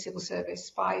UK Civil Service,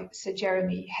 by Sir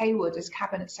Jeremy Hayward as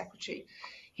Cabinet Secretary.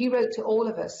 He wrote to all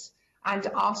of us and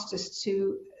asked us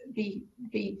to be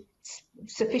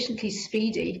sufficiently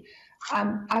speedy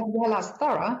as well as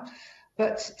thorough,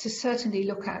 but to certainly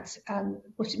look at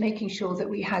making sure that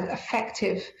we had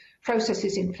effective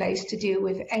processes in place to deal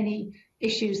with any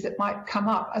issues that might come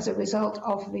up as a result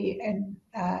of the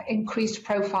increased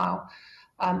profile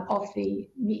of the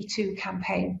Me Too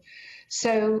campaign.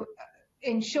 So,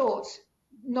 in short,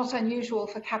 not unusual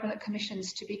for cabinet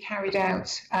commissions to be carried out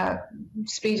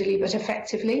speedily but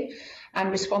effectively and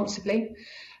responsibly.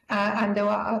 And there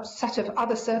were a set of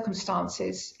other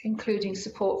circumstances, including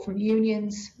support from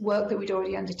unions, work that we'd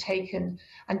already undertaken,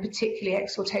 and particularly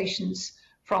exhortations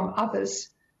from others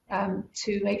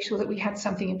to make sure that we had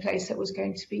something in place that was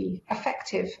going to be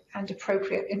effective and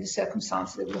appropriate in the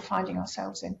circumstances that we were finding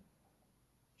ourselves in.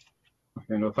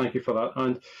 Okay, no, thank you for that.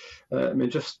 And I mean,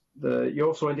 you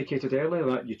also indicated earlier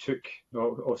that you took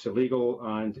obviously legal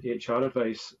and HR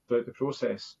advice throughout the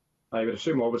process. I would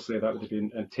assume obviously that would have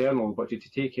been internal, but did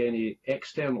you take any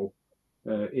external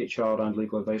HR and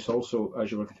legal advice also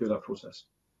as you went through that process?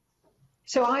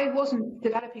 So I wasn't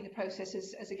developing the process,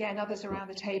 as again others around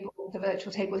the table, the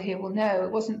virtual table here will know.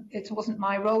 It wasn't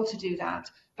my role to do that.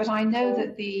 But I know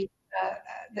that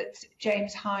that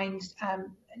James Hines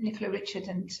Nicola Richard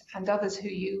and others who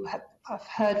you have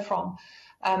heard from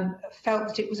felt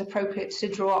that it was appropriate to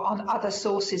draw on other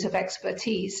sources of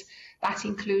expertise. That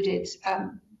included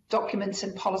documents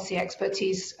and policy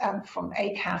expertise from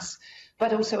ACAS,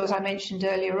 but also, as I mentioned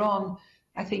earlier on,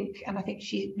 I think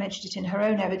she mentioned it in her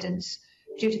own evidence,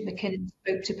 Judith McKinnon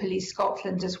spoke to Police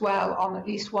Scotland as well on at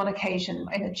least one occasion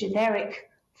in a generic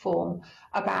form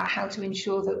about how to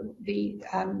ensure that the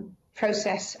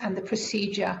process and the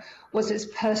procedure was as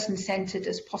person-centred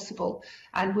as possible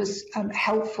and was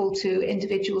helpful to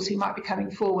individuals who might be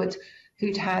coming forward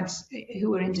who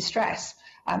were in distress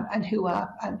and who were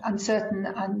uncertain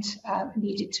and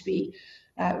needed to be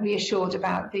reassured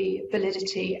about the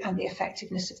validity and the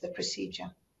effectiveness of the procedure.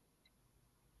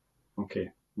 Okay,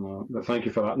 thank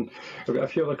you for that. And I've got a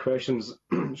few other questions,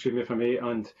 excuse me if I may,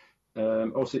 and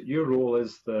also your role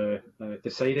as the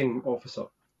deciding officer.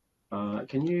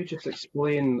 Can you just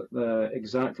explain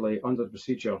exactly under the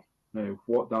procedure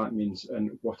what that means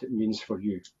and what it means for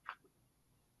you?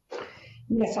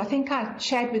 Yes, I think I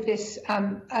shared with this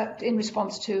in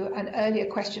response to an earlier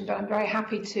question, but I'm very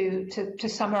happy to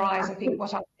summarise, I think,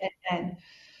 what I said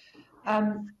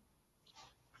then.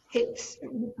 It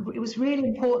was really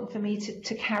important for me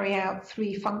to carry out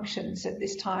three functions at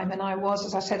this time, and I was,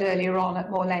 as I said earlier on at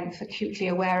more length, acutely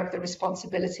aware of the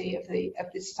responsibility of the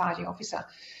deciding officer.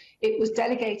 It was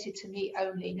delegated to me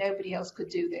only, nobody else could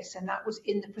do this, and that was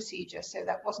in the procedure, so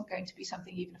that wasn't going to be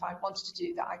something, even if I wanted to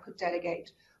do that, I could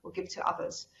delegate or give to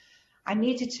others. I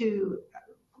needed to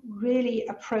really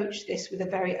approach this with a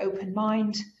very open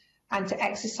mind and to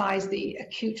exercise the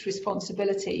acute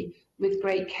responsibility with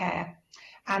great care.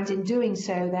 And in doing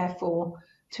so, therefore,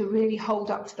 to really hold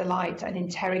up to the light and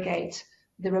interrogate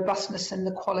the robustness and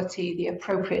the quality, the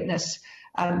appropriateness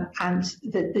and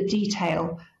the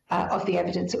detail of the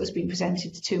evidence that was being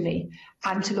presented to me,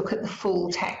 and to look at the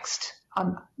full text,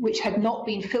 which had not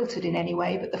been filtered in any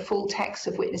way, but the full text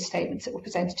of witness statements that were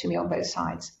presented to me on both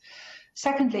sides.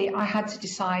 Secondly, I had to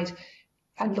decide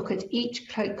and look at each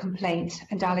complaint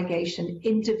and allegation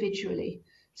individually.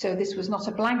 So this was not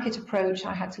a blanket approach.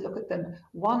 I had to look at them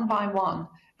one by one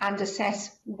and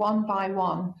assess one by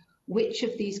one which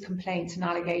of these complaints and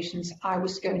allegations I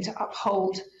was going to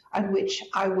uphold and which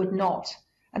I would not.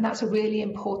 And that's a really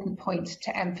important point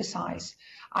to emphasise.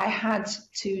 I had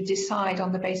to decide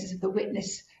on the basis of the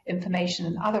witness information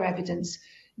and other evidence,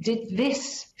 did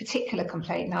this particular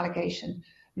complaint and allegation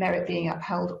merit being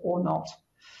upheld or not?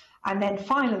 And then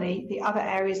finally, the other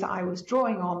areas that I was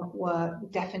drawing on were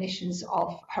definitions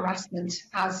of harassment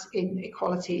as in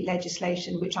equality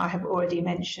legislation, which I have already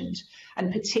mentioned,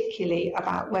 and particularly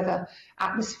about whether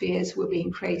atmospheres were being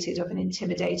created of an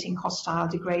intimidating, hostile,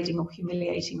 degrading or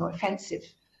humiliating or offensive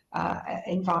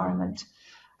environment.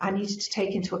 I needed to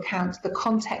take into account the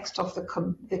context of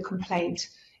the complaint,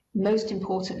 most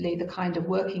importantly, the kind of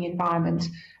working environment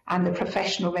and the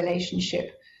professional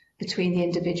relationship between the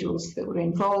individuals that were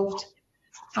involved.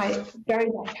 I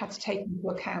very much had to take into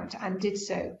account, and did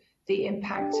so, the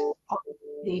impact of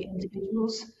the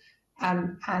individuals,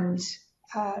 and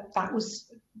that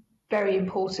was very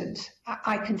important.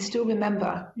 I can still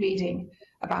remember reading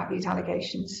about these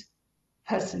allegations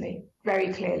personally,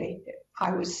 very clearly.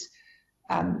 I was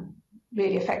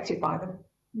really affected by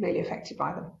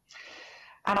them,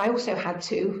 And I also had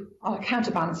to, on a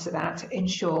counterbalance to that,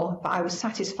 ensure that I was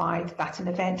satisfied that an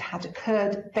event had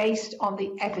occurred based on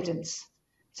the evidence.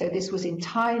 So this was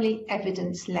entirely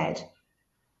evidence-led.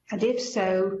 And if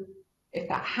so, if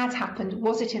that had happened,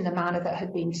 was it in the manner that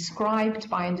had been described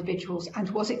by individuals, and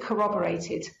was it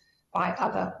corroborated by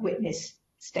other witness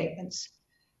statements?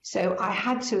 So I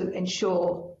had to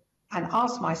ensure and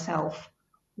ask myself,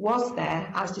 was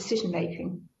there, as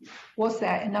decision-making, was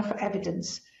there enough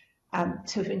evidence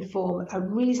to inform a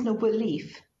reasonable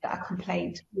belief that a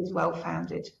complaint was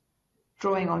well-founded,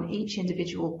 drawing on each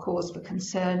individual cause for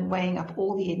concern, weighing up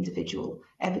all the individual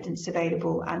evidence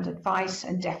available and advice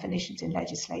and definitions in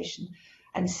legislation,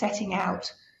 and setting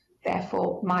out,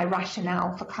 therefore, my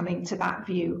rationale for coming to that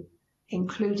view,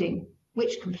 including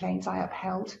which complaints I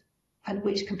upheld and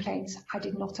which complaints I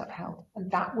did not uphold.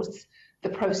 And that was the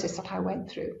process that I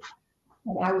went through.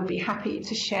 And I would be happy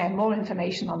to share more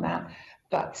information on that,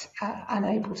 but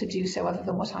unable to do so other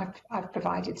than what I've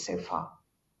provided so far.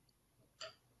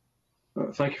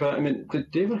 Thank you for that. I mean, did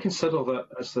you ever consider that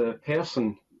as the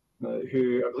person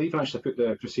who, I believe, actually put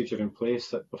the procedure in place,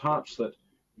 that perhaps that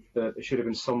it should have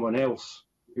been someone else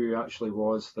who actually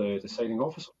was the deciding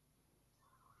officer?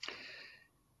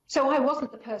 So I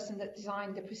wasn't the person that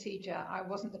designed the procedure. I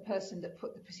wasn't the person that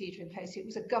put the procedure in place. It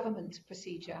was a government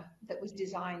procedure that was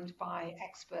designed by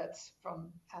experts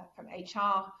from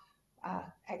HR,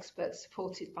 experts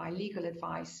supported by legal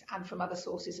advice and from other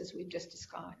sources as we've just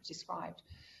described.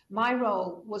 My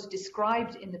role was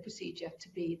described in the procedure to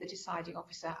be the deciding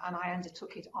officer, and I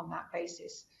undertook it on that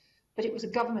basis. But it was a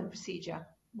government procedure,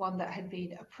 one that had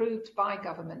been approved by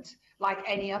government, like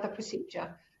any other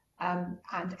procedure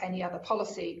and any other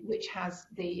policy which has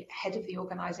the head of the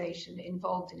organisation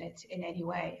involved in it in any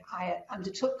way. I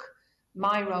undertook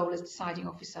my role as deciding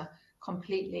officer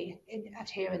completely in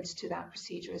adherence to that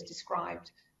procedure as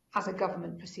described as a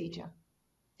government procedure.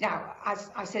 Now,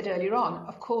 as I said earlier on,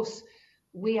 of course,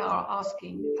 we are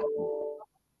asking,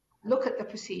 look at the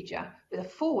procedure with a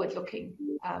forward-looking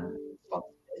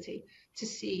responsibility to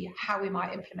see how we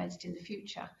might implement it in the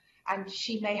future. And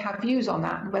she may have views on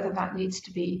that, and whether that needs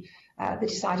to be, the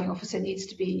deciding officer needs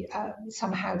to be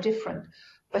somehow different.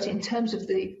 But in terms of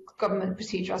the government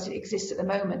procedure as it exists at the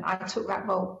moment, I took that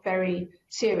role very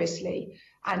seriously,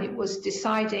 and it was a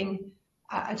deciding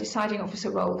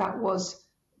officer role that was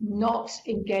not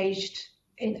engaged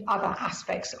in other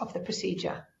aspects of the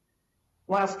procedure.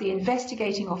 Whilst the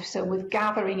investigating officer was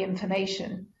gathering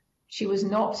information, she was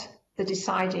not the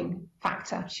deciding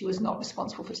factor. She was not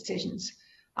responsible for decisions.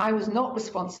 I was not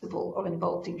responsible or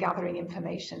involved in gathering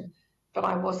information, but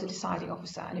I was the deciding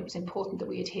officer, and it was important that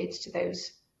we adhered to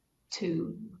those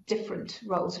two different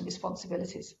roles and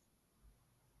responsibilities.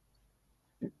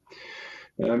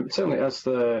 Certainly, as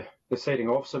the deciding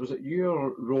officer, was it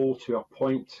your role to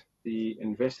appoint the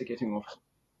investigating officer?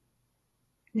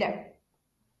 No.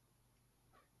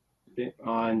 Okay.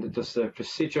 And does the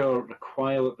procedure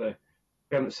require that the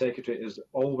permanent secretary is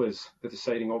always the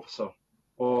deciding officer,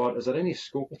 or is there any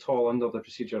scope at all under the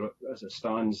procedure as it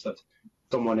stands that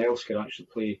someone else could actually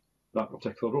play that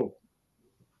particular role?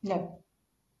 No.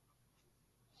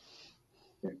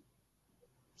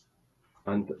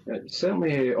 And it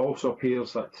certainly also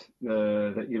appears that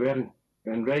that you were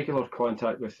in regular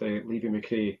contact with Levy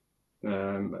McRae,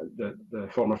 the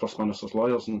former First Minister's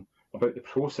lawyers, and about the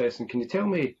process. And can you tell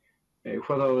me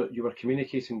whether you were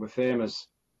communicating with them as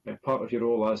part of your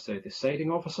role as the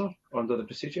deciding officer under the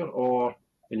procedure, or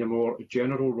in your more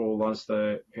general role as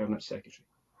the permanent secretary?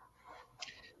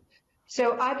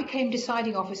 So I became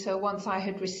deciding officer once I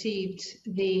had received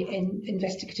the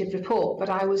investigative report, but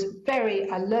I was very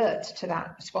alert to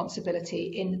that responsibility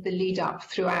in the lead up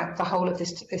throughout the whole of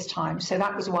this time. So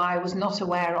that was why I was not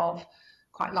aware of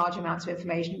quite large amounts of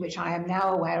information, which I am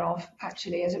now aware of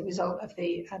actually as a result of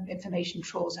the information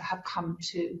trawls that have come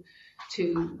to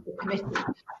the committee.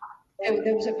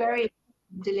 There was a very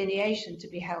delineation to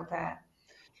be held there.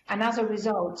 And as a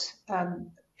result,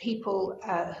 people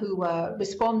who were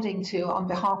responding to, on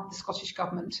behalf of the Scottish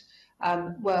Government,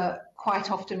 were quite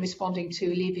often responding to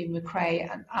Levy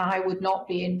McRae, and I would not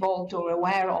be involved or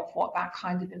aware of what that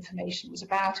kind of information was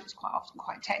about. It was quite often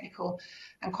quite technical,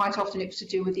 and quite often it was to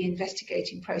do with the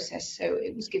investigating process, so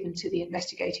it was given to the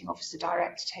investigating officer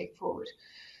direct to take forward.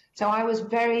 So I was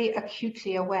very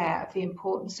acutely aware of the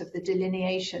importance of the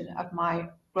delineation of my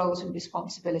roles and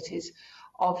responsibilities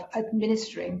of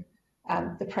administering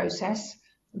the process,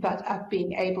 but of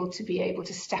being able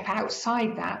to step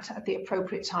outside that at the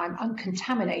appropriate time,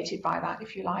 uncontaminated by that,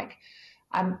 if you like,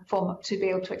 to be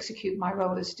able to execute my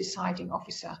role as deciding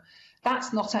officer.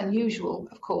 That's not unusual,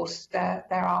 of course. There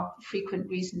are frequent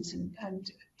reasons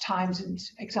and times and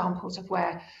examples of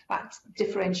where that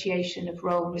differentiation of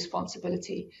role and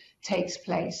responsibility takes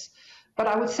place. But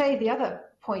I would say the other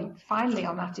point finally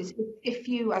on that is if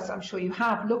you, as I'm sure you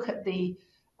have, look at the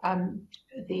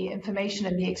information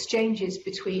and the exchanges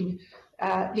between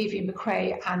Levy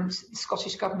McRae and the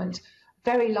Scottish Government,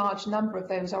 very large number of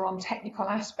those are on technical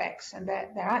aspects, and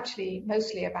they're actually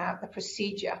mostly about the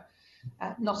procedure,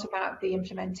 not about the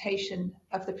implementation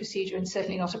of the procedure, and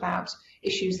certainly not about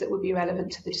issues that would be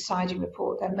relevant to the deciding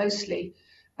report. They're mostly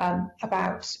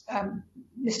about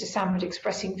Mr. Salmond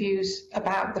expressing views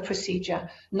about the procedure,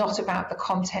 not about the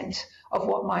content of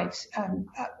what might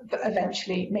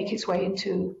eventually make its way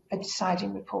into a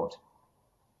deciding report.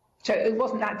 So it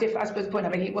wasn't that difficult. I suppose the point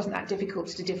I'm making, it wasn't that difficult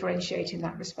to differentiate in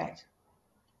that respect.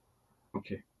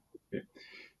 Okay.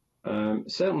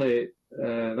 Certainly,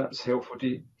 that's helpful.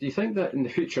 Do you think that in the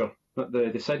future that the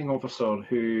deciding officer,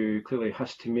 who clearly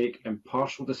has to make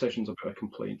impartial decisions about a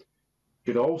complaint,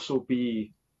 could also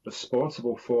be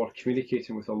responsible for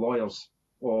communicating with the lawyers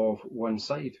of one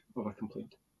side of a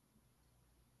complaint?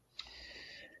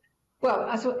 Well,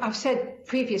 as I've said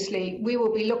previously, we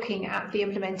will be looking at the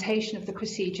implementation of the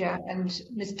procedure, and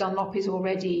Ms Dunlop is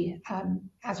already,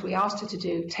 as we asked her to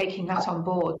do, taking that on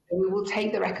board. We will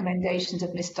take the recommendations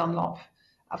of Ms Dunlop,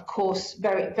 of course,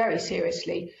 very, very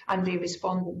seriously, and be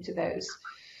responding to those.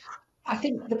 I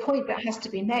think the point that has to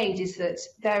be made is that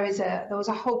there was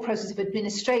a whole process of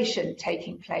administration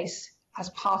taking place as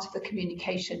part of the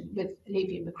communication with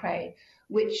Levy McRae,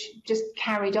 which just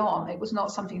carried on. It was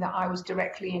not something that I was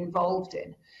directly involved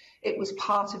in. It was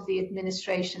part of the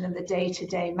administration and the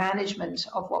day-to-day management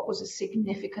of what was a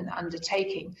significant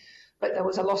undertaking. But there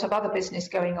was a lot of other business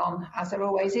going on, as there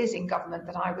always is in government,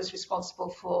 that I was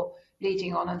responsible for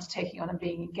leading on, undertaking on and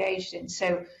being engaged in.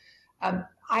 So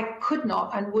I could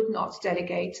not and would not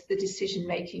delegate the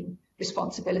decision-making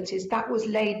responsibilities. That was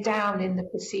laid down in the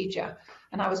procedure,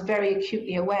 and I was very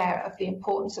acutely aware of the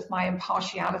importance of my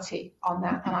impartiality on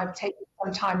that. And I've taken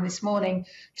some time this morning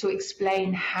to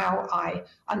explain how I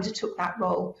undertook that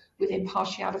role with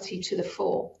impartiality to the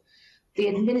fore. The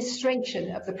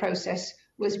administration of the process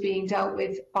was being dealt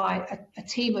with by a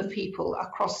team of people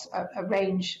across a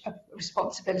range of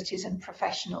responsibilities and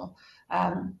professional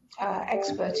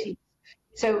expertise.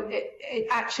 So it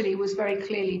actually was very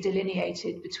clearly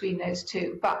delineated between those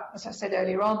two. But as I said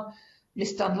earlier on,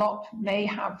 Ms Dunlop may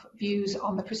have views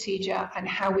on the procedure and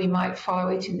how we might follow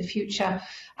it in the future.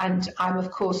 And I'm,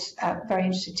 of course, very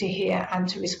interested to hear and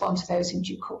to respond to those in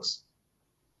due course.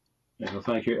 Yeah, well,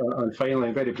 thank you. And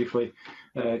finally, very briefly,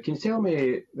 can you tell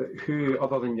me who,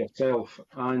 other than yourself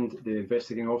and the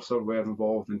investigating officer, were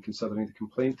involved in considering the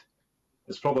complaint?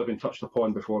 It's probably been touched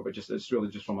upon before, but it's really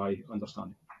just from my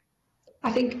understanding.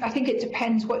 I think it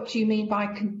depends what you mean by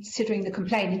considering the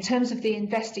complaint. In terms of the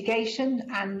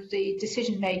investigation and the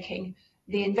decision making,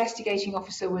 the investigating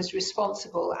officer was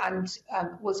responsible and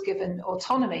was given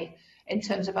autonomy in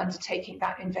terms of undertaking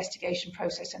that investigation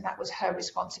process, and that was her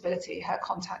responsibility, her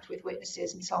contact with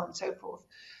witnesses and so on and so forth.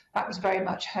 That was very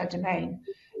much her domain.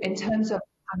 In terms of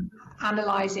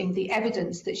analysing the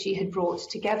evidence that she had brought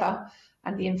together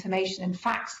and the information and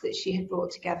facts that she had brought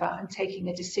together and taking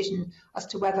a decision as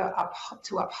to whether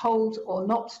to uphold or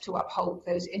not to uphold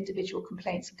those individual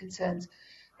complaints and concerns,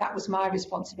 that was my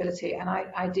responsibility, and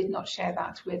I did not share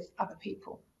that with other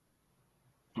people.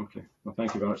 Okay, well,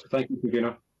 thank you very much. Thank you,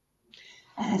 Convener.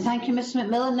 Thank you, Mr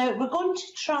McMillan. Now, we're going to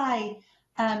try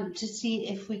to see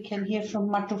if we can hear from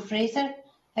Myrtle Fraser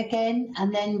again,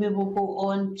 and then we will go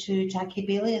on to Jackie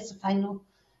Bailey as a final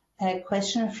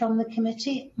questioner from the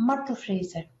committee. Myrtle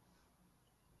Fraser.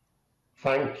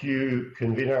 Thank you,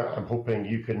 Convener. I'm hoping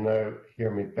you can now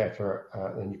hear me better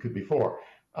than you could before.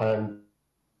 And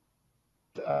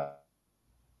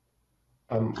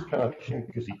I'm kind of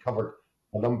because he covered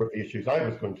a number of the issues I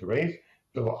was going to raise.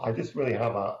 So I just really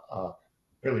have a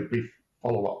fairly brief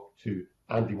follow-up to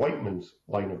Andy Whiteman's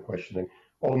line of questioning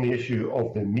on the issue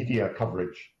of the media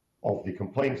coverage of the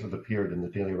complaints that appeared in the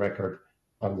Daily Record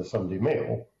and the Sunday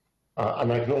Mail.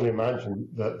 And I can only imagine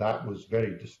that that was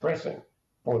very distressing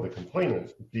for the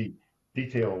complainants, the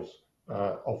details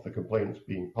of the complaints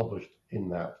being published in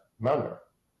that manner.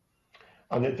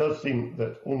 And it does seem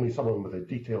that only someone with a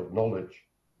detailed knowledge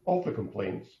of the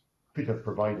complaints could have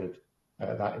provided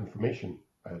that information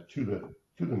to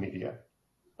the media.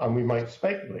 And we might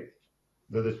speculate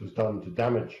that this was done to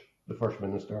damage the First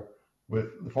Minister,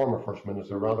 with the former First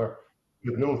Minister rather,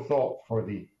 with no thought for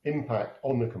the impact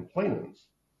on the complainants,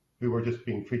 who were just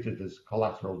being treated as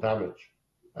collateral damage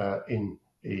in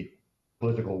a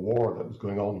political war that was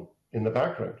going on in the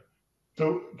background.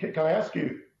 So can I ask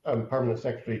you, Permanent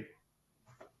Secretary,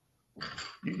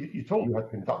 you told me you had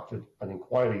conducted an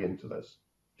inquiry into this.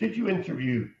 Did you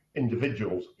interview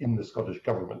individuals in the Scottish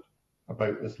Government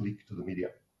about this leak to the media?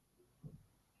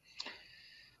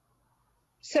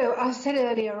 So I said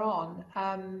earlier on,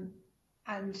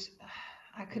 and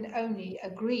I can only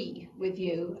agree with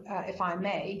you, if I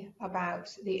may, about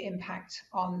the impact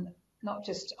on not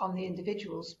just on the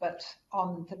individuals, but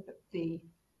on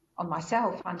on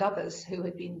myself and others who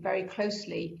had been very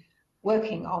closely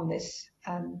working on this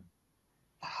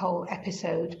whole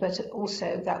episode, but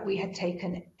also that we had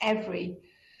taken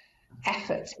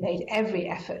made every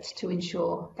effort to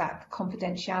ensure that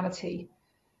confidentiality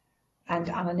and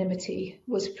anonymity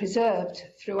was preserved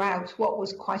throughout what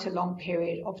was quite a long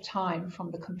period of time,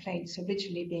 from the complaints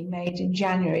originally being made in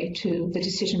January to the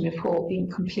decision report being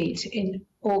complete in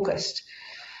August.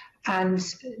 And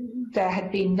there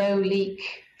had been no leak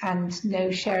and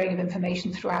no sharing of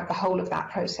information throughout the whole of that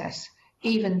process,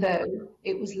 even though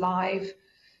it was live,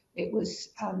 it was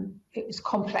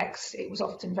complex, it was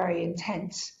often very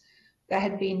intense. There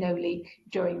had been no leak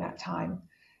during that time.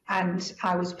 And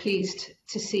I was pleased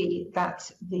to see that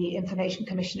the Information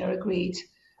Commissioner agreed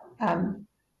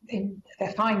in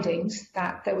their findings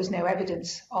that there was no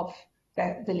evidence of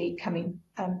the leak coming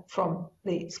from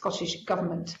the Scottish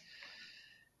Government.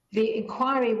 The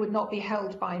inquiry would not be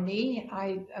held by me.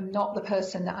 I am not the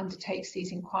person that undertakes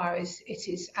these inquiries. It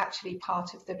is actually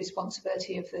part of the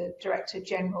responsibility of the Director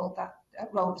General, that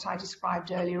role that I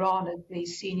described earlier on as the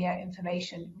Senior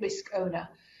Information Risk Owner,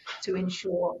 to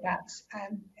ensure that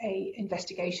a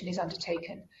investigation is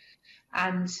undertaken.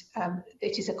 And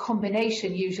it is a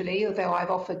combination usually, although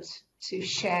I've offered to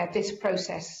share this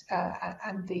process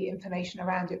and the information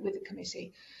around it with the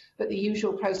committee. But the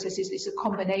usual process is a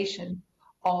combination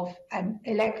of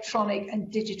electronic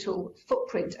and digital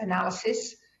footprint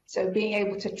analysis. So being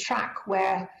able to track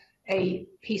where a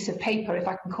piece of paper, if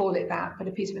I can call it that, but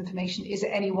a piece of information is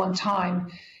at any one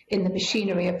time in the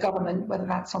machinery of government, whether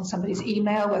that's on somebody's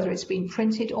email, whether it's been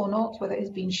printed or not, whether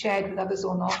it's been shared with others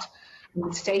or not,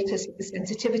 and the status of the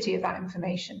sensitivity of that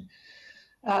information.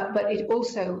 But it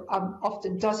also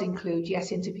often does include,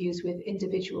 yes, interviews with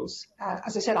individuals.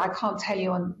 As I said, I can't tell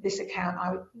you on this account,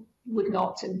 I would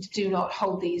not and do not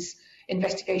hold these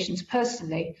investigations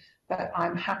personally, but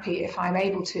I'm happy if I'm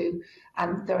able to,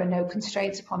 and there are no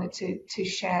constraints upon it, to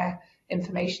share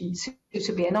information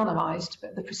to be anonymised,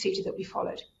 but the procedure that we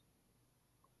followed.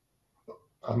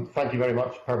 Thank you very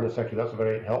much, Permanent Secretary. That's a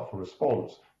very helpful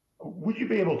response. Would you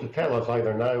be able to tell us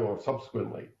either now or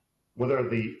subsequently whether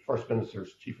the First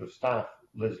Minister's Chief of Staff,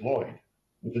 Liz Lloyd,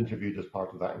 was interviewed as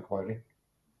part of that inquiry?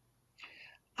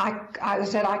 As I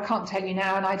said, I can't tell you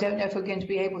now, and I don't know if we're going to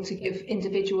be able to give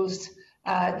individuals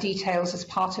details as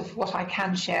part of what I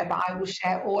can share, but I will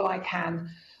share all I can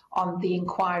on the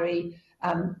inquiry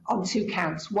on two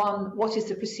counts. One, what is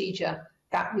the procedure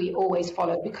that we always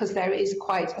follow? Because there is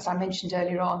quite, as I mentioned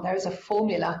earlier on, there is a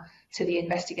formula to the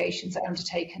investigations that are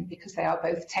undertaken because they are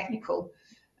both technical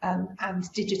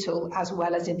and digital as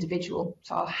well as individual.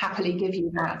 So I'll happily give you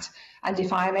that. And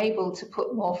if I am able to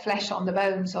put more flesh on the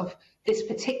bones of this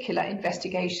particular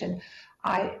investigation,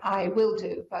 I will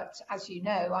do. But as you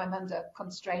know, I'm under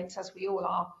constraints, as we all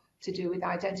are, to do with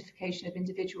identification of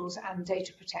individuals and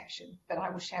data protection. But I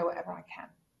will share whatever I can.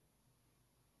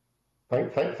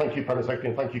 Thank you, Permanent Secretary,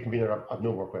 and thank you, Convener. I have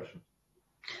no more questions.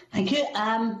 Thank you.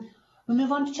 We'll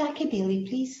move on to Jackie Bailey,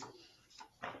 please.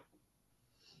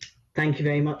 Thank you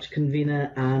very much,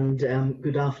 Convener, and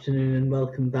good afternoon and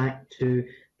welcome back to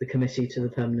the committee, to the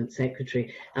Permanent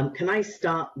Secretary. Can I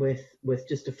start with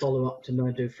just a follow-up to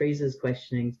Murdo Fraser's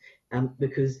questioning,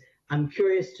 because I'm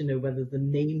curious to know whether the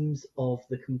names of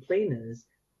the complainers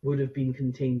would have been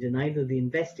contained in either the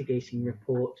investigating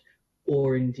report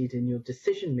or indeed in your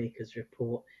decision makers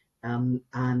report, and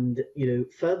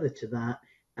further to that,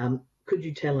 could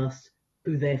you tell us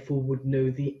who therefore would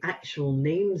know the actual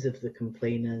names of the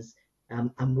complainers,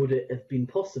 and would it have been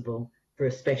possible for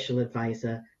a special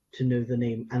advisor to know the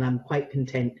name? And I'm quite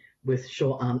content with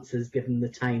short answers given the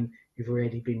time you've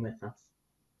already been with us.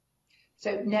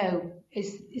 So no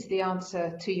is the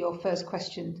answer to your first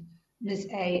question. Ms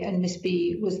A and Ms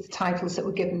B was the titles that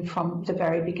were given from the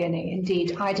very beginning.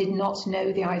 Indeed, I did not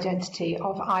know the identity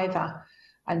of either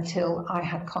until I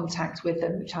had contact with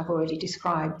them, which I've already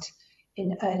described,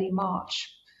 in early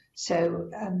March. So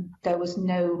there was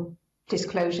no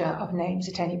disclosure of names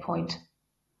at any point.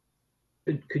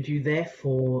 Could you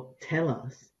therefore tell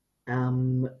us,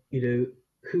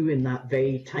 who in that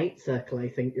very tight circle I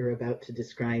think you're about to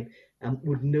describe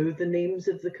would know the names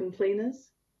of the complainers?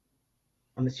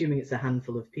 I'm assuming it's a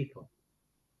handful of people.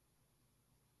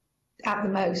 At the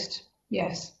most,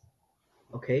 yes.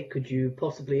 Okay, could you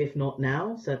possibly, if not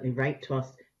now, certainly write to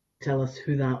us, tell us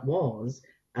who that was?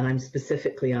 And I'm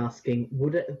specifically asking,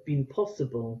 would it have been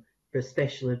possible for a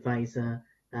special advisor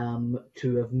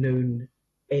to have known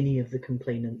any of the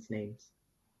complainants' names?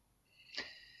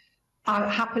 I'll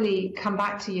happily come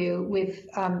back to you with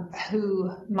who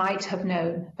might have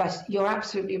known, but you're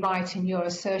absolutely right in your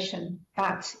assertion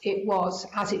that it was,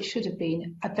 as it should have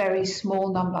been, a very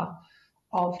small number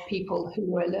of people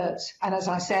who were alert. And as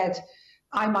I said,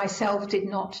 I myself did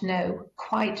not know,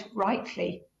 quite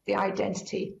rightly, the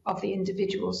identity of the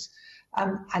individuals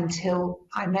until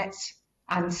I met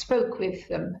and spoke with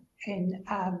them in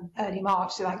early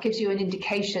March. So that gives you an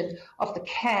indication of the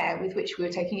care with which we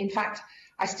were taking. In fact,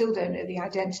 I still don't know the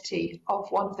identity of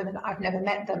one of them, and I've never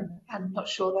met them, and not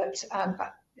sure that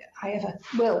I ever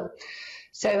will.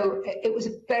 So it was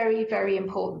a very, very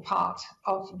important part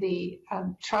of the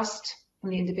trust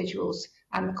from the individuals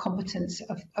and the competence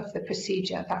of the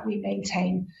procedure that we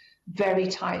maintain very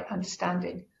tight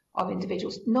understanding of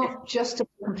individuals, not just of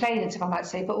complainants, if I might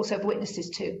say, but also of witnesses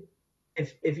too.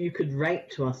 If you could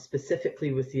write to us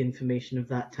specifically with the information of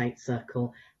that tight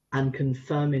circle and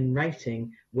confirm in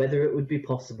writing whether it would be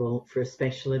possible for a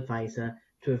special advisor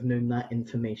to have known that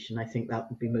information. I think that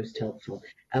would be most helpful.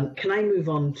 Can I move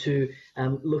on to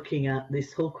looking at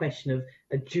this whole question of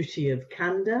a duty of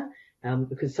candour?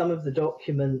 Because some of the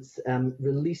documents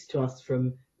released to us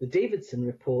from the Davidson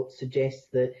report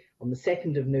suggest that on the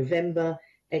 2nd of November,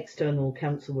 external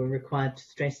counsel were required to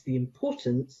stress the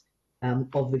importance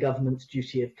of the government's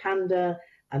duty of candour,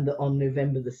 and that on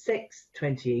November the 6th,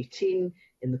 2018,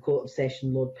 in the Court of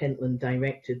Session, Lord Pentland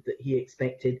directed that he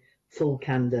expected full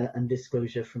candour and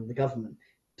disclosure from the government.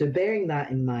 So bearing that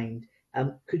in mind,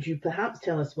 could you perhaps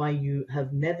tell us why you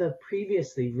have never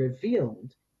previously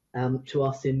revealed to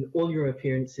us in all your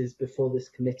appearances before this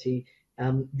committee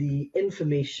the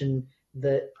information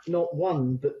that not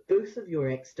one but both of your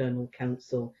external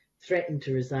counsel threatened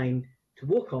to resign to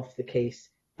walk off the case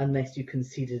unless you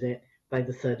conceded it by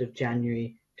the 3rd of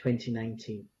January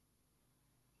 2019?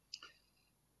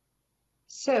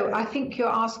 So I think you're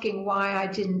asking why I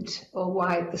didn't, or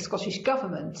why the Scottish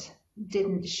Government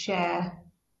didn't share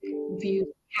views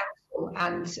of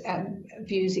council and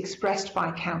views expressed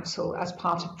by council as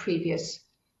part of previous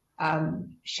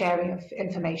sharing of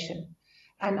information.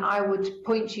 And I would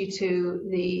point you to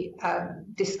the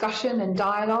discussion and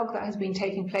dialogue that has been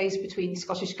taking place between the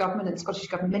Scottish Government and Scottish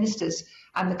Government ministers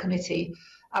and the committee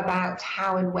about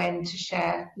how and when to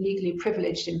share legally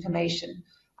privileged information,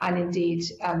 and indeed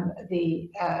the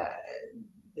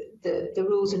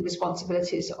rules and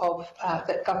responsibilities of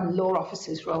that govern law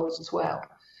officers' roles as well.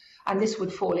 And this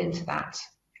would fall into that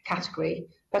category.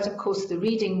 But of course, the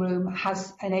reading room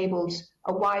has enabled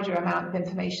a wider amount of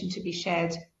information to be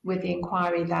shared with the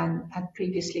inquiry than had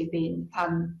previously been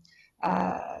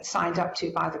signed up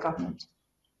to by the government.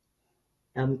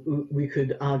 We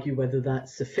could argue whether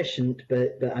that's sufficient,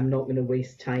 but I'm not going to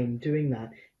waste time doing that.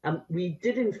 We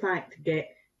did in fact get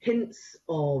hints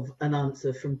of an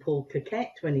answer from Paul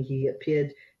Coquette when he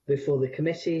appeared before the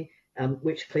committee,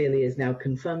 which clearly is now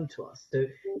confirmed to us. So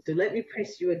let me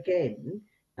press you again.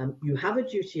 You have a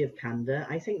duty of candour.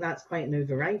 I think that's quite an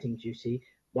overriding duty.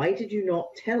 Why did you not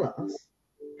tell us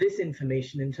this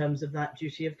information in terms of that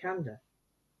duty of candour?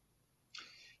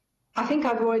 I think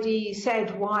I've already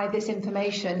said why this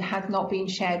information had not been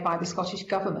shared by the Scottish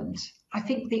Government. I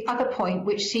think the other point,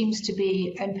 which seems to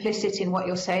be implicit in what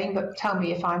you're saying, but tell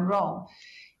me if I'm wrong,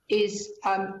 is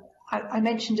I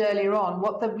mentioned earlier on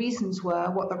what the reasons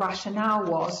were, what the rationale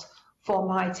was for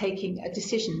my taking a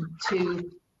decision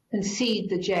to concede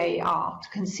the JAR, to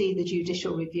concede the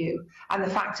judicial review, and the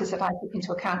factors that I took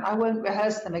into account. I won't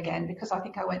rehearse them again because I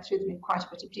think I went through them in quite a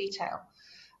bit of detail.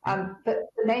 But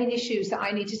the main issues that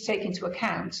I needed to take into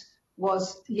account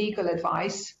was legal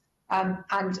advice,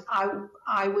 and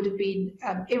I would have been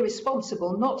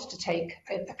irresponsible not to take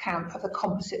account of the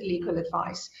composite legal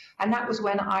advice. And that was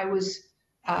when I was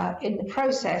in the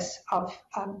process of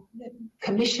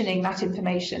commissioning that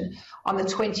information on the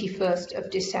 21st of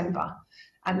December.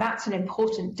 And that's an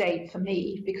important date for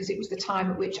me because it was the time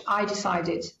at which I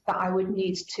decided that I would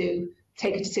need to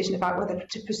take a decision about whether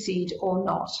to proceed or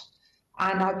not.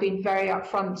 And I've been very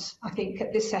upfront, I think,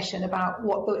 at this session about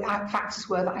what the factors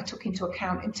were that I took into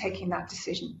account in taking that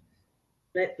decision.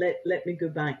 Let me go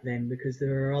back then, because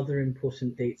there are other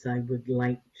important dates I would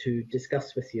like to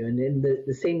discuss with you. And in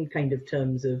the same kind of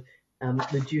terms of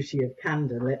the duty of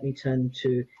candour, let me turn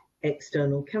to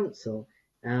external counsel.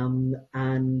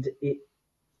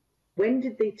 When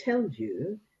did they tell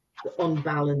you that on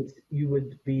balance you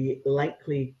would be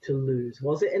likely to lose?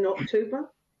 Was it in October?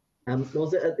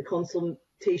 Was it at the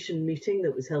consultation meeting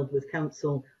that was held with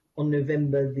council on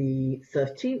November the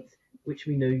 13th, which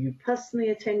we know you personally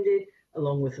attended,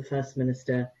 along with the First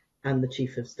Minister and the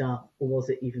Chief of Staff, or was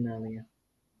it even earlier?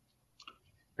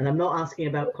 And I'm not asking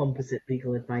about composite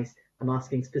legal advice, I'm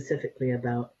asking specifically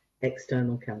about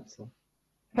external counsel.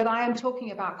 But I am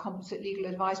talking about composite legal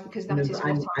advice because that is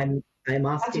what I'm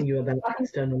asking you about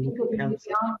external legal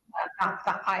counsel.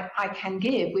 That I can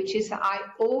give, which is that I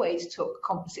always took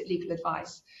composite legal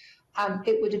advice.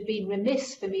 It would have been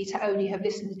remiss for me to only have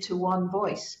listened to one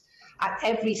voice. At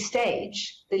every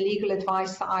stage, the legal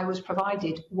advice that I was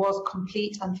provided was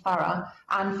complete and thorough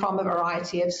and from a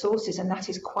variety of sources, and that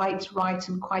is quite right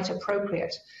and quite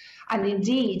appropriate. And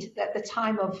indeed, at the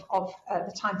time of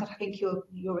the time that I think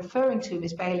you're referring to,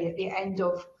 Ms. Bailey, at the end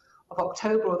of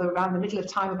October or around the middle of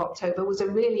time of October was a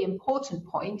really important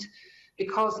point,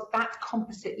 because that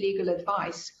composite legal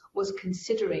advice was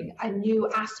considering a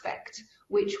new aspect,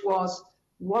 which was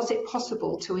it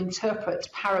possible to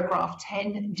interpret paragraph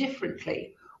 10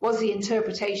 differently? Was the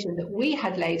interpretation that we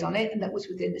had laid on it and that was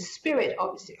within the spirit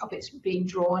of its being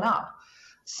drawn up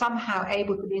somehow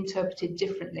able to be interpreted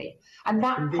differently? And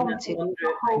that prompted a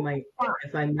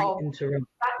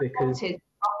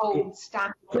whole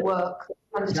standard work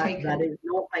undertaken. That is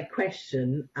not my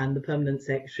question, and the Permanent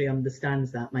Secretary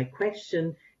understands that. My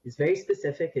question is very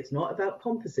specific. It's not about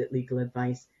composite legal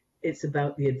advice. It's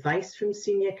about the advice from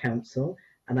senior counsel,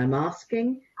 and I'm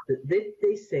asking that did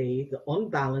they say that on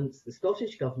balance the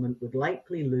Scottish Government would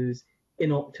likely lose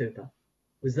in October?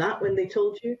 Was that when they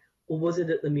told you, or was it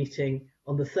at the meeting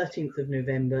on the 13th of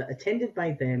November, attended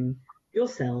by them,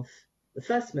 yourself, the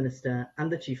First Minister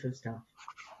and the Chief of Staff?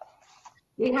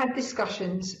 We had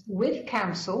discussions with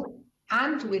Council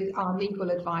and with our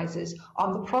legal advisors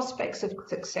on the prospects of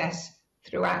success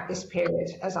throughout this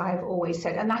period, as I have always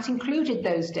said, and that included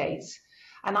those dates.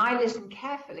 And I listened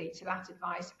carefully to that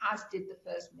advice, as did the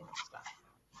First Minister.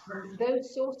 And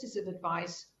those sources of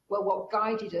advice were what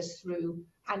guided us through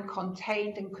and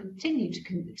contained and continue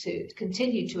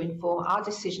to inform our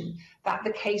decision that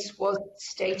the case was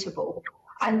statable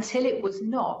until it was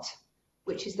not,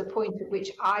 which is the point at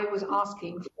which I was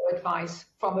asking for advice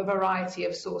from a variety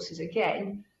of sources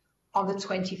again on the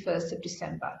 21st of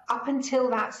December. Up until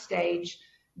that stage,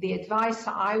 the advice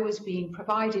that I was being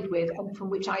provided with and from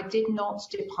which I did not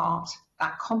depart,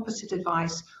 that composite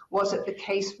advice, was that the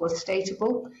case was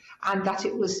statable and that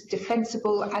it was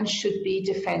defensible and should be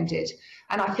defended.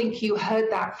 And I think you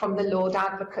heard that from the Lord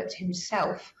Advocate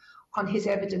himself on his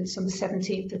evidence on the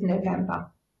 17th of November.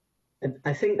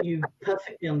 I think you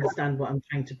perfectly understand what I'm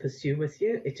trying to pursue with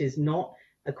you. It is not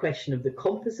a question of the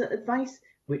composite advice,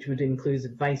 which would include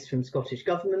advice from Scottish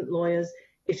Government lawyers.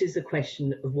 It is a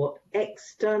question of what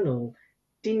external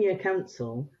senior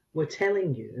counsel were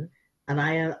telling you. And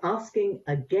I am asking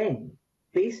again,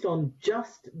 based on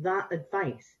just that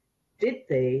advice, did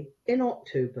they, in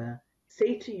October,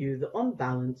 say to you that on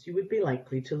balance you would be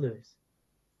likely to lose?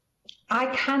 I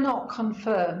cannot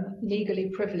confirm legally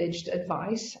privileged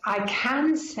advice. I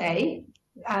can say,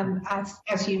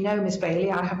 as you know, Ms.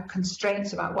 Bailey, I have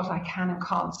constraints about what I can and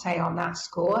can't say on that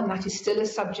score, and that is still a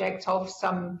subject of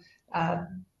some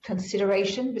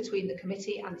consideration between the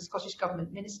committee and the Scottish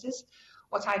Government ministers.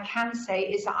 What I can say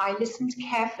is that I listened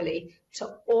carefully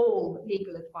to all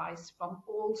legal advice from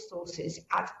all sources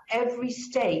at every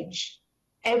stage,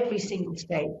 every single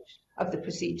stage of the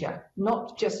procedure,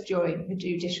 not just during the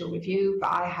judicial review, but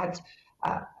I had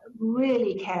a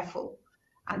really careful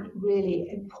and really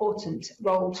important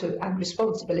role and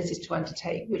responsibilities to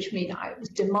undertake, which mean it was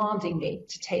demanding me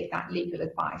to take that legal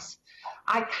advice.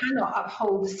 I cannot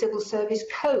uphold the Civil Service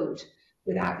Code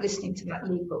without listening to that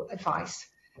legal advice.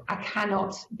 I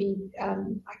cannot be,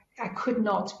 I could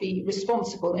not be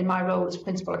responsible in my role as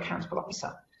Principal Accountable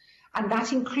Officer. And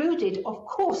that included, of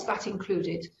course, that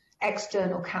included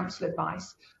external counsel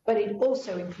advice, but it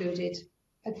also included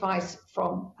advice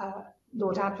from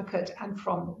Lord Advocate and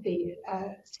from the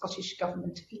Scottish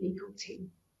Government legal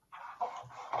team.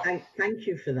 Thank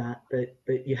you for that,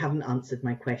 but you haven't answered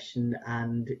my question,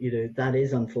 and that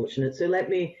is unfortunate. So let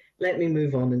me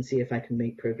move on and see if I can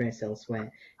make progress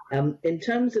elsewhere. In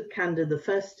terms of Canada, the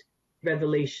first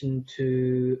revelation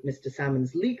to Mr.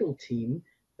 Salmon's legal team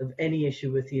of any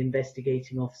issue with the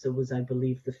investigating officer was, I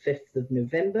believe, the 5th of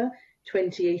November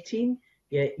 2018.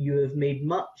 Yet you have made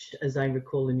much, as I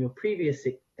recall in your previous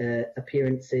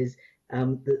appearances,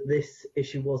 that this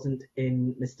issue wasn't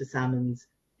in Mr. Salmon's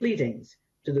pleadings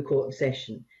to the Court of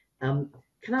Session. Can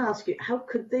I ask you, how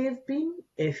could they have been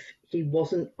if he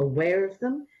wasn't aware of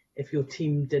them, if your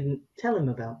team didn't tell him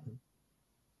about them?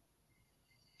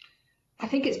 I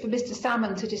think it's for Mr.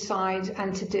 Salmon to decide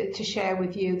and to share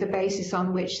with you the basis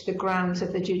on which the grounds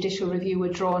of the judicial review were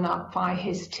drawn up by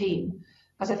his team.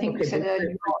 As I think we said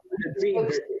earlier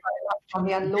on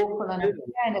the unlawful and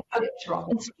unfair.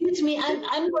 Excuse me,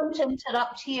 I'm going to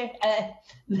interrupt here,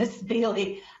 Miss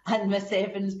Bailey and Miss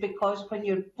Evans, because when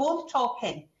you're both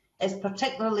talking, it's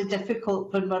particularly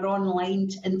difficult when we're online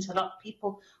to interrupt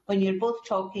people. When you're both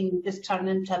talking, you just turn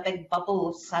into a big bubble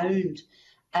of sound.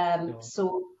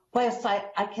 So whilst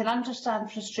I can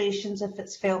understand frustrations if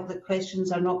it's felt that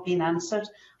questions are not being answered,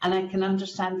 and I can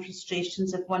understand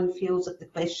frustrations if one feels that the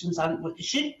questions aren't what they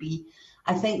should be,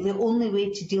 I think the only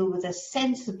way to deal with this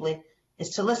sensibly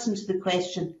is to listen to the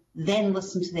question, then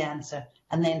listen to the answer,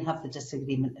 and then have the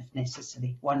disagreement if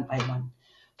necessary, one by one.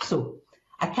 So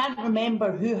I can't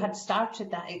remember who had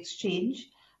started that exchange,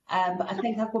 but I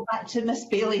think I'll go back to Miss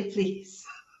Bailey, please.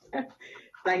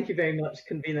 Thank you very much,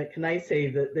 Convener. Can I say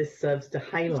that this serves to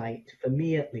highlight, for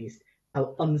me at least,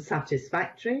 how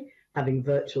unsatisfactory having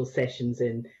virtual sessions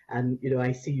in, and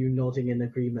I see you nodding in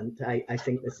agreement. I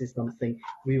think this is something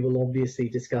we will obviously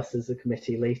discuss as a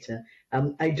committee later.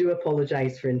 I do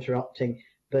apologise for interrupting,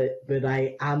 but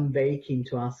I am very keen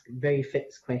to ask very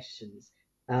fixed questions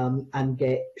and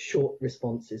get short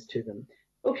responses to them.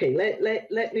 Okay,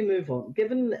 let me move on.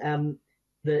 Given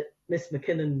that Miss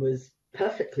McKinnon was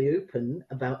perfectly open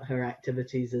about her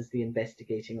activities as the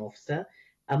investigating officer,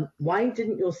 why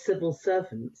didn't your civil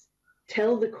servants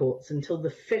tell the courts until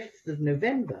the 5th of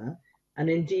November, and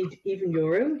indeed even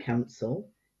your own counsel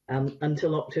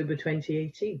until October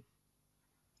 2018?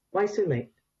 Why so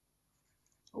late?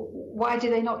 Why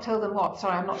did they not tell them what?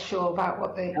 Sorry, I'm not sure about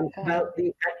what they... About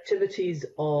the activities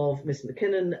of Miss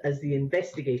McKinnon as the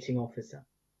investigating officer,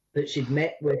 that she'd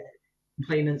met with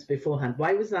complainants beforehand.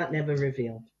 Why was that never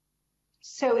revealed?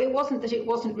 So it wasn't that it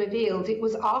wasn't revealed, it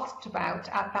was asked about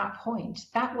at that point.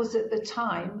 That was at the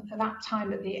time,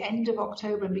 at the end of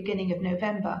October and beginning of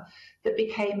November, that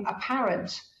became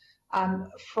apparent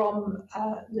from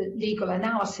the legal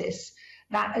analysis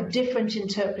that a different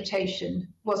interpretation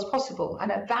was possible.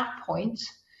 And at that point,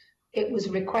 it was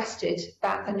requested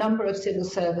that a number of civil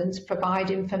servants provide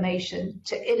information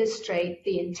to illustrate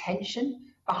the intention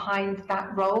behind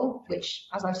that role, which,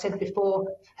 as I've said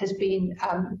before, has been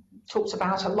talked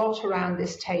about a lot around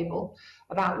this table,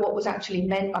 about what was actually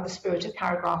meant by the spirit of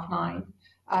paragraph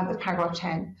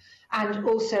 10, and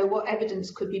also what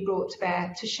evidence could be brought to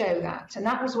bear to show that. And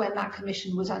that was when that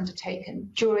commission was undertaken,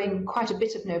 during quite a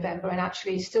bit of November and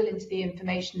actually still into the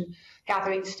information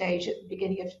gathering stage at the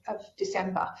beginning of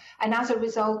December. And as a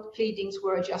result, pleadings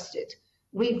were adjusted.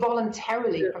 We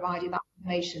voluntarily provided that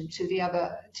information to the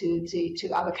other to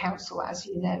other counsel, as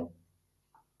you know.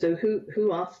 So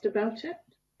who asked about it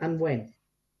and when?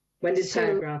 When did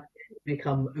paragraph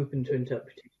become open to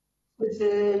interpretation?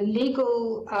 The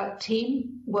legal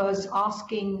team was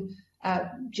asking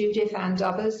Judith and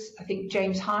others, I think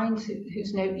James Hines,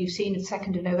 whose note you've seen at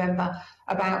 2nd of November,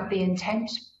 about the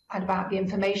intent and about the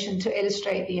information to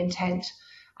illustrate the intent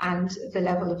and the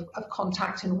level of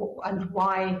contact and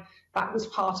why that was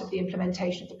part of the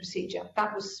implementation of the procedure.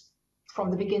 That was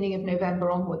from the beginning of November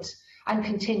onwards and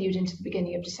continued into the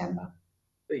beginning of December.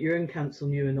 But your own counsel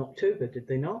knew in October, did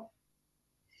they not?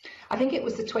 I think it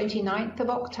was the 29th of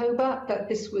October that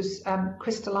this was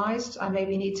crystallised. I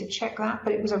maybe need to check that,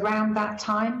 but it was around that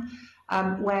time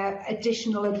where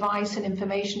additional advice and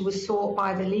information was sought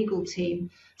by the legal team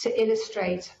to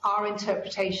illustrate our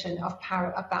interpretation of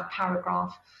that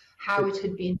paragraph, how it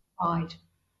had been applied.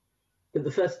 But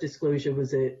the first disclosure,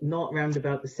 was it not round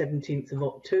about the 17th of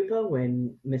October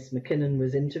when Miss McKinnon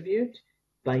was interviewed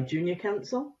by junior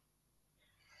counsel?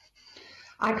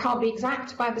 I can't be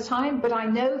exact by the time, but I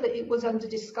know that it was under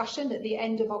discussion at the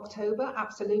end of October,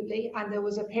 absolutely, and there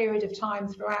was a period of time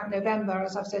throughout November,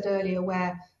 as I've said earlier,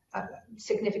 where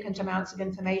significant amounts of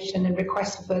information and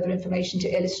requests for further information to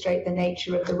illustrate the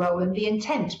nature of the role and the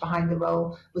intent behind the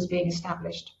role was being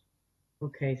established.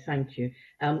 Okay, thank you.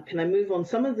 Can I move on?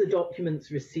 Some of the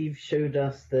documents received showed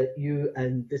us that you,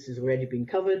 and this has already been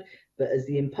covered, but as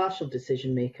the impartial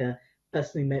decision maker,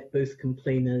 personally met both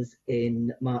complainers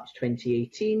in March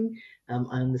 2018. I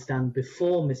understand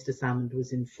before Mr. Salmond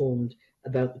was informed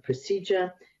about the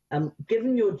procedure.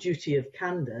 Given your duty of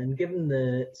candour and given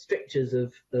the strictures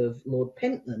of Lord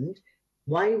Pentland,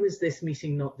 why was this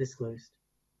meeting not disclosed?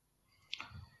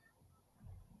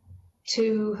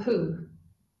 To who?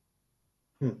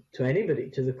 To anybody,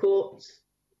 to the courts,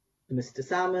 to Mr.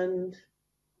 Salmond.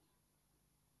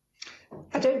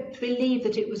 I don't believe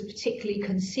that it was particularly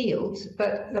concealed,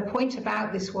 but the point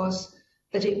about this was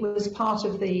that it was part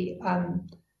of the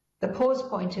pause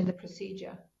point in the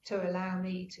procedure to allow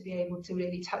me to be able to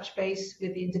really touch base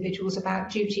with the individuals about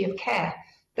duty of care.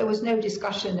 There was no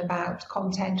discussion about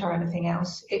content or anything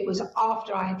else. It was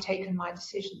after I had taken my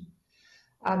decision.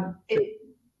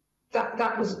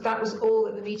 That was all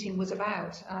that the meeting was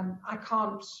about. I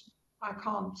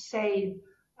can't say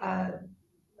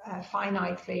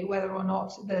finitely whether or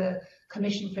not the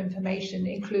Commission for Information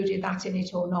included that in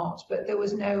it or not, but there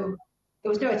was no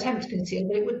attempt to conceal,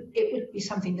 but it would be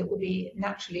something that would be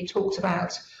naturally talked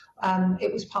about.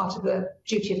 It was part of the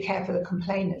duty of care for the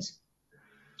complainers.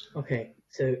 Okay,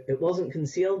 so it wasn't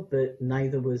concealed, but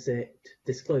neither was it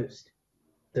disclosed.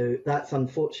 So that's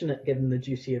unfortunate given the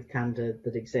duty of candour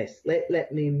that exists.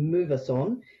 Let me move us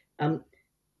on.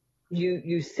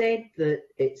 You said that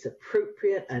it's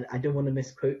appropriate, and I don't want to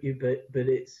misquote you, but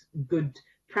it's good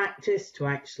practice to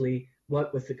actually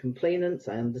work with the complainants.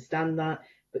 I understand that.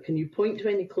 But can you point to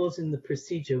any clause in the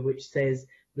procedure which says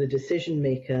the decision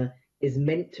maker is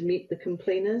meant to meet the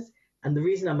complainers? And the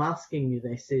reason I'm asking you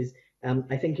this is,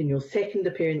 I think in your second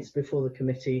appearance before the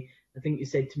committee, I think you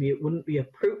said to me it wouldn't be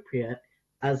appropriate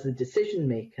as the decision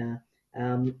maker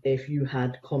if you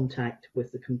had contact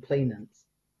with the complainants.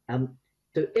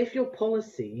 So if your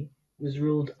policy was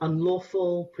ruled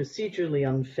unlawful, procedurally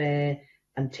unfair,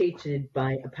 and tainted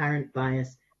by apparent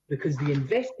bias because the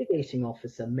investigating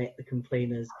officer met the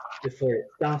complainers before it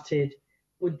started,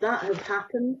 would that have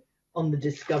happened on the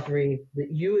discovery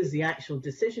that you, as the actual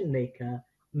decision maker,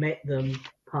 met them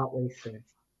partway through?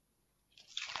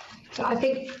 So I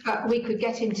think we could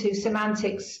get into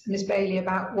semantics, Ms. Bailey,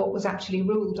 about what was actually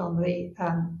ruled on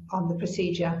the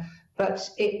procedure, but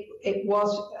it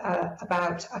was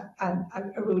about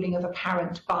a ruling of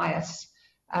apparent bias.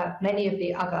 Many of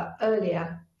the other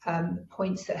earlier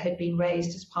points that had been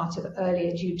raised as part of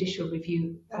earlier judicial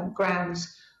review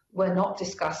grounds were not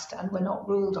discussed and were not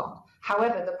ruled on.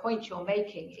 However, the point you're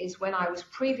making is when I was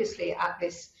previously at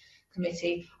this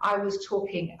committee, I was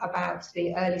talking about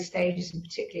the early stages and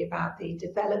particularly about the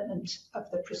development of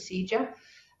the procedure,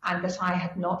 and that I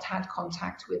had not had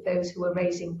contact with those who were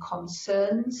raising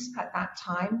concerns at that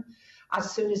time.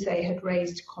 As soon as they had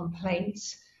raised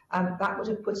complaints, that would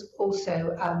have put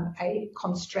also a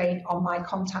constraint on my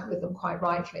contact with them, quite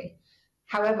rightly.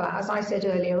 However, as I said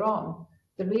earlier on,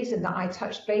 the reason that I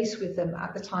touched base with them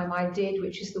at the time I did,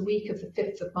 which is the week of the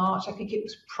 5th of March, I think it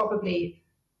was probably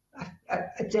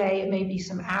a day, maybe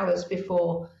some hours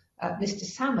before Mr.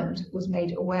 Salmond was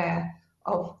made aware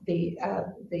of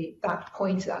that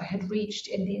point that I had reached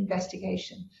in the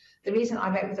investigation. The reason I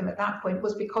met with them at that point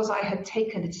was because I had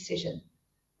taken a decision.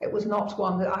 It was not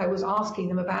one that I was asking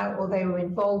them about or they were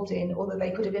involved in or that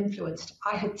they could have influenced.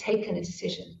 I had taken a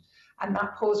decision, and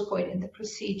that pause point in the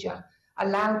procedure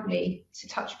allowed me to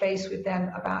touch base with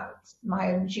them about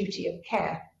my own duty of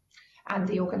care and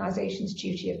the organisation's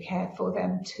duty of care for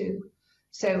them too.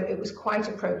 So it was quite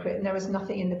appropriate, and there was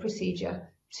nothing in the procedure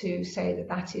to say that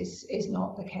that is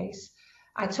not the case.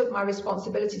 I took my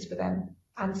responsibilities for them,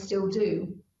 and still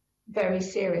do, very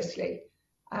seriously,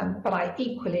 but I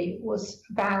equally was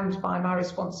bound by my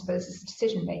responsibilities as a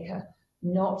decision maker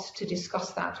not to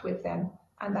discuss that with them,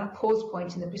 and that pause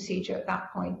point in the procedure at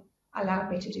that point allowed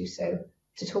me to do so,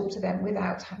 to talk to them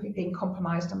without having been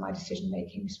compromised on my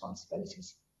decision-making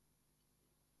responsibilities.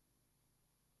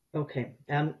 Okay.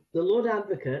 The Lord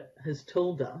Advocate has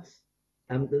told us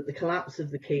that the collapse of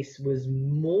the case was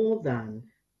more than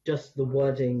just the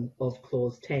wording of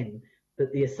Clause 10,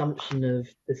 but the assumption of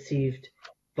perceived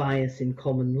bias in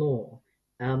common law.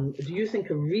 Do you think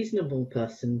a reasonable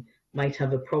person might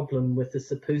have a problem with a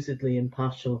supposedly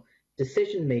impartial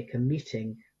decision-maker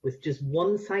meeting with just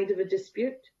one side of a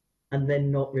dispute and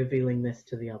then not revealing this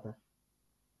to the other?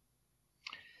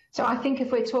 So I think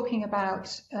if we're talking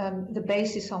about the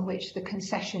basis on which the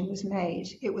concession was made,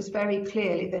 it was very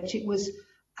clearly that it was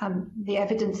the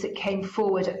evidence that came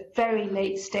forward at a very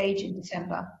late stage in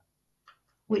December,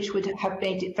 which would have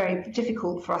made it very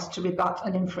difficult for us to rebut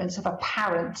an inference of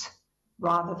apparent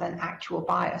rather than actual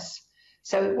bias.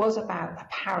 So it was about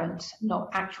apparent, not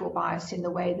actual bias in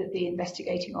the way that the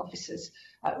investigating officer's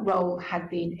role had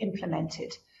been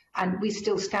implemented. And we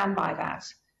still stand by that.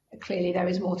 Clearly, there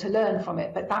is more to learn from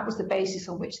it, but that was the basis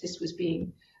on which this was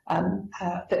being,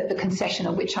 the concession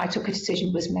on which I took a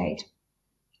decision was made.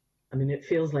 I mean, it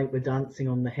feels like we're dancing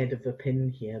on the head of a pin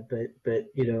here, but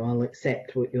you know, I'll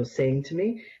accept what you're saying to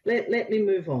me. Let me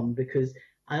move on, because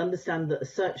I understand that a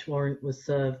search warrant was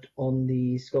served on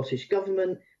the Scottish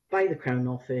Government by the Crown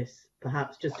Office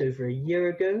perhaps just over a year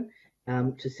ago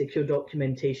to secure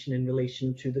documentation in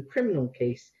relation to the criminal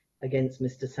case against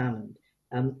Mr. Salmond.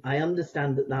 I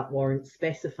understand that that warrant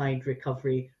specified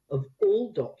recovery of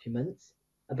all documents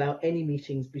about any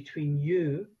meetings between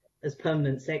you as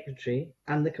Permanent Secretary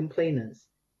and the complainants.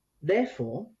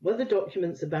 Therefore, were the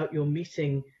documents about your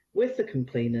meeting with the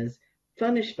complainers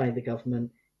furnished by the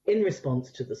government in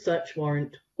response to the search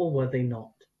warrant, or were they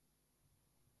not?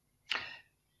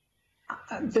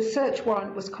 The search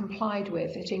warrant was complied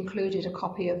with. It included a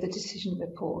copy of the decision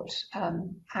report.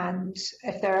 And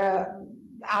if there are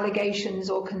allegations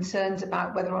or concerns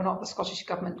about whether or not the Scottish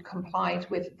Government complied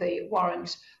with the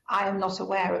warrant, I am not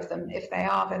aware of them. If they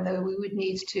are, then we would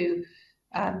need to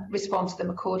respond to them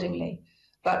accordingly.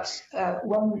 But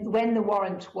when the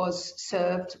warrant was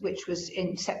served, which was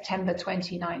in September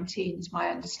 2019, is my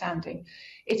understanding,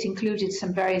 it included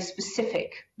some very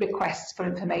specific requests for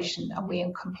information, and we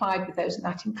complied with those, and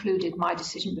that included my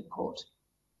decision report.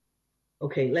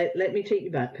 Okay, let me take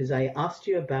you back, because I asked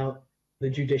you about the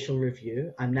judicial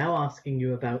review. I'm now asking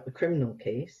you about the criminal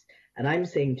case, and I'm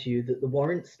saying to you that the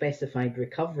warrant specified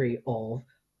recovery of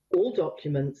all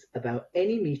documents about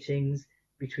any meetings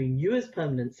between you as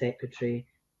Permanent Secretary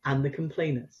and the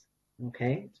complainants.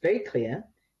 Okay, it's very clear.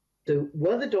 So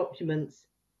were the documents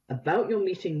about your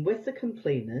meeting with the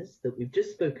complainers that we've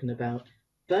just spoken about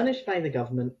furnished by the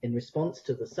government in response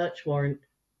to the search warrant,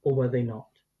 or were they not?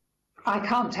 I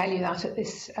can't tell you that at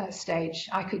this stage.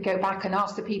 I could go back and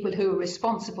ask the people who are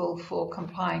responsible for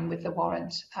complying with the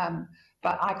warrant,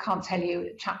 but I can't tell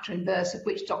you chapter and verse of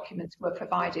which documents were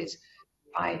provided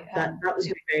by. That would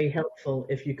be very helpful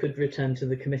if you could return to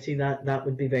the committee. That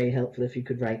would be very helpful if you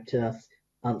could write to us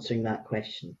answering that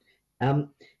question.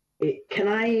 Can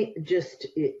I just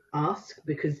ask,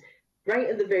 because right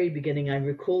at the very beginning, I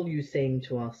recall you saying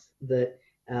to us that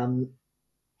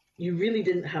you really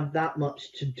didn't have that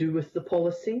much to do with the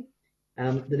policy,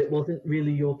 that it wasn't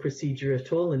really your procedure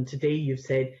at all. And today you've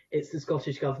said it's the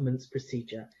Scottish Government's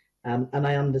procedure, and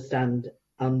I understand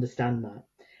that.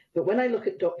 But when I look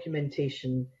at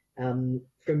documentation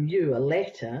from you, a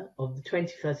letter of the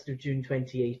 21st of June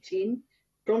 2018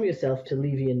 from yourself to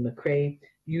Levy and McRae,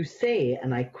 you say,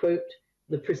 and I quote,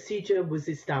 "The procedure was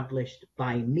established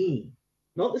by me,"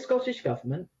 not the Scottish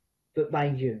Government, but by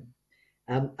you.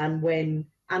 And when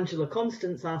Angela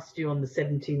Constance asked you on the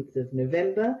 17th of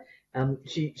November,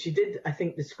 she did, I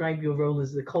think, describe your role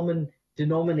as the common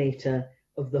denominator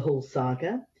of the whole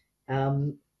saga.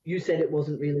 You said it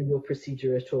wasn't really your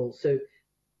procedure at all. So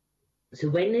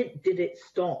when did it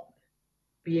stop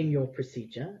being your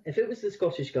procedure? If it was the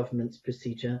Scottish Government's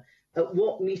procedure, at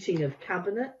what meeting of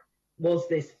Cabinet was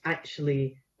this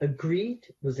actually agreed?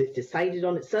 Was it decided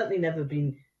on? It's certainly never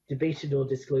been debated or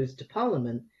disclosed to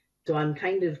Parliament. So I'm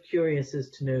kind of curious as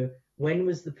to know, when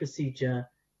was the procedure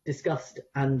discussed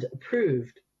and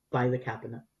approved by the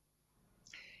Cabinet?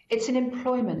 It's an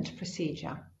employment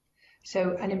procedure.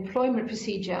 So an employment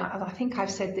procedure, and I think I've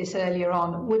said this earlier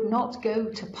on, would not go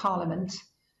to Parliament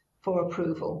for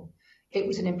approval. It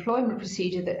was an employment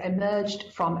procedure that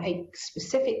emerged from a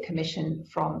specific commission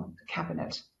from the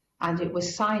Cabinet, and it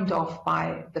was signed off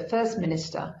by the First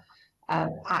Minister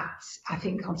I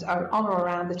think, on or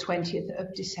around the 20th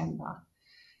of December.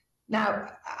 Now,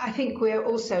 I think we're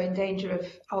also in danger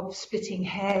of splitting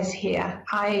hairs here.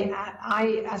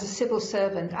 I, as a civil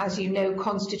servant, as you know,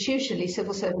 constitutionally,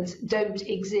 civil servants don't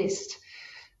exist.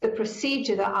 The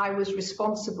procedure that I was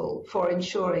responsible for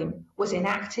ensuring was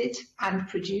enacted and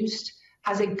produced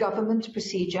as a government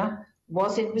procedure,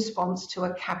 was in response to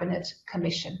a Cabinet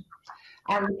commission.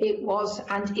 And it was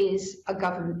and is a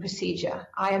government procedure.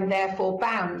 I am therefore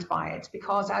bound by it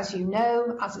because, as you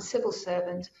know, as a civil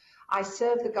servant, I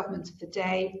serve the government of the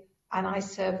day and I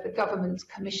serve the government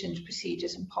commissioned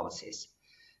procedures and policies.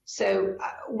 So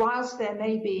whilst there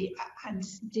may be, and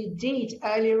indeed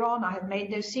earlier on, I have made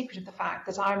no secret of the fact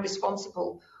that I'm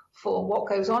responsible for what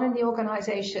goes on in the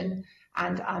organisation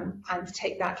and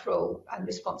take that role and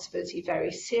responsibility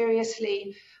very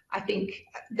seriously. I think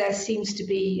there seems to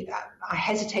be, I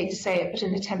hesitate to say it, but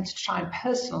an attempt to try and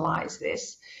personalise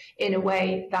this in a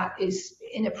way that is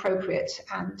inappropriate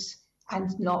and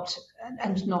not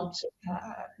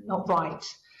right.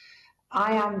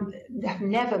 I have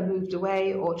never moved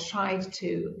away or tried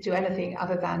to do anything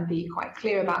other than be quite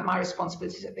clear about my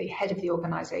responsibilities at the head of the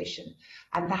organisation,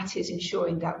 and that is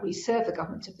ensuring that we serve the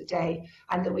government of the day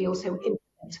and that we also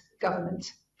implement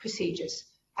government procedures.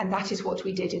 And that is what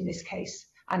we did in this case.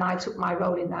 And I took my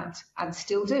role in that, and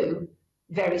still do,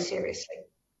 very seriously.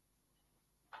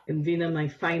 Convener, my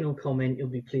final comment, you'll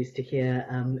be pleased to hear,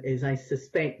 is I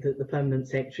suspect that the Permanent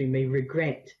Secretary may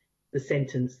regret the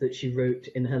sentence that she wrote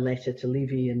in her letter to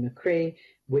Levy and McRae,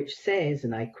 which says,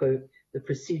 and I quote, "The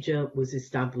procedure was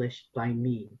established by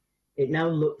me." It now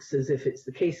looks as if it's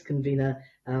the case, Convener,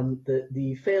 that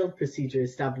the failed procedure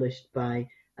established by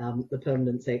the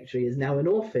Permanent Secretary is now an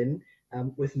orphan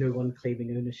with no one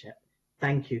claiming ownership.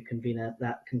 Thank you, Convener.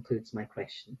 That concludes my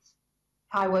questions.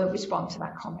 I won't respond to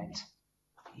that comment.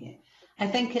 Yeah. I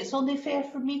think it's only fair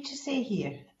for me to say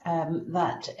here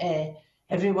that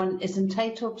everyone is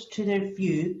entitled to their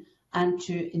view and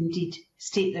to indeed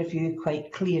state their view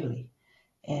quite clearly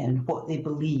and what they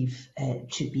believe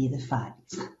to be the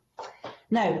facts.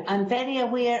 Now, I'm very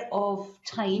aware of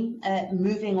time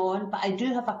moving on, but I do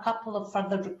have a couple of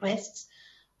further requests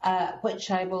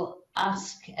which I will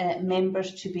ask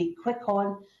members to be quick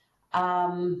on.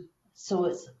 So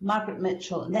it's Margaret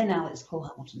Mitchell and then Alex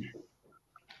Cole-Hamilton.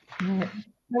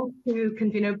 Thank you,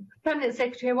 Convener. Permanent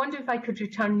Secretary, I wonder if I could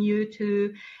return you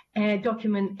to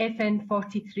document FN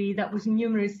 43. That was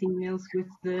numerous emails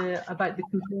about the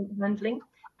complaint handling,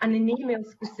 and an email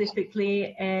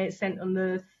specifically sent on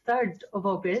the 3rd of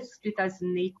August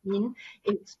 2018.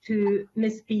 It's to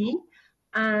Miss B,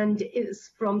 and it's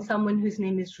from someone whose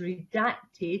name is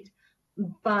redacted,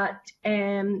 but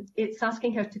it's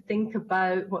asking her to think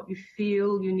about what you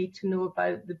feel you need to know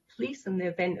about the police in the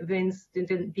event of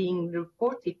incident being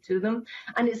reported to them.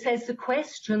 And it says the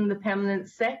question the Permanent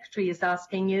Secretary is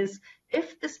asking is,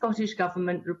 if the Scottish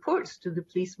Government reports to the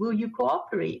police, will you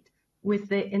cooperate? with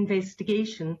the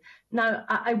investigation. Now,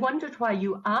 I wondered why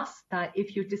you asked that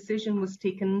if your decision was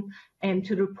taken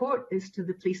to report this to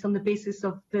the police on the basis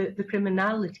of the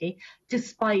criminality,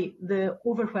 despite the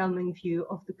overwhelming view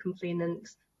of the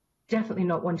complainants definitely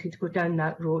not wanting to go down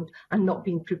that road and not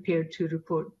being prepared to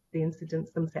report the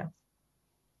incidents themselves.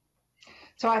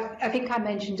 So I think I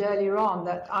mentioned earlier on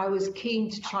that I was keen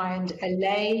to try and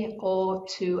allay or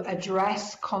to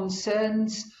address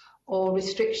concerns or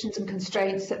restrictions and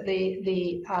constraints that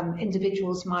the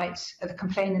individuals the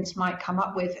complainants might come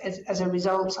up with as a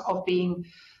result of being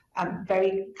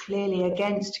very clearly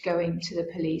against going to the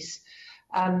police.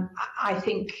 I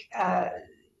think,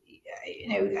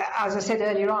 as I said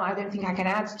earlier on, I don't think I can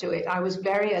add to it. I was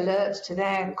very alert to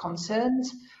their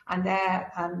concerns and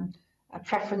their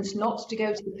preference not to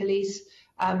go to the police,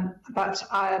 but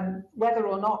whether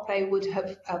or not they would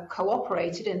have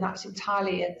cooperated, and that's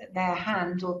entirely in their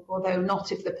hand, although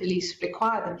not if the police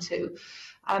require them to,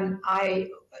 I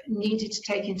needed to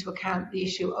take into account the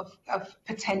issue of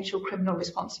potential criminal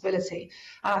responsibility.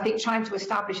 And I think trying to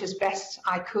establish as best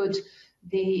I could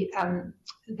the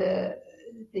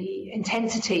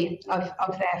intensity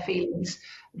of their feelings,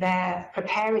 their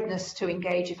preparedness to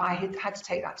engage if I had to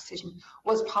take that decision,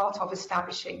 was part of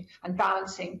establishing and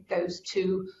balancing those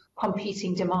two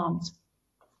competing demands.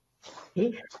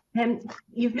 Okay.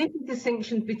 You've made the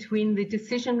distinction between the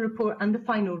decision report and the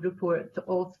final report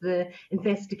of the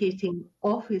investigating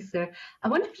officer. I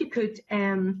wonder if you could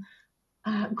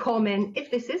comment,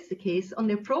 if this is the case, on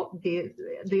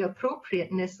the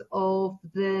appropriateness of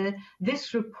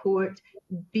this report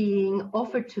being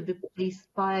offered to the police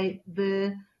by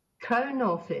the Crown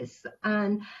Office.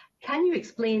 And can you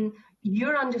explain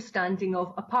your understanding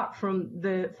of, apart from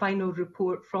the final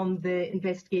report from the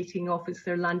investigating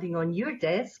officer landing on your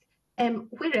desk,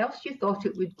 where else you thought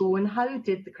it would go, and how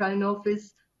did the Crown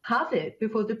Office have it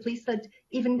before the police had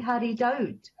even carried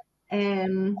out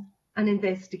an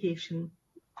investigation?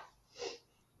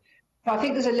 I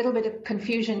think there's a little bit of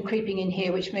confusion creeping in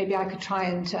here, which maybe I could try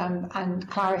and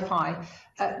clarify.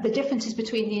 The differences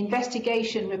between the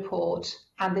investigation report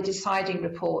and the deciding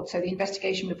report. So the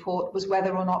investigation report was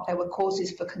whether or not there were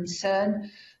causes for concern,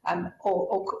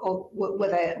 or were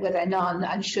there none,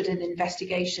 and should an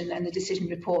investigation and the decision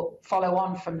report follow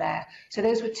on from there. So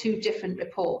those were two different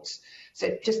reports.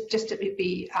 So just to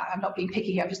be, I'm not being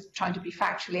picky here, I'm just trying to be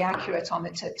factually accurate on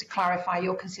it to clarify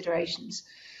your considerations.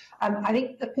 I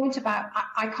think the point about,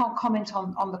 I can't comment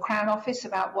on the Crown Office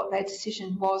about what their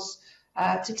decision was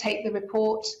to take the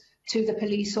report to the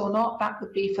police or not. That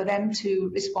would be for them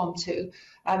to respond to.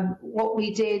 What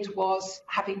we did was,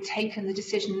 having taken the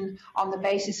decision on the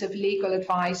basis of legal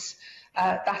advice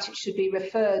that it should be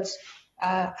referred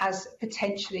as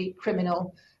potentially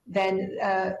criminal, then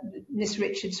Ms.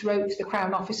 Richards wrote to the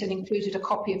Crown Office and included a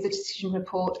copy of the decision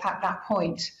report at that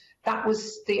point. That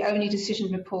was the only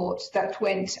decision report that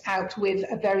went out with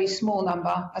a very small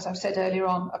number, as I've said earlier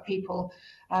on, of people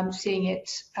seeing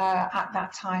it at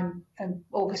that time, in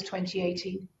August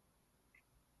 2018.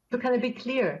 So can I be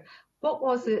clear? What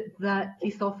was it that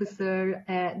police officer,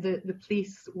 the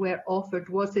police were offered?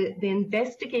 Was it the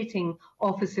investigating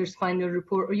officer's final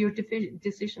report or your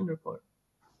decision report?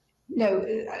 No,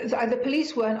 the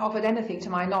police weren't offered anything to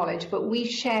my knowledge, but we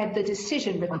shared the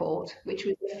decision report, which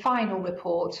was the final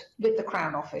report, with the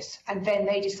Crown Office, and then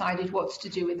they decided what to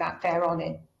do with that thereon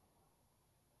in.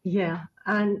 Yeah,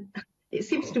 and it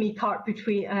seems to me cart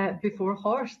before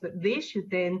horse, that they should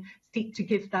then seek to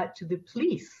give that to the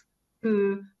police,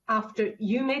 who, after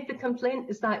you made the complaint,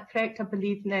 is that correct? I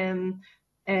believe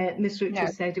Ms.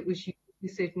 Richards said it was your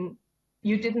decision.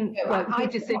 You didn't. No, well, I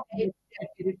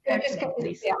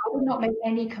would not make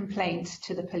any complaints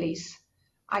to the police.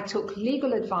 I took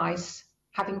legal advice,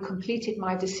 having completed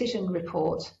my decision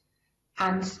report,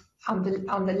 and on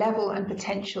the level and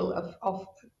potential of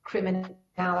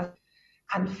criminality.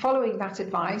 And following that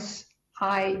advice,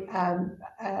 it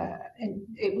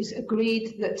was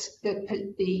agreed that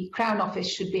the Crown Office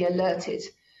should be alerted.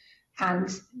 And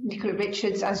Nicola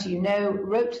Richards, as you know,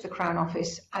 wrote to the Crown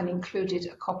Office and included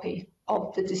a copy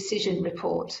of the decision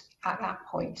report at that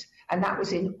point, and that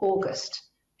was in August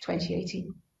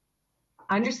 2018.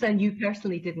 I understand you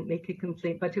personally didn't make a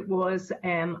complaint, but it was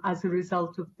as a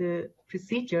result of the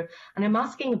procedure. And I'm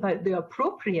asking about the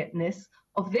appropriateness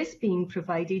of this being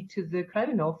provided to the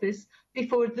Crown Office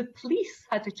before the police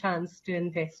had a chance to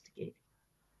investigate.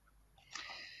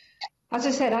 As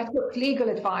I said, I took legal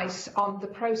advice on the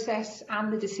process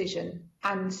and the decision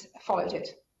and followed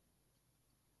it.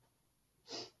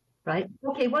 Right.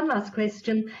 Okay, one last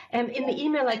question. In the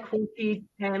email I quoted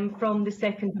from the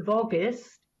 2nd of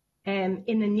August, in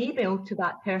an email to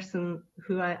that person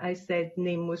who I said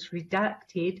name was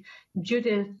redacted,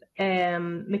 Judith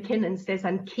McKinnon says,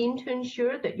 I'm keen to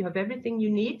ensure that you have everything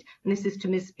you need, and this is to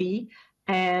Ms. B,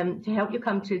 to help you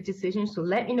come to a decision. So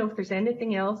let me know if there's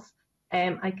anything else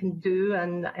I can do.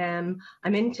 And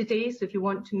I'm in today, so if you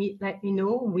want to meet, let me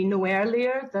know. We know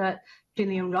earlier that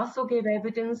Gillian Russell gave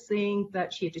evidence saying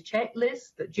that she had a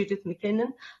checklist that Judith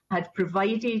McKinnon had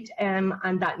provided,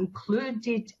 and that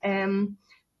included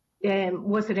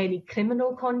was there any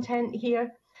criminal content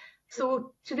here?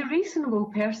 So to the reasonable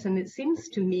person, it seems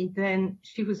to me then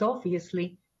she was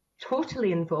obviously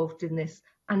totally involved in this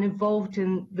and involved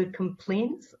in the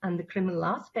complaints and the criminal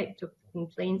aspect of the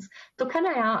complaints. So can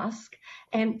I ask,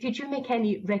 did you make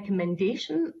any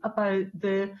recommendation about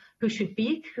who should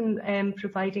be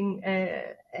providing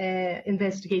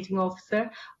investigating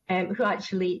officer who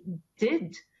actually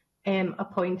did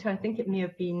appoint, I think it may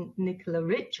have been Nicola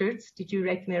Richards. Did you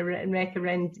make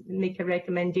a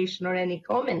recommendation or any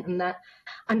comment on that?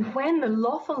 And when the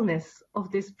lawfulness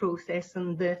of this process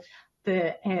and the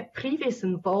previous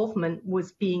involvement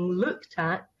was being looked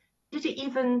at, did it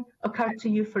even occur to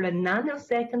you for a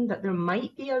nanosecond that there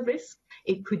might be a risk?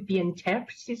 It could be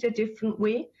interpreted a different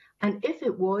way. And if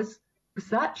it was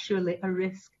that surely a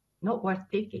risk not worth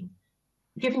taking?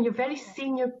 Given your very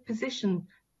senior position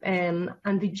and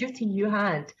the duty you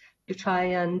had to try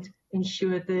and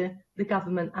ensure the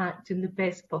government act in the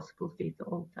best possible faith at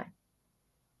all times.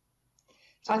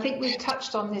 So I think we've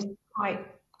touched on this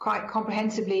quite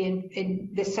comprehensively in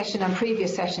this session and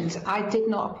previous sessions. I did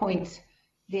not appoint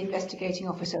the investigating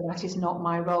officer. That is not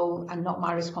my role and not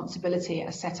my responsibility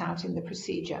as set out in the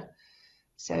procedure.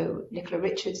 So Nicola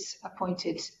Richards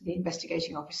appointed the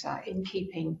investigating officer in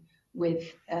keeping with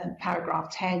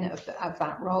paragraph 10 of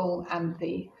that role and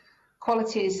the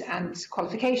qualities and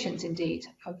qualifications, indeed,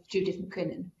 of Judith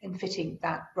McKinnon in fitting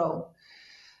that role.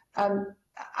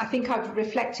 I think I've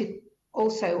reflected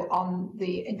also on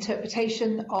the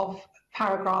interpretation of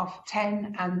paragraph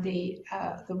 10 and the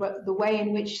way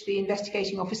in which the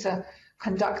investigating officer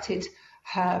conducted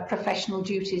her professional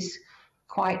duties,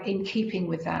 quite in keeping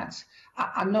with that.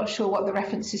 I'm not sure what the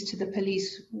references to the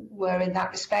police were in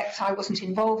that respect. I wasn't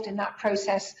involved in that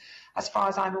process. As far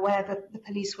as I'm aware, the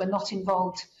police were not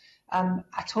involved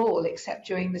at all, except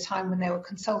during the time when they were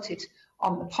consulted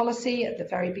on the policy at the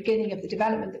very beginning of the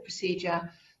development of the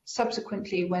procedure,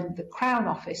 subsequently when the Crown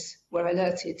Office were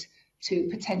alerted to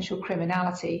potential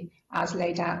criminality as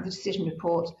laid out in the decision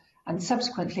report, and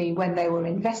subsequently when they were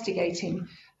investigating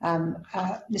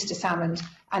Mr. Salmond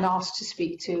and asked to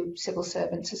speak to civil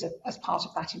servants as part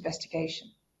of that investigation.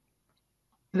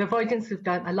 The avoidance of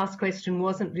doubt, my last question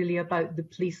wasn't really about the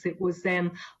police. It was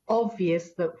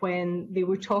obvious that when they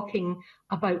were talking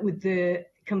about would the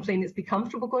complainants be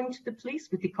comfortable going to the police,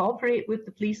 would they cooperate with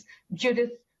the police,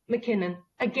 Judith McKinnon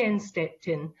again stepped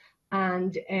in.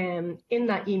 And in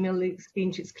that email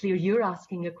exchange, it's clear you're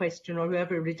asking a question, or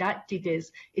whoever redacted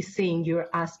is saying you're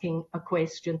asking a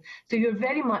question. So you're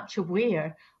very much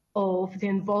aware of the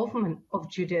involvement of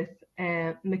Judith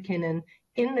McKinnon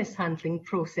in this handling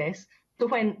process. So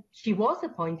when she was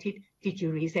appointed, did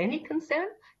you raise any concern?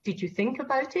 Did you think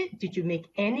about it? Did you make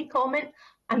any comment?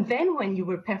 And then when you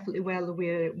were perfectly well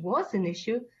aware it was an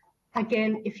issue,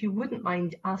 again, if you wouldn't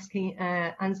mind answering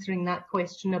that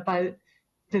question about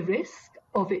the risk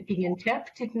of it being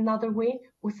interpreted another way,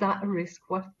 was that a risk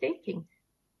worth taking?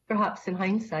 Perhaps in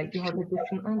hindsight, you have a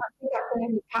different answer. I think I'm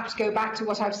going to perhaps go back to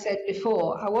what I've said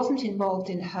before. I wasn't involved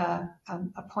in her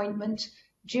appointment.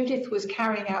 Judith was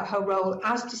carrying out her role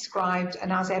as described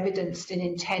and as evidenced in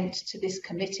intent to this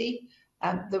committee.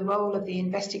 The role of the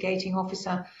investigating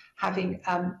officer having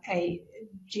a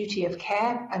duty of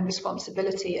care and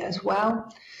responsibility as well.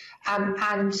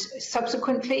 And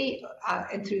subsequently,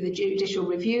 and through the judicial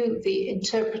review, the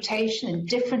interpretation and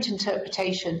different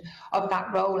interpretation of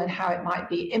that role and how it might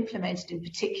be implemented in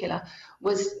particular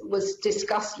was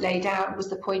discussed, laid out,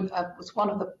 was one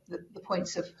of the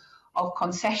points of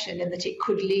concession, in that it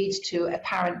could lead to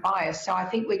apparent bias. So I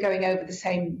think we're going over the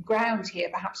same ground here,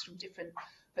 perhaps from different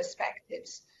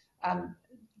perspectives.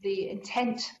 The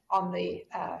intent on the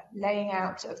laying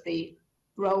out of the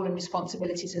role and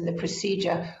responsibilities and the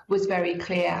procedure was very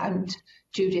clear, and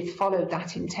Judith followed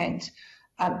that intent.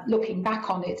 Looking back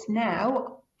on it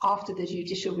now, after the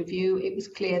judicial review, it was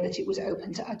clear that it was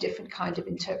open to a different kind of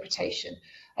interpretation.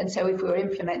 And so if we were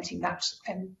implementing that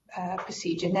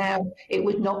procedure now, it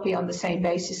would not be on the same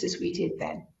basis as we did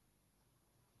then.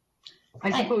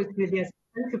 I suppose really as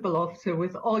a principal officer,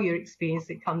 with all your experience,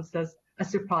 it comes as a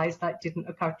surprise that didn't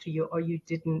occur to you, or you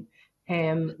didn't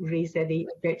raise any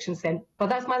objections then. But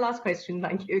that's my last question.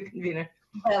 Thank you, Convener.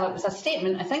 Well, it was a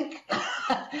statement, I think.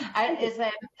 Is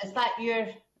that your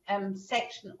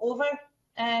section over,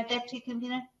 Deputy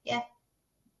Convener? Yeah.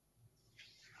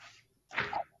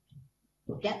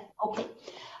 Yeah. Okay.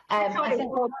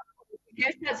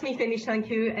 Yes, that's me finished. Thank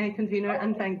you, Convener,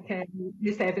 and thank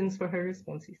Ms Evans for her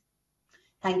responses.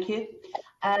 Thank you.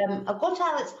 I'll go to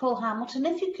Alex Cole-Hamilton.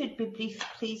 If you could be brief,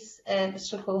 please,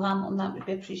 Mr. Cole-Hamilton, that would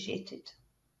be appreciated.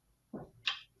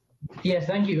 Yes,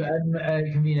 thank you,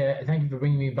 Convener. Thank you for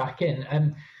bringing me back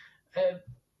in.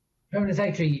 Permanent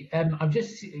Secretary, I'm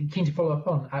just keen to follow up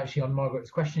on Margaret's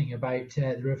questioning about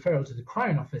the referral to the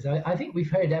Crown Office. I think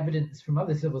we've heard evidence from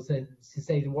other civil servants to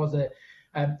say there was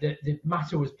the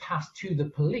matter was passed to the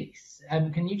police.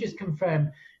 Can you just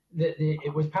confirm that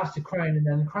it was passed to Crown and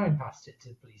then the Crown passed it to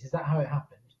the police? Is that how it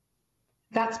happened?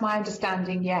 That's my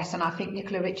understanding, yes, and I think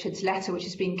Nicola Richards' letter, which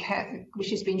has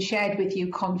been shared with you,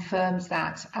 confirms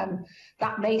that.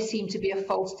 That may seem to be a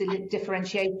false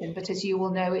differentiation, but as you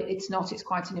will know, it's not. It's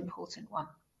quite an important one.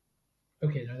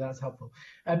 Okay, no, that's helpful.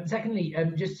 Secondly,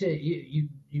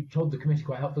 you told the committee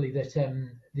quite helpfully that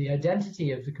the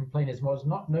identity of the complainers was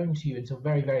not known to you until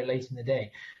very, very late in the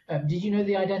day. Did you know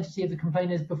the identity of the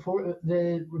complainers before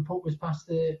the report was passed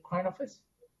to the Crown Office?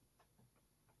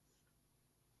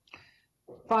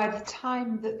 By the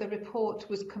time that the report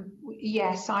was,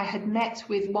 yes, I had met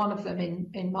with one of them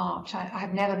in March. I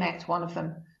have never met one of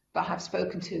them, but have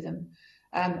spoken to them.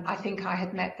 I think I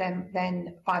had met them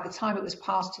then by the time it was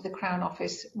passed to the Crown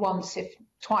Office once, if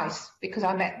twice, because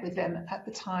I met with them at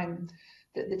the time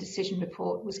that the decision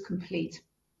report was complete.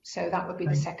 So that would be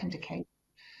the second occasion.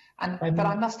 But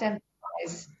I must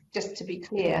emphasise, just to be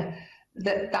clear,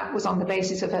 that was on the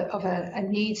basis of a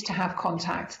need to have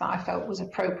contact that I felt was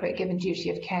appropriate given duty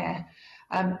of care.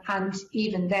 And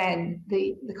even then,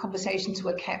 the conversations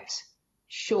were kept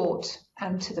short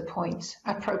and to the point,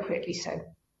 appropriately so.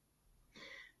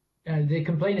 The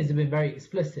complainants have been very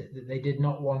explicit that they did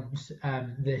not want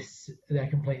their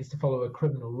complaints to follow a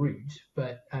criminal route,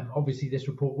 but obviously this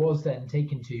report was then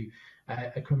taken to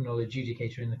a criminal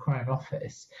adjudicator in the Crown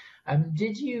Office.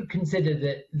 Did you consider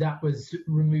that that was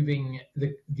removing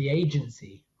the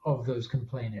agency of those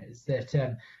complainers,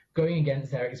 that going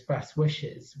against their express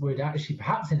wishes would actually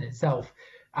perhaps in itself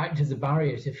act as a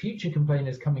barrier to future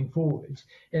complainers coming forward,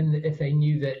 if they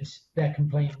knew that their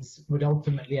complaints would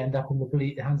ultimately end up in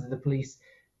the hands of the police,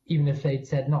 even if they'd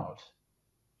said not?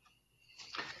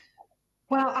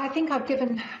 Well, I think I've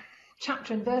given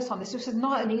chapter and verse on this. This was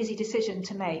not an easy decision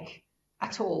to make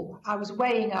at all. I was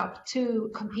weighing up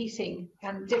two competing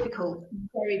and difficult,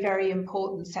 very, very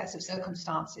important sets of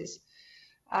circumstances.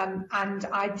 And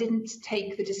I didn't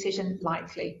take the decision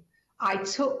lightly. I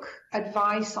took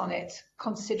advice on it,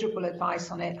 considerable advice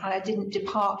on it, and I didn't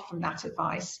depart from that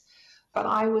advice. But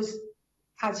I was,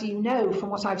 as you know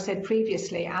from what I've said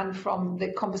previously and from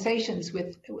the conversations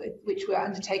which were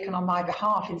undertaken on my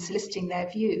behalf in soliciting their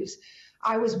views,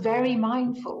 I was very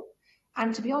mindful,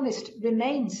 and to be honest,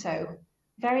 remain so,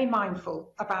 very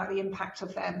mindful about the impact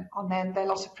of them on their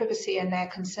loss of privacy and their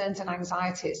concerns and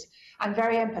anxieties, and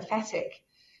very empathetic.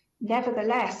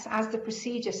 Nevertheless, as the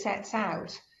procedure sets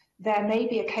out, there may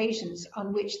be occasions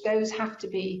on which those have to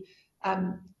be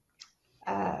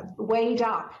weighed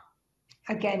up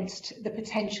against the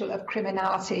potential of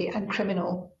criminality and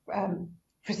criminal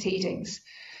proceedings.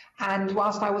 And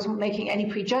whilst I wasn't making any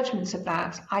prejudgments of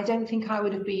that, I don't think I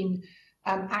would have been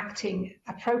acting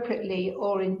appropriately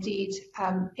or indeed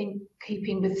in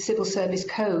keeping with the Civil Service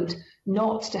Code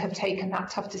not to have taken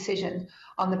that tough decision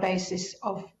on the basis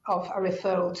of a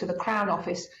referral to the Crown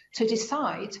Office to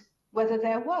decide whether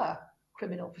there were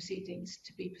criminal proceedings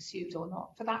to be pursued or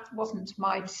not. For that wasn't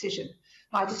my decision.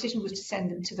 My decision was to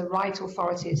send them to the right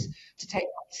authorities to take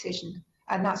that decision,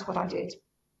 and that's what I did.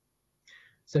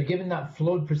 So given that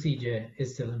flawed procedure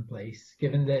is still in place,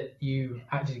 given that you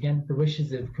acted against the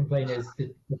wishes of complainers,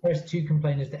 the first two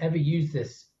complainers to ever use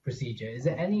this procedure, is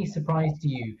there any surprise to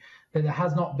you that there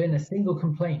has not been a single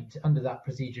complaint under that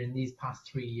procedure in these past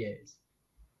 3 years?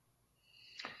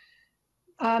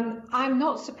 I'm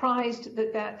not surprised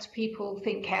that people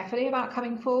think carefully about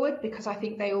coming forward, because I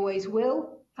think they always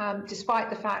will, despite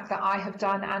the fact that I have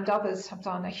done and others have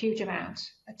done a huge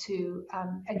amount to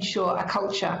ensure a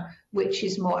culture which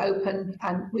is more open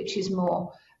and which is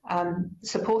more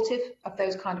supportive of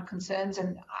those kind of concerns.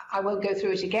 And I won't go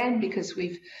through it again because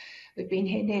we've been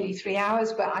here nearly 3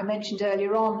 hours, but I mentioned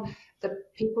earlier on the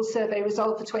People Survey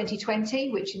result for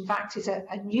 2020, which in fact is a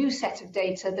new set of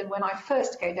data than when I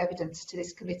first gave evidence to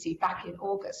this committee back in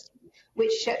August,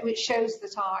 which shows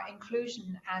that our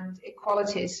inclusion and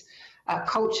equalities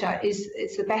culture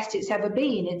is the best it's ever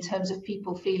been in terms of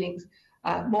people feeling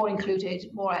more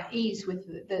included, more at ease with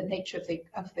the nature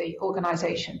of the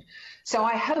organisation. So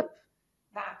I hope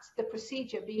that the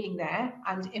procedure being there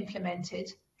and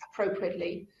implemented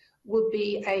appropriately would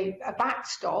be a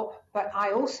backstop, but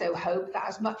I also hope that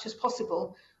as much as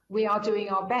possible we are doing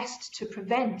our best to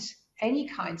prevent any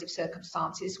kinds of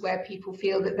circumstances where people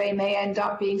feel that they may end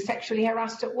up being sexually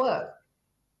harassed at work.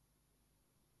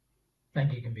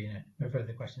 Thank you, Convener. No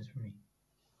further questions from me.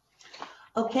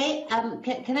 Okay,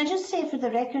 can I just say for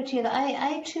the record here that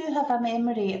I too have a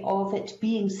memory of it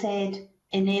being said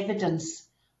in evidence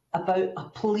about a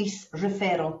police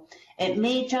referral. It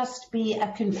may just be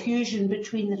a confusion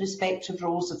between the respective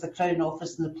roles of the Crown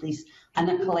Office and the police and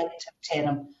a collective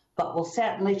term, but we'll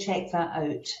certainly check that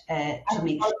out to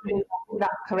make sure.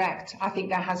 That's correct. I think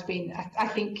there has been, I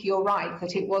think you're right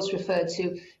that it was referred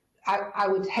to, I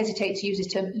would hesitate to use the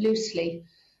term loosely.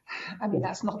 I mean,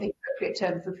 that's not the appropriate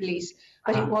term for police,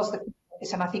 but it was the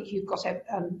office, and I think you've got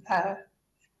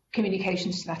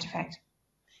communications to that effect.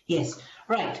 Yes,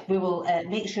 right. We will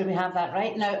make sure we have that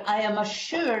right. Now, I am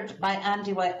assured by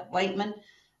Andy Whiteman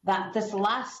that this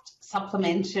last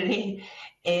supplementary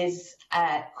is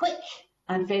quick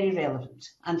and very relevant.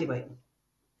 Andy Whiteman.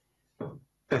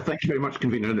 Thank you very much,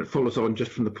 Convener, and it follows on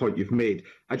just from the point you've made.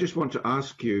 I just want to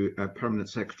ask you, Permanent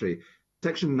Secretary,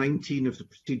 Section 19 of the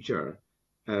procedure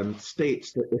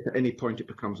states that if at any point it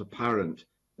becomes apparent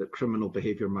that criminal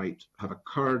behaviour might have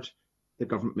occurred, the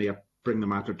government may bring the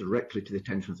matter directly to the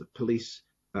attention of the police,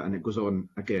 and it goes on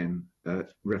again,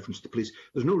 reference to police.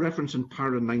 There's no reference in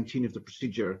para 19 of the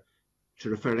procedure to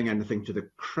referring anything to the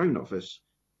Crown Office.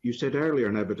 You said earlier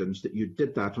in evidence that you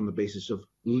did that on the basis of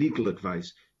legal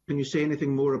advice. Can you say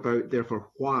anything more about, therefore,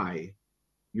 why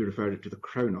you referred it to the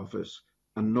Crown Office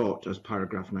and not, as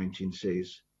paragraph 19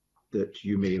 says, that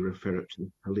you may refer it to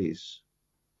the police?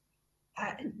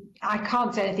 I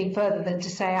can't say anything further than to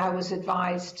say I was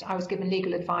advised, I was given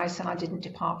legal advice and I didn't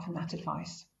depart from that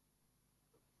advice.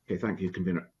 Okay, thank you,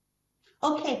 Convener.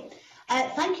 Okay,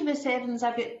 thank you, Ms Evans.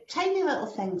 I've got tiny little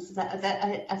things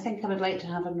that I think I would like to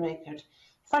have on record.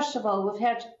 First of all, we've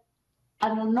heard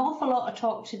an awful lot of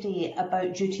talk today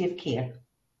about duty of care,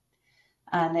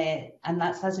 and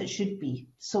that's as it should be.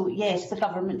 So yes, the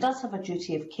government does have a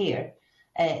duty of care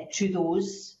to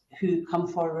those who come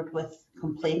forward with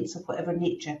complaints of whatever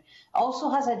nature. It also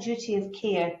has a duty of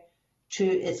care to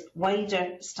its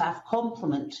wider staff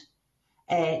complement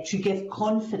to give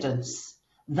confidence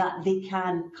that they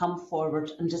can come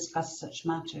forward and discuss such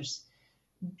matters.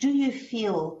 Do you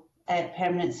feel,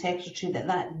 Permanent Secretary, that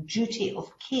that duty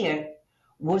of care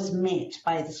was met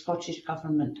by the Scottish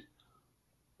Government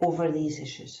over these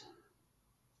issues?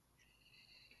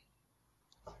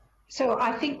 So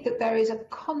I think that there's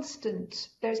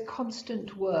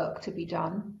constant work to be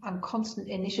done and constant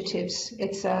initiatives.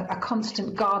 It's a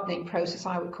constant gardening process,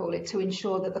 I would call it, to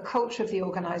ensure that the culture of the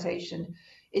organisation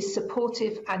is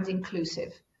supportive and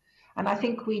inclusive. And I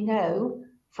think we know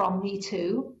from Me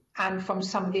Too and from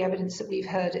some of the evidence that we've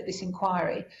heard at this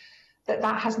inquiry that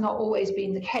that has not always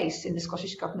been the case in the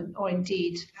Scottish Government, or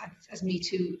indeed, as Me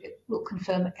Too will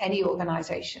confirm, any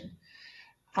organisation.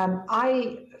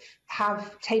 I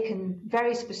have taken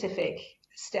very specific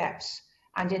steps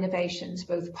and innovations,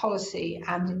 both policy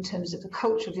and in terms of the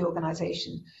culture of the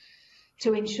organisation,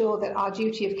 to ensure that our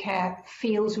duty of care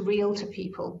feels real to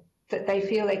people, that they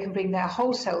feel they can bring their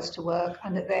whole selves to work,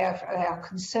 and that they are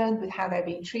concerned with how they're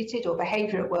being treated or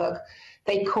behaviour at work.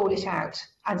 They call it out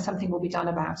and something will be done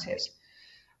about it.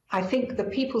 I think the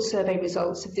people survey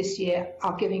results of this year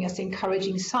are giving us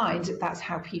encouraging signs that that's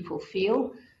how people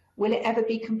feel. Will it ever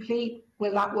be complete?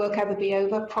 Will that work ever be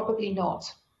over? Probably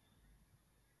not.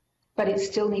 But it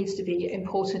still needs to be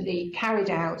importantly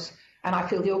carried out, and I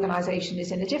feel the organisation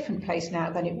is in a different place now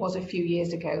than it was a few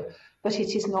years ago, but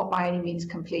it is not by any means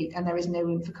complete, and there is no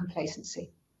room for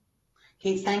complacency.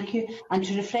 Okay, thank you. And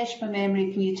to refresh my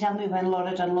memory, can you tell me when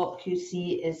Laura Dunlop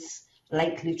QC is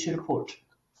likely to report?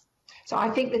 So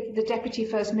I think that the Deputy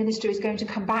First Minister is going to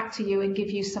come back to you and give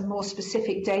you some more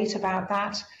specific date about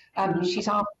that. She's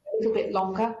asked a little bit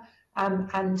longer,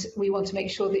 and we want to make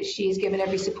sure that she is given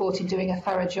every support in doing a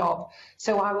thorough job.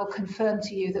 So I will confirm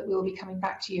to you that we'll be coming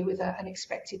back to you with an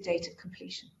expected date of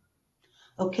completion.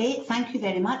 Okay, thank you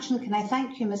very much. And can I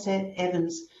thank you, Ms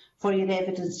Evans, for your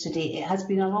evidence today. It has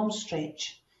been a long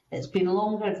stretch. It's been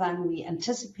longer than we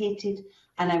anticipated,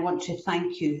 and I want to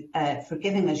thank you for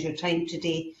giving us your time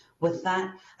today with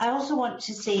that. I also want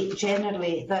to say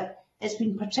generally that it's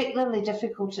been particularly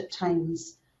difficult at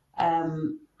times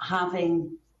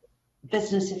having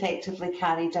business effectively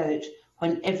carried out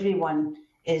when everyone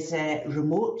is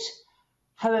remote.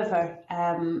 However,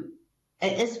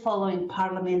 it is following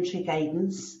parliamentary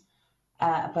guidance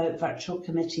about virtual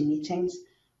committee meetings.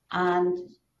 And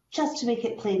just to make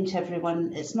it plain to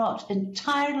everyone, it's not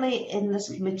entirely in this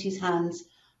committee's hands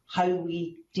how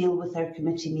we deal with our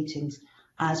committee meetings,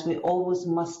 as we always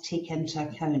must take into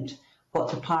account what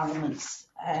the Parliament's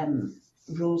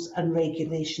rules and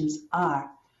regulations are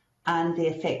and the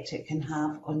effect it can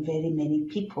have on very many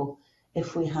people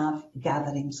if we have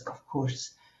gatherings, of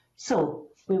course. So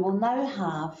we will now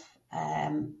have,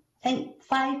 I think,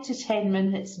 5 to 10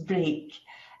 minutes break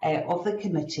of the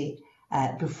committee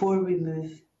before we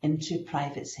move into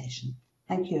private session.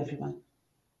 Thank you, everyone.